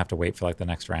 Now we don't have to wait for the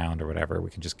next round or whatever. We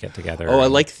can just get together." Oh, I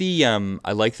like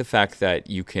the fact that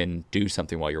you can do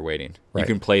something while you're waiting. Right.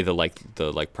 You can play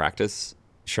the practice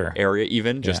sure area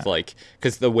even, just Yeah.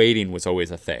 because the waiting was always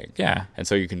a thing. Yeah. And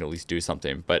so you can at least do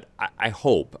something. But I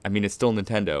hope, I mean, it's still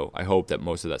Nintendo. I hope that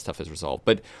most of that stuff is resolved.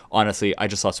 But honestly, I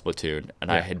just saw Splatoon,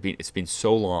 and it's been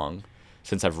so long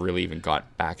since I've really even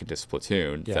got back into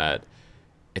Splatoon that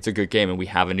it's a good game, and we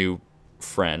have a new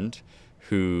friend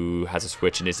who has a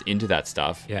Switch and is into that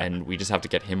stuff, and we just have to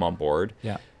get him on board.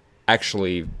 Yeah.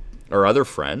 Actually, our other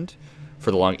friend,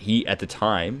 he at the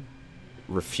time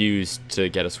refused to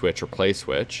get a Switch or play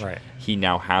Switch. Right. He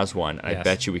now has one, and I Yes.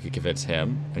 bet you we could convince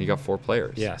him. And you got 4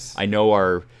 players. Yes. I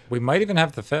know We might even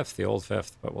have the 5th, the old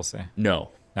 5th, but we'll see. No.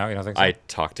 No, you don't think so? I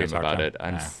talked to You him talked to about him? it. Yeah.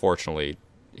 Unfortunately,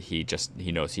 he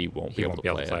knows he won't be able to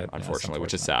play it, Yeah, unfortunately, that's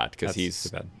which is unfortunate. sad because That's too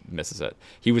he bad. misses it.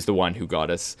 He was the one who got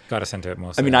us. Got us into it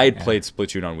most. I mean, I had played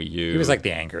Splatoon on Wii U. He was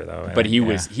the anchor though, but he yeah.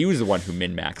 was the one who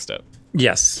min-maxed it.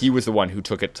 Yes. He was the one who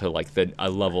took it to a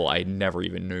level I never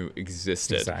even knew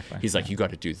existed. Exactly, He's like, you got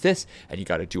to do this, and you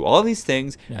got to do all these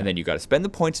things, and then you got to spend the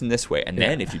points in this way, and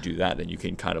then if you do that, then you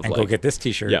can kind of and go get this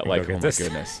T-shirt. yeah, and like, go oh get my this.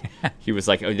 goodness. He was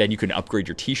like, oh, then you can upgrade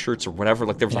your T-shirts or whatever.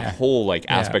 There was a whole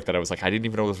aspect that I was like, I didn't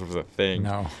even know this was a thing.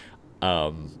 No.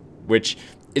 Which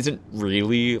isn't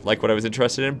really what I was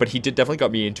interested in, but he definitely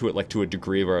got me into it to a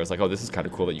degree where I was like, oh, this is kind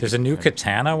of cool that you. There's a new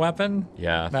katana weapon.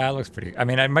 Yeah. That looks pretty. I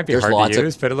mean, it might be There's hard lots to of-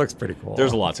 use, but it looks pretty cool.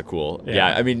 There's lots of cool. Yeah.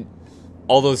 Yeah, I mean,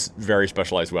 all those very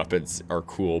specialized weapons are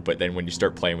cool, but then when you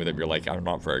start playing with them, you're like, I'm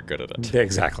not very good at it.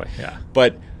 Exactly. Yeah.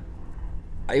 But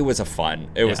it was it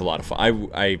was a Yeah. lot of fun.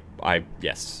 I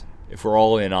yes. If we're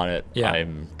all in on it, Yeah.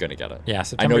 I'm gonna get it. Yeah, I know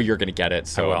September- you're gonna get it.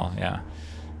 So Well, yeah.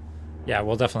 Yeah,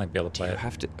 we'll definitely be able to play you it.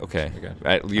 have to. Okay, good.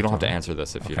 you don't have to Absolutely. answer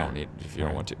this if you Okay. don't need. If you don't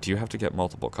Alright. want to. Do you have to get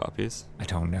multiple copies? I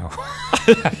don't know.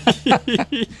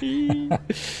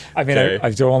 I mean, Okay.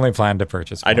 I've only planned to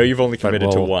purchase. I know one, you've only but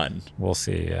committed to we'll- one. We'll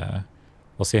see.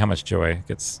 We'll see how much joy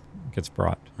gets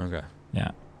brought. Okay.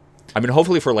 Yeah. I mean,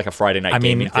 hopefully for a Friday night. I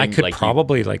mean, gaming I thing, could you-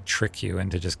 probably trick you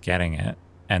into just getting it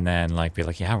and then like be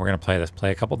like, yeah, we're gonna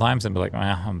play a couple times, and be like,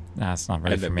 well, that's not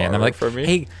ready And for then me. And I'm borrow like, it from me?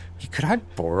 hey, could I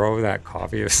borrow that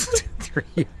copy of 3?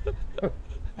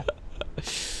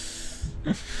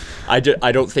 I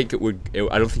don't think it would.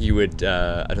 I don't think you would.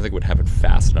 I don't think it would happen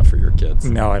fast enough for your kids.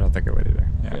 No, I don't think it would either.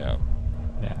 Yeah.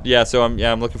 Yeah. Yeah. So I'm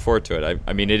looking forward to it.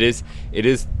 I mean, it is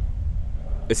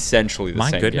essentially the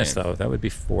My same goodness, game. though, that would be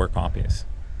 4 copies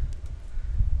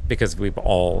because we've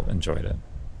all enjoyed it.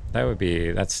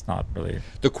 That's not really.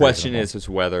 The question reasonable. is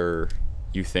whether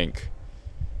you think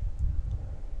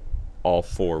all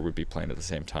 4 would be playing at the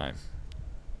same time.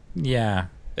 Yeah.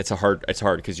 It's hard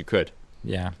because you could.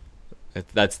 Yeah.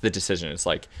 That's the decision. It's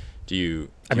like, do you?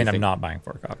 I mean, I'm think- not buying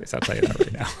 4 copies. I'll tell you that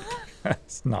right now.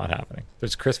 It's not happening.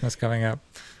 There's Christmas coming up.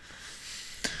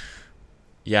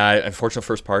 Yeah, unfortunate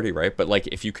first party, right? But like,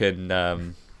 if you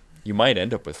can, you might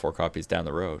end up with 4 copies down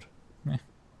the road. Yeah.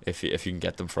 If you can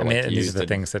get them for I like mean, these used are the and-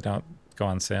 things that don't go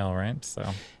on sale, right? So,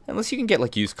 unless you can get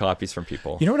like used copies from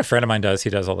people. you know what a friend of mine does? He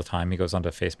does all the time. He goes onto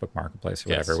Facebook Marketplace or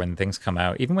Yes. whatever when things come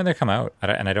out, even when they come out,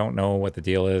 and I don't know what the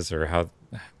deal is or how.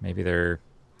 Maybe they're.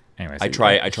 Anyways, I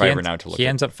try he every ends- now to look He at-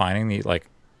 ends up finding the like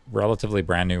relatively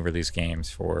brand new release games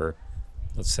for,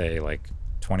 let's say, like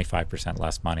 25%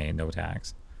 less money, no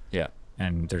tax, Yeah,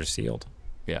 and they're sealed.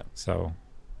 yeah, So.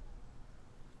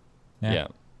 yeah.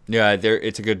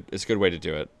 It's a good way to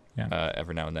do it. Yeah.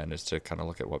 Every now and then is to kind of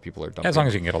look at what people are dumping. As long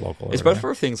as you can get a local. It's order, better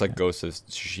for things like Ghost of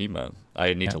Tsushima.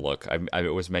 I need Yeah. to look. I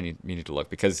was meaning to look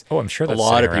because Oh, I'm sure that's a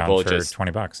lot of sitting people around for just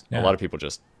 $20. Yeah. a lot of people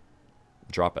just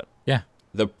drop it. Yeah.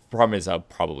 The problem is I'll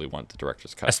probably want the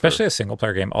director's cut, Especially for a single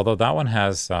player game, although that one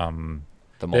has the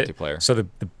multiplayer. So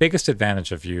the biggest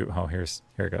advantage of you here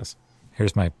it goes.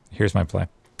 Here's my play.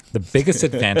 The biggest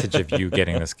advantage of you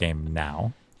getting this game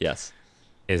now Yes.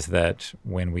 is that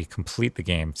when we complete the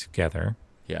game together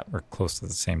Yeah. or close to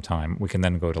the same time, we can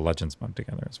then go to Legends mode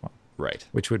together as well, Right.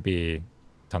 which would be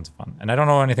tons of fun. And I don't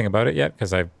know anything about it yet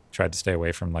because I've tried to stay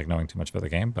away from like knowing too much about the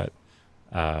game, but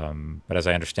as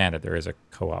I understand it, there is a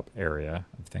co-op area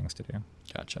of things to do.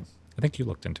 Gotcha. I think you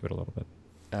looked into it a little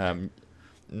bit.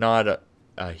 Not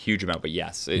a huge amount, but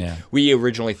yes. Yeah. We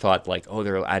originally thought like, oh,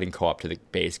 they're adding co-op to the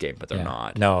base game, but they're Yeah.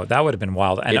 not. No, that would have been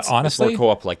wild. And it's honestly, more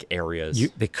co-op like areas.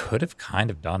 they could have kind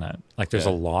of done it. Like there's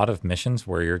Yeah. a lot of missions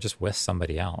where you're just with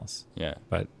somebody else, Yeah.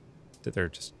 but they're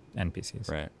just NPCs.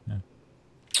 Right.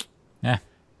 Yeah,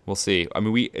 We'll see. I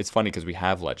mean, it's funny because we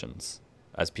have Legends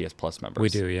as PS Plus members. we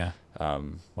do. Yeah.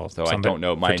 Well, so I some don't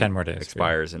know. for Mine 10 more days.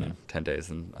 expires in Yeah. 10 days,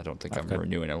 and I don't think I'm good.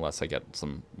 renewing unless I get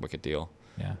some wicked deal.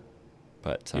 Yeah.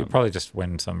 But You'd probably just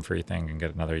win some free thing and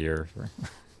get another year.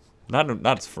 not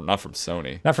from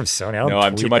Sony. Not from Sony. I'll No,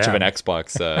 I'm too tweet much of them. an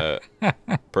Xbox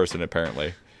person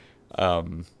apparently.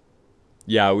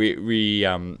 Yeah,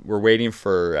 we're waiting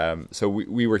for. So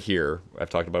we were here. I've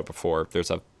talked about it before. There's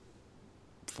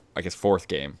I guess 4th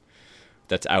game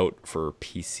that's out for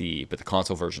PC, but the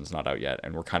console version's not out yet.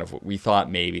 And we thought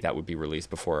maybe that would be released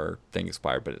before our thing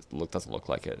expired, but it doesn't look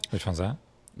like it. Which one's that?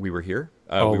 We Were Here.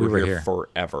 Oh, we We were Were here Here.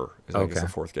 forever. Is I guess Okay.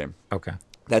 the 4th game. Okay.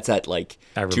 That's that like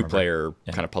I remember. 2-player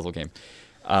Yeah. kind of puzzle game.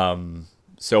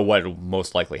 So what will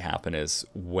most likely happen is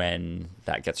when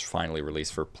that gets finally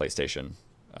released for PlayStation,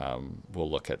 we'll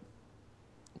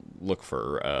look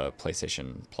for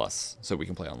PlayStation Plus so we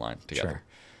can play online together. Sure.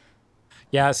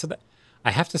 Yeah, so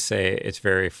I have to say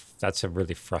that's a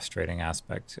really frustrating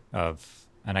aspect of,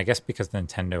 and I guess because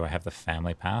Nintendo, I have the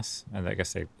Family Pass, and I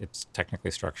guess it's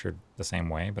technically structured the same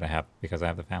way, but because I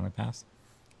have the Family Pass,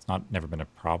 it's never been a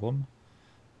problem.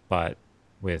 But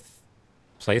with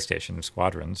PlayStation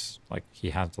Squadrons, like he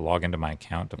has to log into my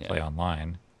account to play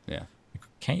online. Yeah.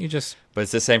 Can't you just? But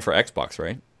it's the same for Xbox,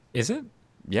 right? Is it?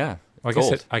 Yeah. Well, I guess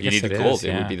gold. it- I you guess need it the gold. is, It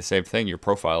yeah. would be the same thing. Your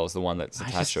profile is the one that's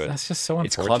attached to it. That's just so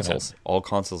It's unfortunate. consoles. All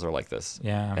consoles are like this.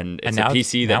 Yeah. And it's now a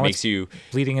PC that now makes it's you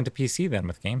bleeding into PC then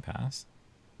with Game Pass.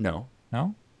 no.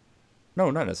 No.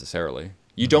 No, not necessarily.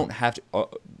 You don't have to.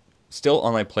 Still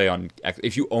online play on.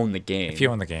 If you own the game. If you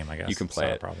own the game, I guess You can it's play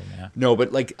not a it. problem. Yeah. No,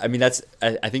 but like I mean, I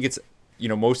think it's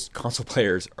most console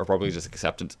players are probably just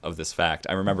acceptant of this fact.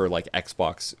 I remember like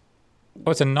Xbox.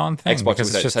 Oh, it's a non-thing Xbox because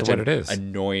was it's just such what an it is.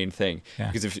 annoying thing. Yeah.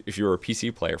 Because if you were a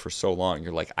PC player for so long,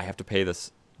 you're like, I have to pay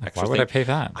this extra Why would thing. I pay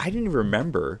that? I didn't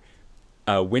remember.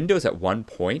 Windows at one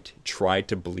point tried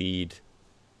to bleed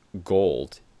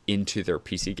gold into their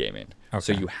PC gaming.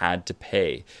 So Okay. you had to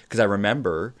pay. Because I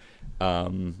remember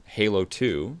Halo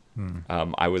 2,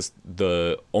 I was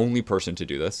the only person to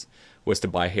do this, was to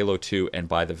buy Halo 2 and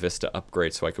buy the Vista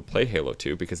upgrade so I could play Halo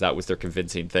 2 because that was their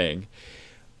convincing thing.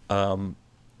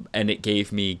 And it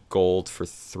gave me gold for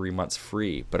 3 months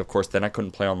free. But of course, then I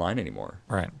couldn't play online anymore.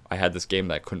 Right. I had this game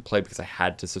that I couldn't play because I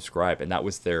had to subscribe. And that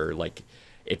was their, like,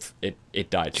 it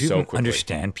died Do you so even quickly.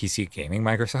 understand PC gaming,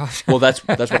 Microsoft? Well, that's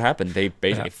what happened. They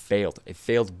basically Yeah. failed. It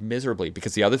failed miserably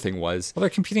because the other thing was, Well, they're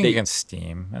competing they- against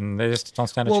Steam, and they just don't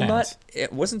stand a well, chance.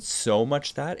 it wasn't so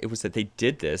much that. It was that they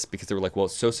did this because they were like, well,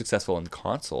 it's so successful in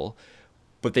console,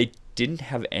 but they didn't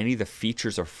have any of the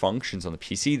features or functions on the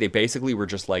PC. They basically were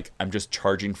just like, I'm just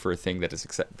charging for a thing that is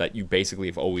that you basically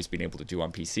have always been able to do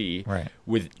on PC, Right.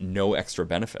 with no extra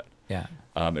benefit. Yeah,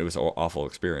 It was an awful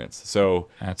experience. So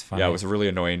that's funny. yeah, it was a really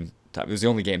annoying time. It was the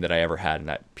only game that I ever had in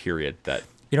that period that.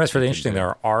 You know, it's really didn't interesting. do it.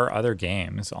 There are other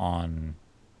games on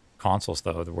consoles,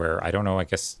 though, where I don't know. I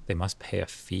guess they must pay a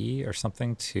fee or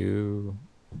something to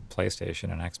PlayStation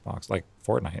and Xbox, like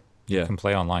Fortnite. Yeah. You can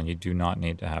play online. You do not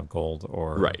need to have Gold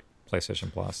or Right.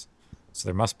 PlayStation Plus. So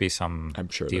there must be some I'm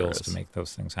sure there deals to is. make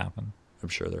those things happen. I'm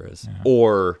sure there is. Yeah.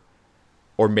 Or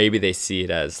maybe they see it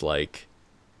as like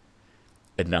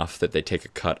enough that they take a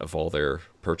cut of all their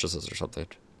purchases or something.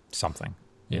 Something,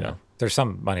 You know. There's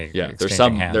some money. Yeah, there's exchanging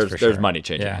some hands there's for there's sure. money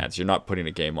changing Yeah. hands. You're not putting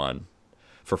a game on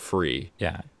for free.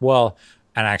 Yeah. Well,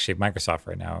 and actually, Microsoft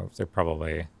right now, they're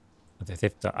probably,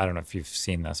 I don't know if you've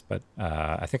seen this, but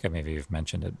I think maybe you've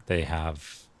mentioned it. They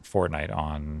have Fortnite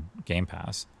on Game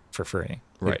Pass for free.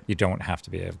 Right. You don't have to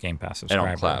be a Game Pass And subscriber.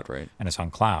 on cloud, right? And it's on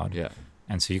cloud. Yeah.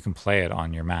 And so you can play it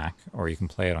on your Mac or you can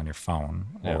play it on your phone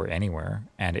Yeah. or anywhere.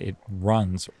 And it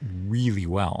runs really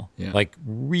well. Yeah. Like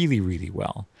really, really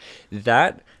well.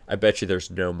 That I bet you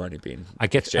there's no money being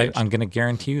exchanged I'm going to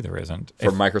guarantee you there isn't.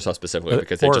 for Microsoft specifically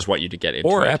because they or- just want you to get into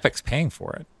Or it. Epic's paying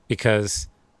for it because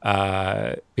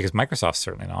Microsoft's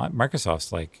certainly not.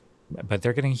 Microsoft's like, but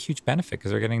they're getting a huge benefit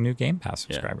because they're getting new Game Pass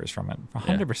subscribers from it.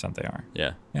 100% they are.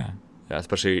 Yeah. Yeah, Yeah,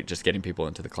 especially just getting people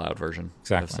into the cloud version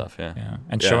exactly. of stuff. Yeah.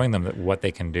 And Yeah. showing them what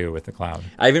they can do with the cloud.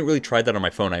 I haven't really tried that on my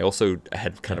phone. I also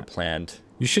had kind of planned.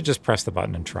 You should just press the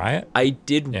button and try it. I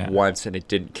did Yeah. once and it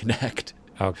didn't connect.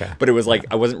 Okay. But it was like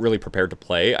I wasn't really prepared to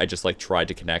play. I just like tried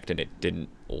to connect and it didn't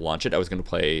launch it. I was going to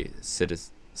play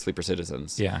Sleeper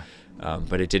Citizens. Yeah.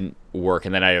 But it didn't work.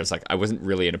 And then I was like, I wasn't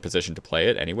really in a position to play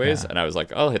it anyways. Yeah. And I was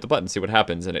like, I'll hit the button, see what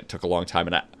happens. And it took a long time.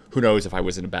 And who knows if I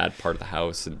was in a bad part of the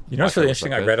house. And You know what's Wi-Fi really was interesting?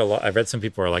 not I good. read a lot. I read some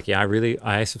people are like, yeah,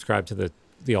 I subscribe to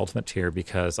the ultimate tier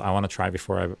because I want to try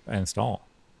before I install.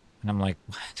 And I'm like,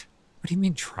 what? What do you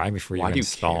mean try before you Why do you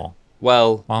install? care?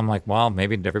 Well, Well, I'm like, well,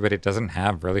 maybe everybody doesn't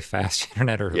have really fast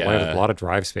internet or Yeah. a lot of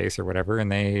drive space or whatever,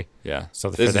 and they. yeah.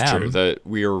 So for this is them- true.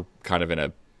 We're kind of in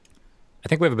a. I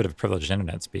think we have a bit of privileged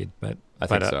internet speed, but I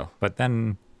think so. But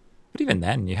even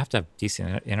then, you have to have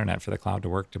decent internet for the cloud to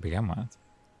work to begin with,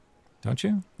 don't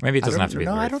you? Maybe it doesn't have to be.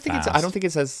 No, very I don't think fast. it's. I don't think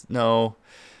it says no.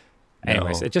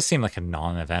 Anyways, No. it just seemed like a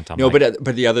non-event. I'm No, like,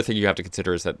 but the other thing you have to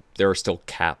consider is that there are still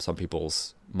caps on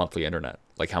people's monthly internet,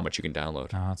 like how much you can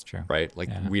download, no, that's true. right? Like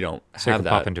Yeah. we don't So you have can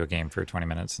pop that. into a game for 20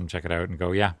 minutes and check it out and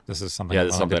go, yeah, this is something. Yeah, I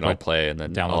that's wanted to something I'll put- play, and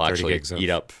then download I'll 30 actually gigs of- eat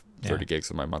up 30 yeah. gigs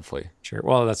of my monthly. Sure.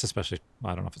 Well, that's especially.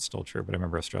 I don't know if it's still true, but I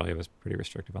remember Australia was pretty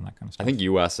restrictive on that kind of stuff. I think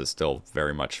US is still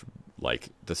very much like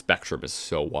the spectrum is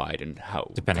so wide and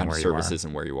how Depending kind of where you are. services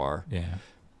and where you are. Yeah.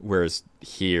 Whereas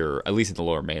here, at least in the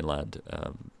Lower Mainland,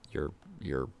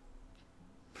 you're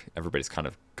everybody's kind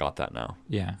of got that now.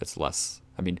 Yeah. It's less.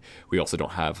 I mean, we also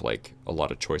don't have like a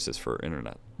lot of choices for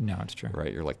internet, No, it's true.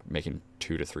 right? You're like making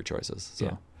 2 to 3 choices. So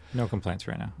Yeah. No complaints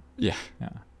right now. yeah. Yeah.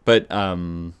 But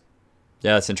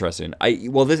yeah, that's interesting. I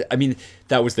mean,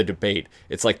 that was the debate.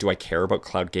 It's like, do I care about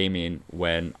cloud gaming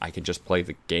when I can just play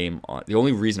the game on? The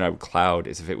only reason I would cloud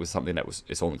is if it was something that was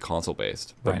it's only console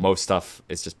based. But Right. most stuff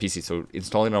is just PC. So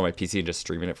installing it on my PC and just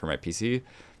streaming it from my PC,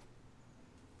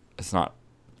 it's not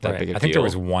that Right. big a I think deal. there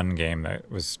was one game that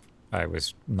I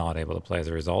was not able to play as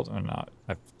a result, and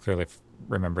I've clearly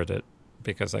remembered it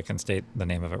because I can state the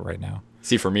name of it right now.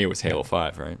 See, for me, it was Halo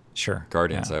 5, right? Sure.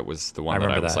 Guardians. Yeah. That was the one I that I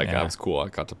remember was that, like, yeah. that was cool. I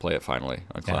got to play it finally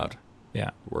on Yeah. cloud. Yeah.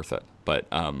 Worth it. But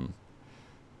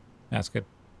That's good.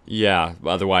 yeah,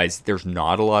 otherwise, there's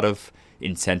not a lot of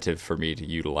incentive for me to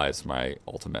utilize my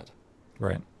Ultimate.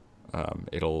 Right.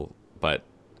 But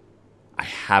I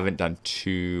haven't done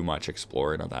too much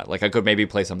exploring on that. Like I could maybe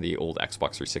play some of the old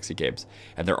Xbox 360 games,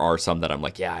 and there are some that I'm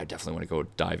like, yeah, I definitely want to go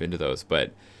dive into those,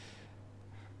 but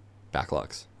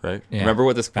backlogs, right? Yeah, Remember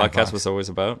what this backlogs. podcast was always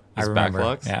about? I Is remember.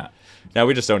 backlogs. Yeah. Now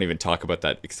we just don't even talk about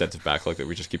that extensive backlog that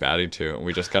we just keep adding to, and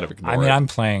we just kind of ignore I mean, it. I'm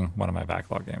playing one of my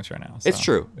backlog games right now. It's so,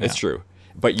 true. yeah. It's true.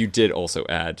 But you did also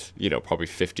add, probably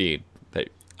 15 that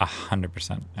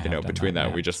 100%. between that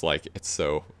yeah. we just like it's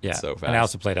so Yeah. it's so fast. And I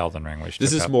also played Elden Ring, which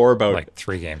This took is up, more about- like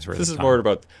 3 games worth This of is time. more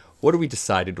about what do we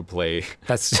decided to play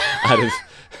That's out of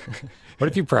what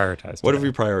if you prioritize? what have today?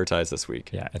 we prioritized this week?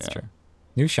 Yeah, it's true.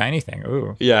 New shiny thing.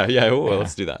 Ooh. Yeah, yeah. Oh, well, Yeah.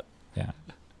 let's do that. Yeah.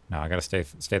 No, I gotta stay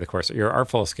the course. Your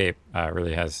Artful Escape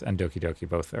really has, and Doki Doki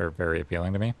both are very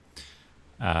appealing to me.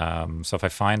 So if I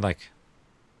find like,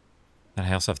 and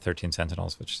I also have 13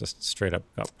 Sentinels, which just straight up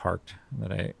got parked.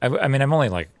 That I mean,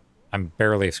 I'm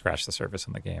barely scratched the surface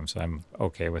in the game, so I'm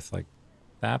okay with like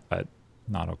that, but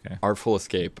not okay. Artful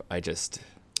Escape, I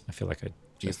feel like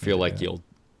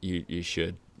you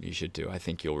should do. I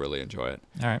think you'll really enjoy it.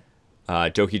 All right.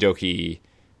 Doki Doki,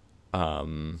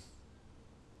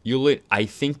 I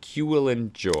think you will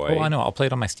enjoy. Oh, I know. I'll play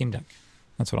it on my Steam Deck.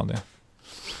 That's what I'll do.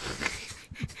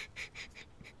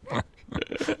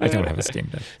 I don't have a Steam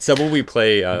Deck. Someone we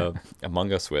play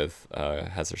Among Us with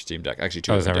has their Steam Deck. Actually,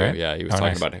 two of them do. Right? Yeah, he was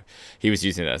talking about it. He was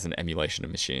using it as an emulation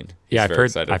machine. I've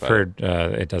heard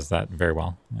it does that very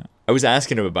well. Yeah. I was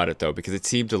asking him about it though because it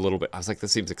seemed a little bit. I was like,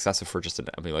 this seems excessive for just an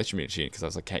emulation machine. Because I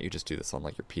was like, can't you just do this on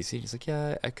like your PC? And he's like,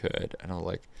 yeah, I could. And I was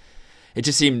like, it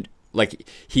just seemed like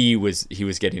he was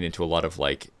getting into a lot of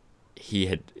like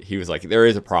he was like, there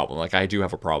is a problem. Like I do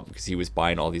have a problem because he was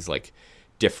buying all these like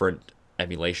different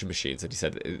emulation machines, and he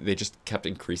said they just kept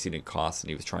increasing in cost, and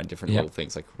he was trying different little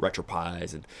things like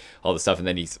RetroPies and all this stuff, and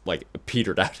then he's like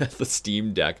petered out at the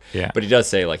Steam Deck. Yeah. But he does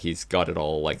say like he's got it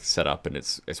all like set up, and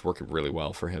it's working really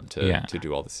well for him to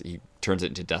do all this. He turns it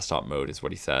into desktop mode, is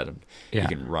what he said, and he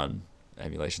can run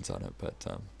emulations on it. But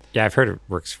yeah, I've heard it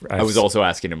works. I was also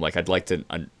asking him like I'd like to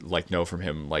know from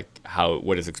him like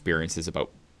what his experience is about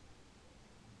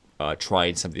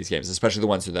trying some of these games, especially the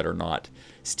ones that are not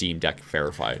Steam Deck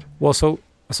verified. Well, so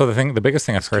the biggest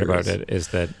thing I've heard about it is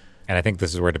that, and I think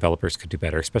this is where developers could do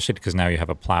better, especially because now you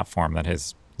have a platform that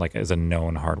is a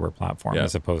known hardware platform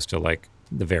as opposed to like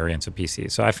the variants of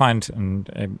PCs. So I find,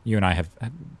 and you and I have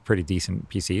pretty decent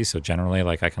PCs, so generally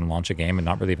like I can launch a game and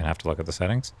not really even have to look at the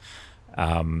settings,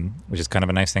 which is kind of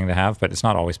a nice thing to have, but it's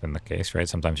not always been the case, right?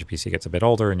 Sometimes your PC gets a bit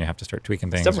older and you have to start tweaking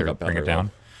things or bring it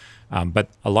down. But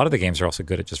a lot of the games are also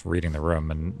good at just reading the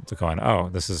room and going, oh,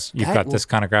 you've got this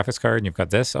kind of graphics card and you've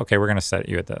got this. Okay, we're going to set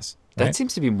you at this. Right? That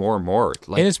seems to be more and more.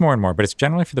 Like, it is more and more, but it's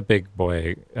generally for the big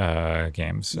boy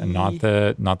games and not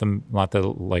the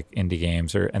like indie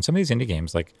games and some of these indie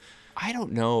games like. I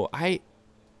don't know. I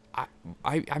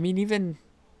mean even.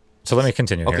 So let me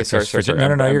continue here. Okay, sorry.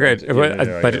 No, you're good. You're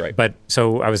right. But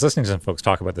so I was listening to some folks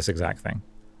talk about this exact thing,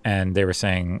 and they were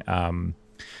saying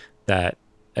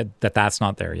that's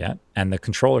not there yet, and the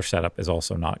controller setup is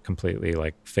also not completely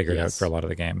like figured out for a lot of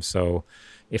the games. So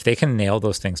if they can nail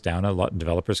those things down, a lot of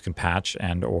developers can patch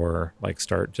and or like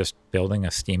start just building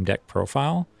a Steam Deck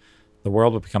profile, the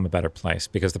world will become a better place.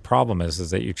 Because the problem is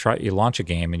that you launch a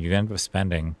game and you end up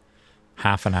spending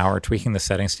half an hour tweaking the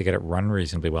settings to get it run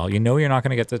reasonably well. You know you're not going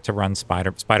to get it to run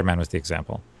Spider-Man was the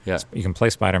example. Yeah, you can play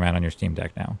Spider-Man on your Steam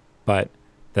Deck now, but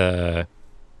you're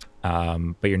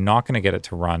not going to get it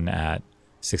to run at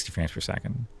 60 frames per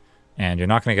second, and you're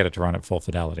not going to get it to run at full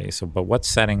fidelity. So, but what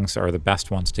settings are the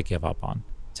best ones to give up on?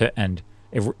 And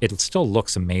it still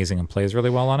looks amazing and plays really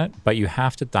well on it, but you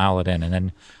have to dial it in. And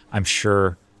then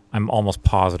I'm almost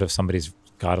positive somebody's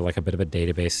got like a bit of a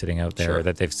database sitting out there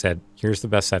that they've said, here's the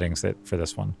best settings for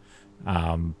this one.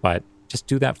 But just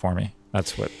do that for me.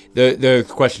 That's what the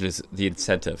question is, the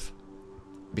incentive,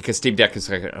 because Steam Deck is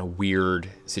like a weird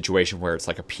situation where it's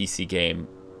like a PC game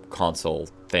console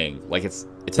thing, like it's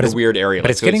in a weird area, but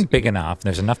like, it's getting big enough.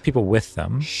 There's enough people with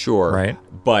them, right?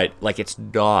 But like it's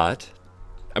not.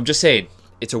 I'm just saying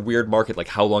it's a weird market. Like,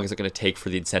 how long is it going to take for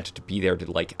the incentive to be there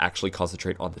to like actually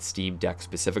concentrate on the Steam Deck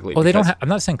specifically? Well, they don't. I'm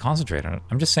not saying concentrate on it.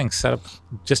 I'm just saying set up.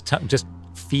 Just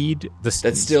feed the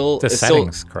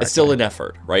settings. Correctly. It's still an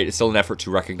effort, right? It's still an effort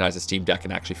to recognize the Steam Deck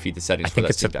and actually feed the settings for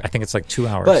that Steam Deck. I think it's like 2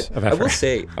 hours of effort. I will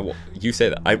say, you say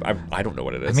that. I don't know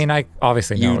what it is. I mean, I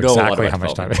obviously know exactly how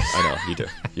much time it is. I know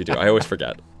you do. I always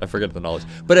forget. I forget the knowledge.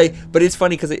 But it's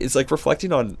funny because it's like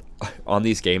reflecting on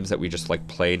these games that we just like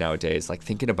play nowadays. Like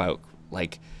thinking about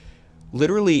like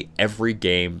literally every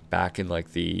game back in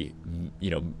like the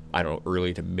I don't know,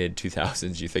 early to mid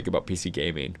 2000s. You think about PC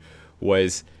gaming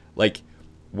was like.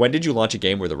 When did you launch a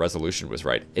game where the resolution was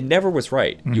right? It never was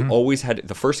right. Mm-hmm. You always had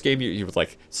the first game you was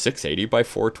like 680 by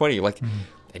 420. Like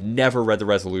it never read the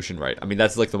resolution right. I mean,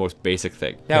 that's like the most basic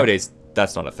thing. Nowadays,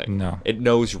 that's not a thing. No, it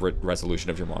knows resolution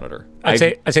of your monitor. I'd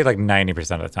say like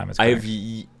 90% of the time it's correct.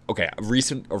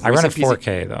 I run at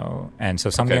 4K though, and so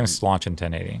some games launch in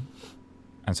 1080,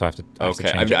 and so I have to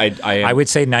change it. I would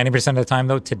say 90% of the time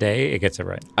though today it gets it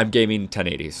right. I'm gaming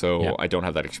 1080, so I don't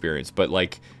have that experience, but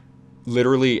like.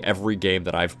 Literally every game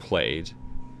that I've played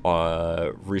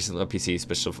recently on PC,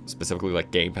 specifically like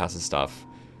Game Pass and stuff,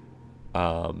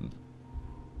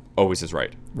 always is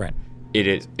right. Right.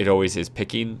 it always is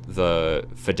picking the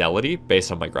fidelity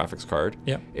based on my graphics card.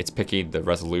 Yep. It's picking the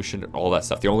resolution, all that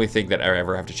stuff. The only thing that I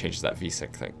ever have to change is that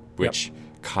VSync thing, which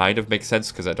kind of makes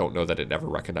sense because I don't know that it never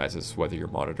recognizes whether your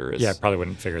monitor is. Yeah, probably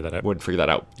wouldn't figure that out. Wouldn't figure that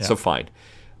out. Yeah. So fine.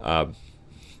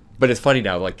 But it's funny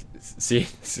now, like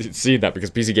seeing that,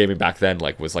 because PC gaming back then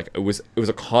was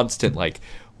a constant like,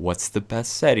 what's the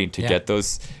best setting to get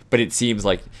those? But it seems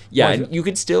like and you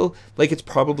can still like, it's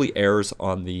probably errors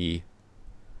on the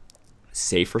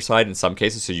safer side in some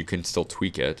cases, so you can still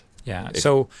tweak it. Yeah.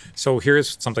 So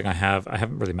here's something I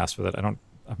haven't really messed with it. I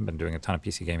haven't been doing a ton of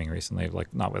PC gaming recently,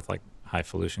 like not with like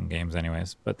highfalutin games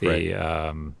anyways, but the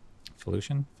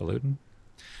falutin.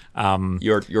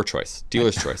 Your choice,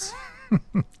 dealer's choice.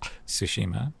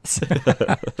 Tsushima.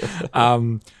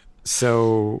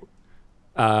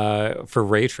 For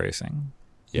ray tracing,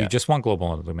 you just want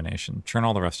global illumination. Turn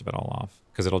all the rest of it all off,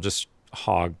 because it'll just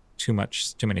hog too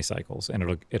many cycles,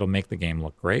 and it'll make the game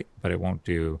look great, but it won't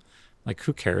do, like,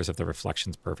 who cares if the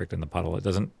reflection's perfect in the puddle? It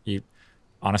doesn't.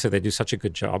 Honestly, they do such a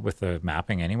good job with the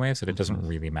mapping anyways that it doesn't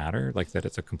really matter, like that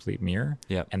it's a complete mirror.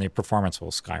 Yeah. And the performance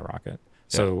will skyrocket.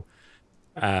 So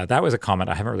that was a comment.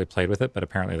 I haven't really played with it, but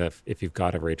apparently that if you've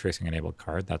got a ray tracing enabled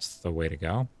card, that's the way to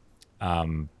go.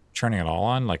 Turning it all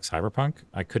on, like Cyberpunk,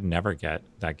 I could never get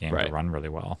that game to run really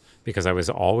well, because I was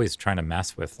always trying to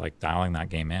mess with like dialing that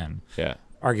game in. Yeah.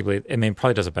 Arguably, I mean,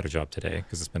 probably does a better job today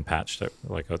because it's been patched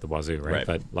like out the wazoo, right?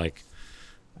 But like,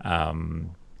 I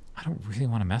don't really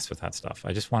want to mess with that stuff.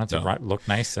 I just want it to look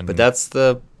nice. And but that's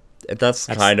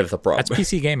kind of the problem. That's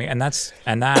PC gaming, and that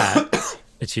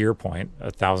to your point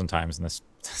 1,000 times in this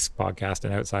podcast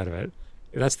and outside of it,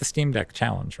 that's the Steam Deck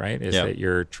challenge, right? Is that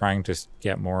you're trying to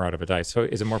get more out of a dice. So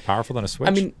is it more powerful than a Switch?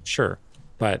 I mean, sure,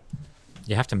 but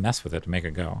you have to mess with it to make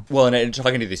it go. Well, and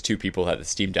talking to these two people who had the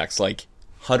Steam Decks, like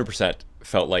 100%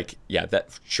 felt like,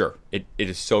 it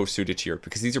is so suited to your,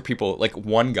 because these are people, like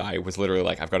one guy was literally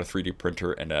like, I've got a 3D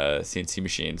printer and a CNC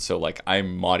machine, so like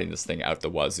I'm modding this thing out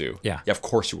the wazoo. Yeah, of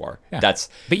course you are. Yeah.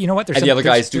 But you know what? The other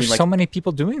guy is doing, there's so many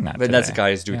people doing that. But that's the guy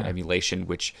is doing emulation,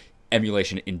 which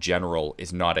emulation in general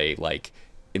is not a like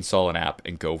install an app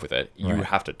and go with it. You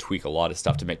have to tweak a lot of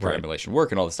stuff to make your emulation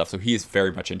work and all this stuff. So he is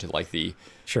very much into like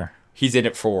he's in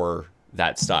it for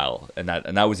that style, and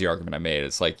that was the argument I made.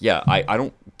 It's like, I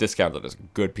don't discount that it's a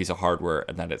good piece of hardware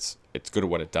and that it's good at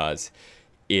what it does.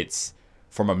 It's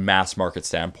from a mass market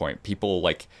standpoint, people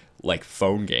like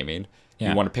phone gaming.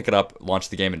 You want to pick it up, launch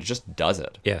the game, and it just does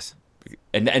it. Yes.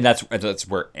 And that's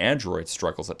where Android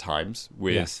struggles at times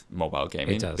with mobile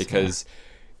gaming, because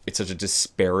it's such a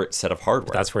disparate set of hardware.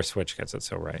 But that's where Switch gets it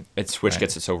so right. Switch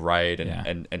gets it so right,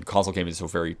 and console gaming is so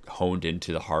very honed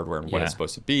into the hardware and what it's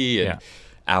supposed to be, and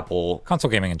Apple console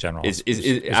gaming in general is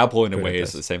Apple in a way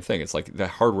is the same thing. It's like the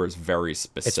hardware is very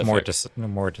specific. It's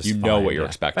more you know what you're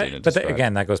expecting. But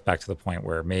again, that goes back to the point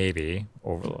where maybe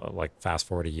over like fast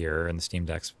forward a year and the Steam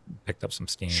Deck's picked up some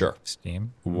steam. Sure.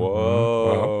 Steam.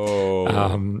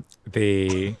 Whoa.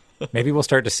 Maybe we'll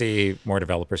start to see more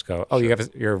developers go,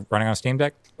 you're running on Steam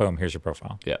Deck? Boom, here's your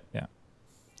profile. Yeah. Yeah.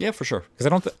 Yeah, for sure.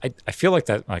 Because I feel like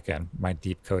that, again, my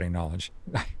deep coding knowledge,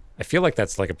 I feel like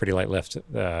that's like a pretty light lift,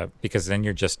 because then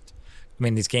you're just,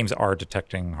 these games are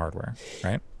detecting hardware,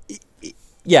 right?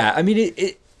 Yeah, I mean,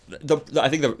 I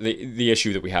think the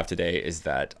issue that we have today is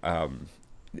that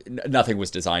nothing was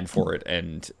designed for it,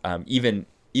 and even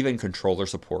controller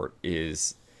support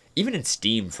is, even in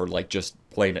Steam, for like just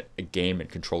playing a game, and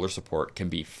controller support can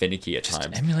be finicky at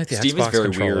times. Emulate the Steam Xbox is very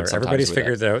controller. weird. Everybody's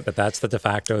figured out that that's the de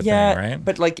facto thing, right?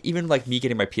 But like even like me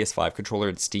getting my PS5 controller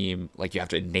in Steam, like you have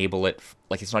to enable it.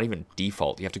 Like it's not even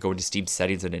default. You have to go into Steam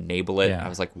settings and enable it. Yeah. I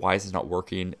was like, why is this not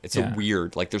working? It's so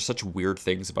weird. Like there's such weird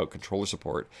things about controller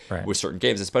support with certain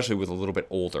games, especially with a little bit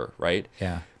older, right?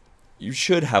 Yeah. You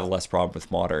should have less problem with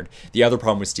modern. The other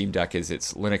problem with Steam Deck is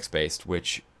it's Linux based,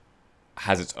 which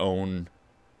has its own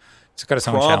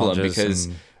problem, because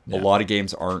a lot of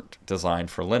games aren't designed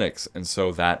for Linux, and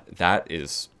so that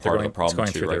is part of the problem it's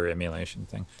going too, through right? their emulation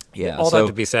thing. Yeah. All that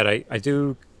to be said, I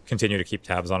do continue to keep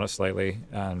tabs on it slightly,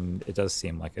 and it does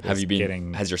seem like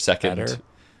getting has your second better.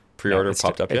 pre-order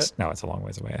popped up yet? No, it's a long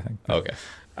ways away, I think. Okay.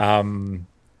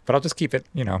 But I'll just keep it,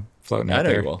 floating out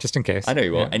there, just in case. I know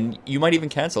you will, and you might even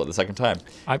cancel it the second time,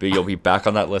 but you'll be back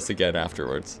on that list again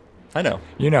afterwards. I know.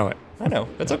 You know it. I know.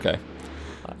 That's okay.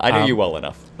 I know you well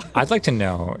enough. I'd like to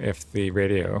know if the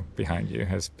radio behind you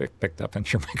has picked up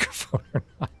into your microphone or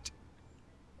not.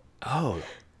 Oh,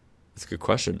 that's a good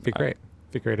question. Be great.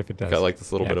 Be great if it does. Got like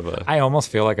this little bit of a... I almost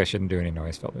feel like I shouldn't do any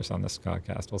noise filters on this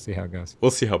podcast. We'll see how it goes.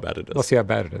 We'll see how bad it is. We'll see how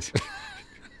bad it is.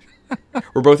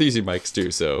 We're both using mics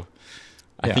too, so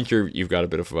I think you've got a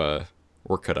bit of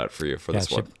work cut out for you for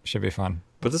this one. Should be fun.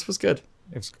 But this was good.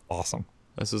 It was awesome.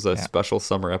 This was a special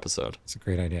summer episode. It's a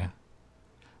great idea.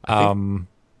 I think,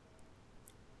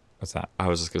 What's that? I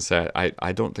was just gonna say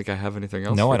I don't think I have anything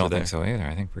else. No, for I don't today. think so either.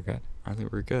 I think we're good. I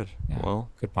think we're good. Yeah. Well,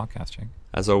 good podcasting.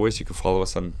 as always, you can follow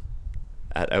us on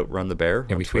at Outrun the Bear.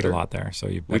 Yeah, on we Twitter. tweet a lot there, so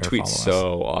you better We tweet follow us.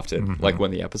 so often, Mhm. like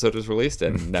when the episode is released,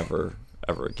 and never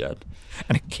ever again.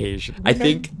 And occasionally. I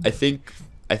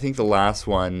think the last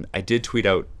one I did tweet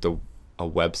out a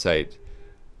website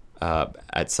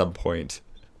at some point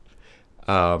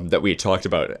that we had talked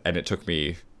about, and it took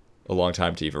me a long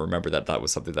time to even remember that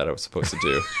was something that I was supposed to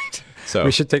do. So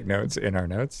we should take notes in our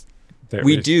notes.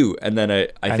 we do, and then I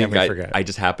And think then we forget. I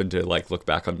just happened to like look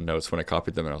back on the notes when I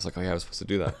copied them, and I was like, oh yeah, I was supposed to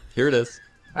do that. Here it is.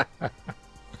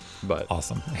 But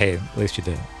Awesome. Hey, at least you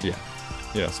did.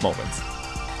 yeah, small wins.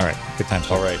 All right. Good time.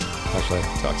 All right, Talk to you later.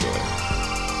 talk to you later.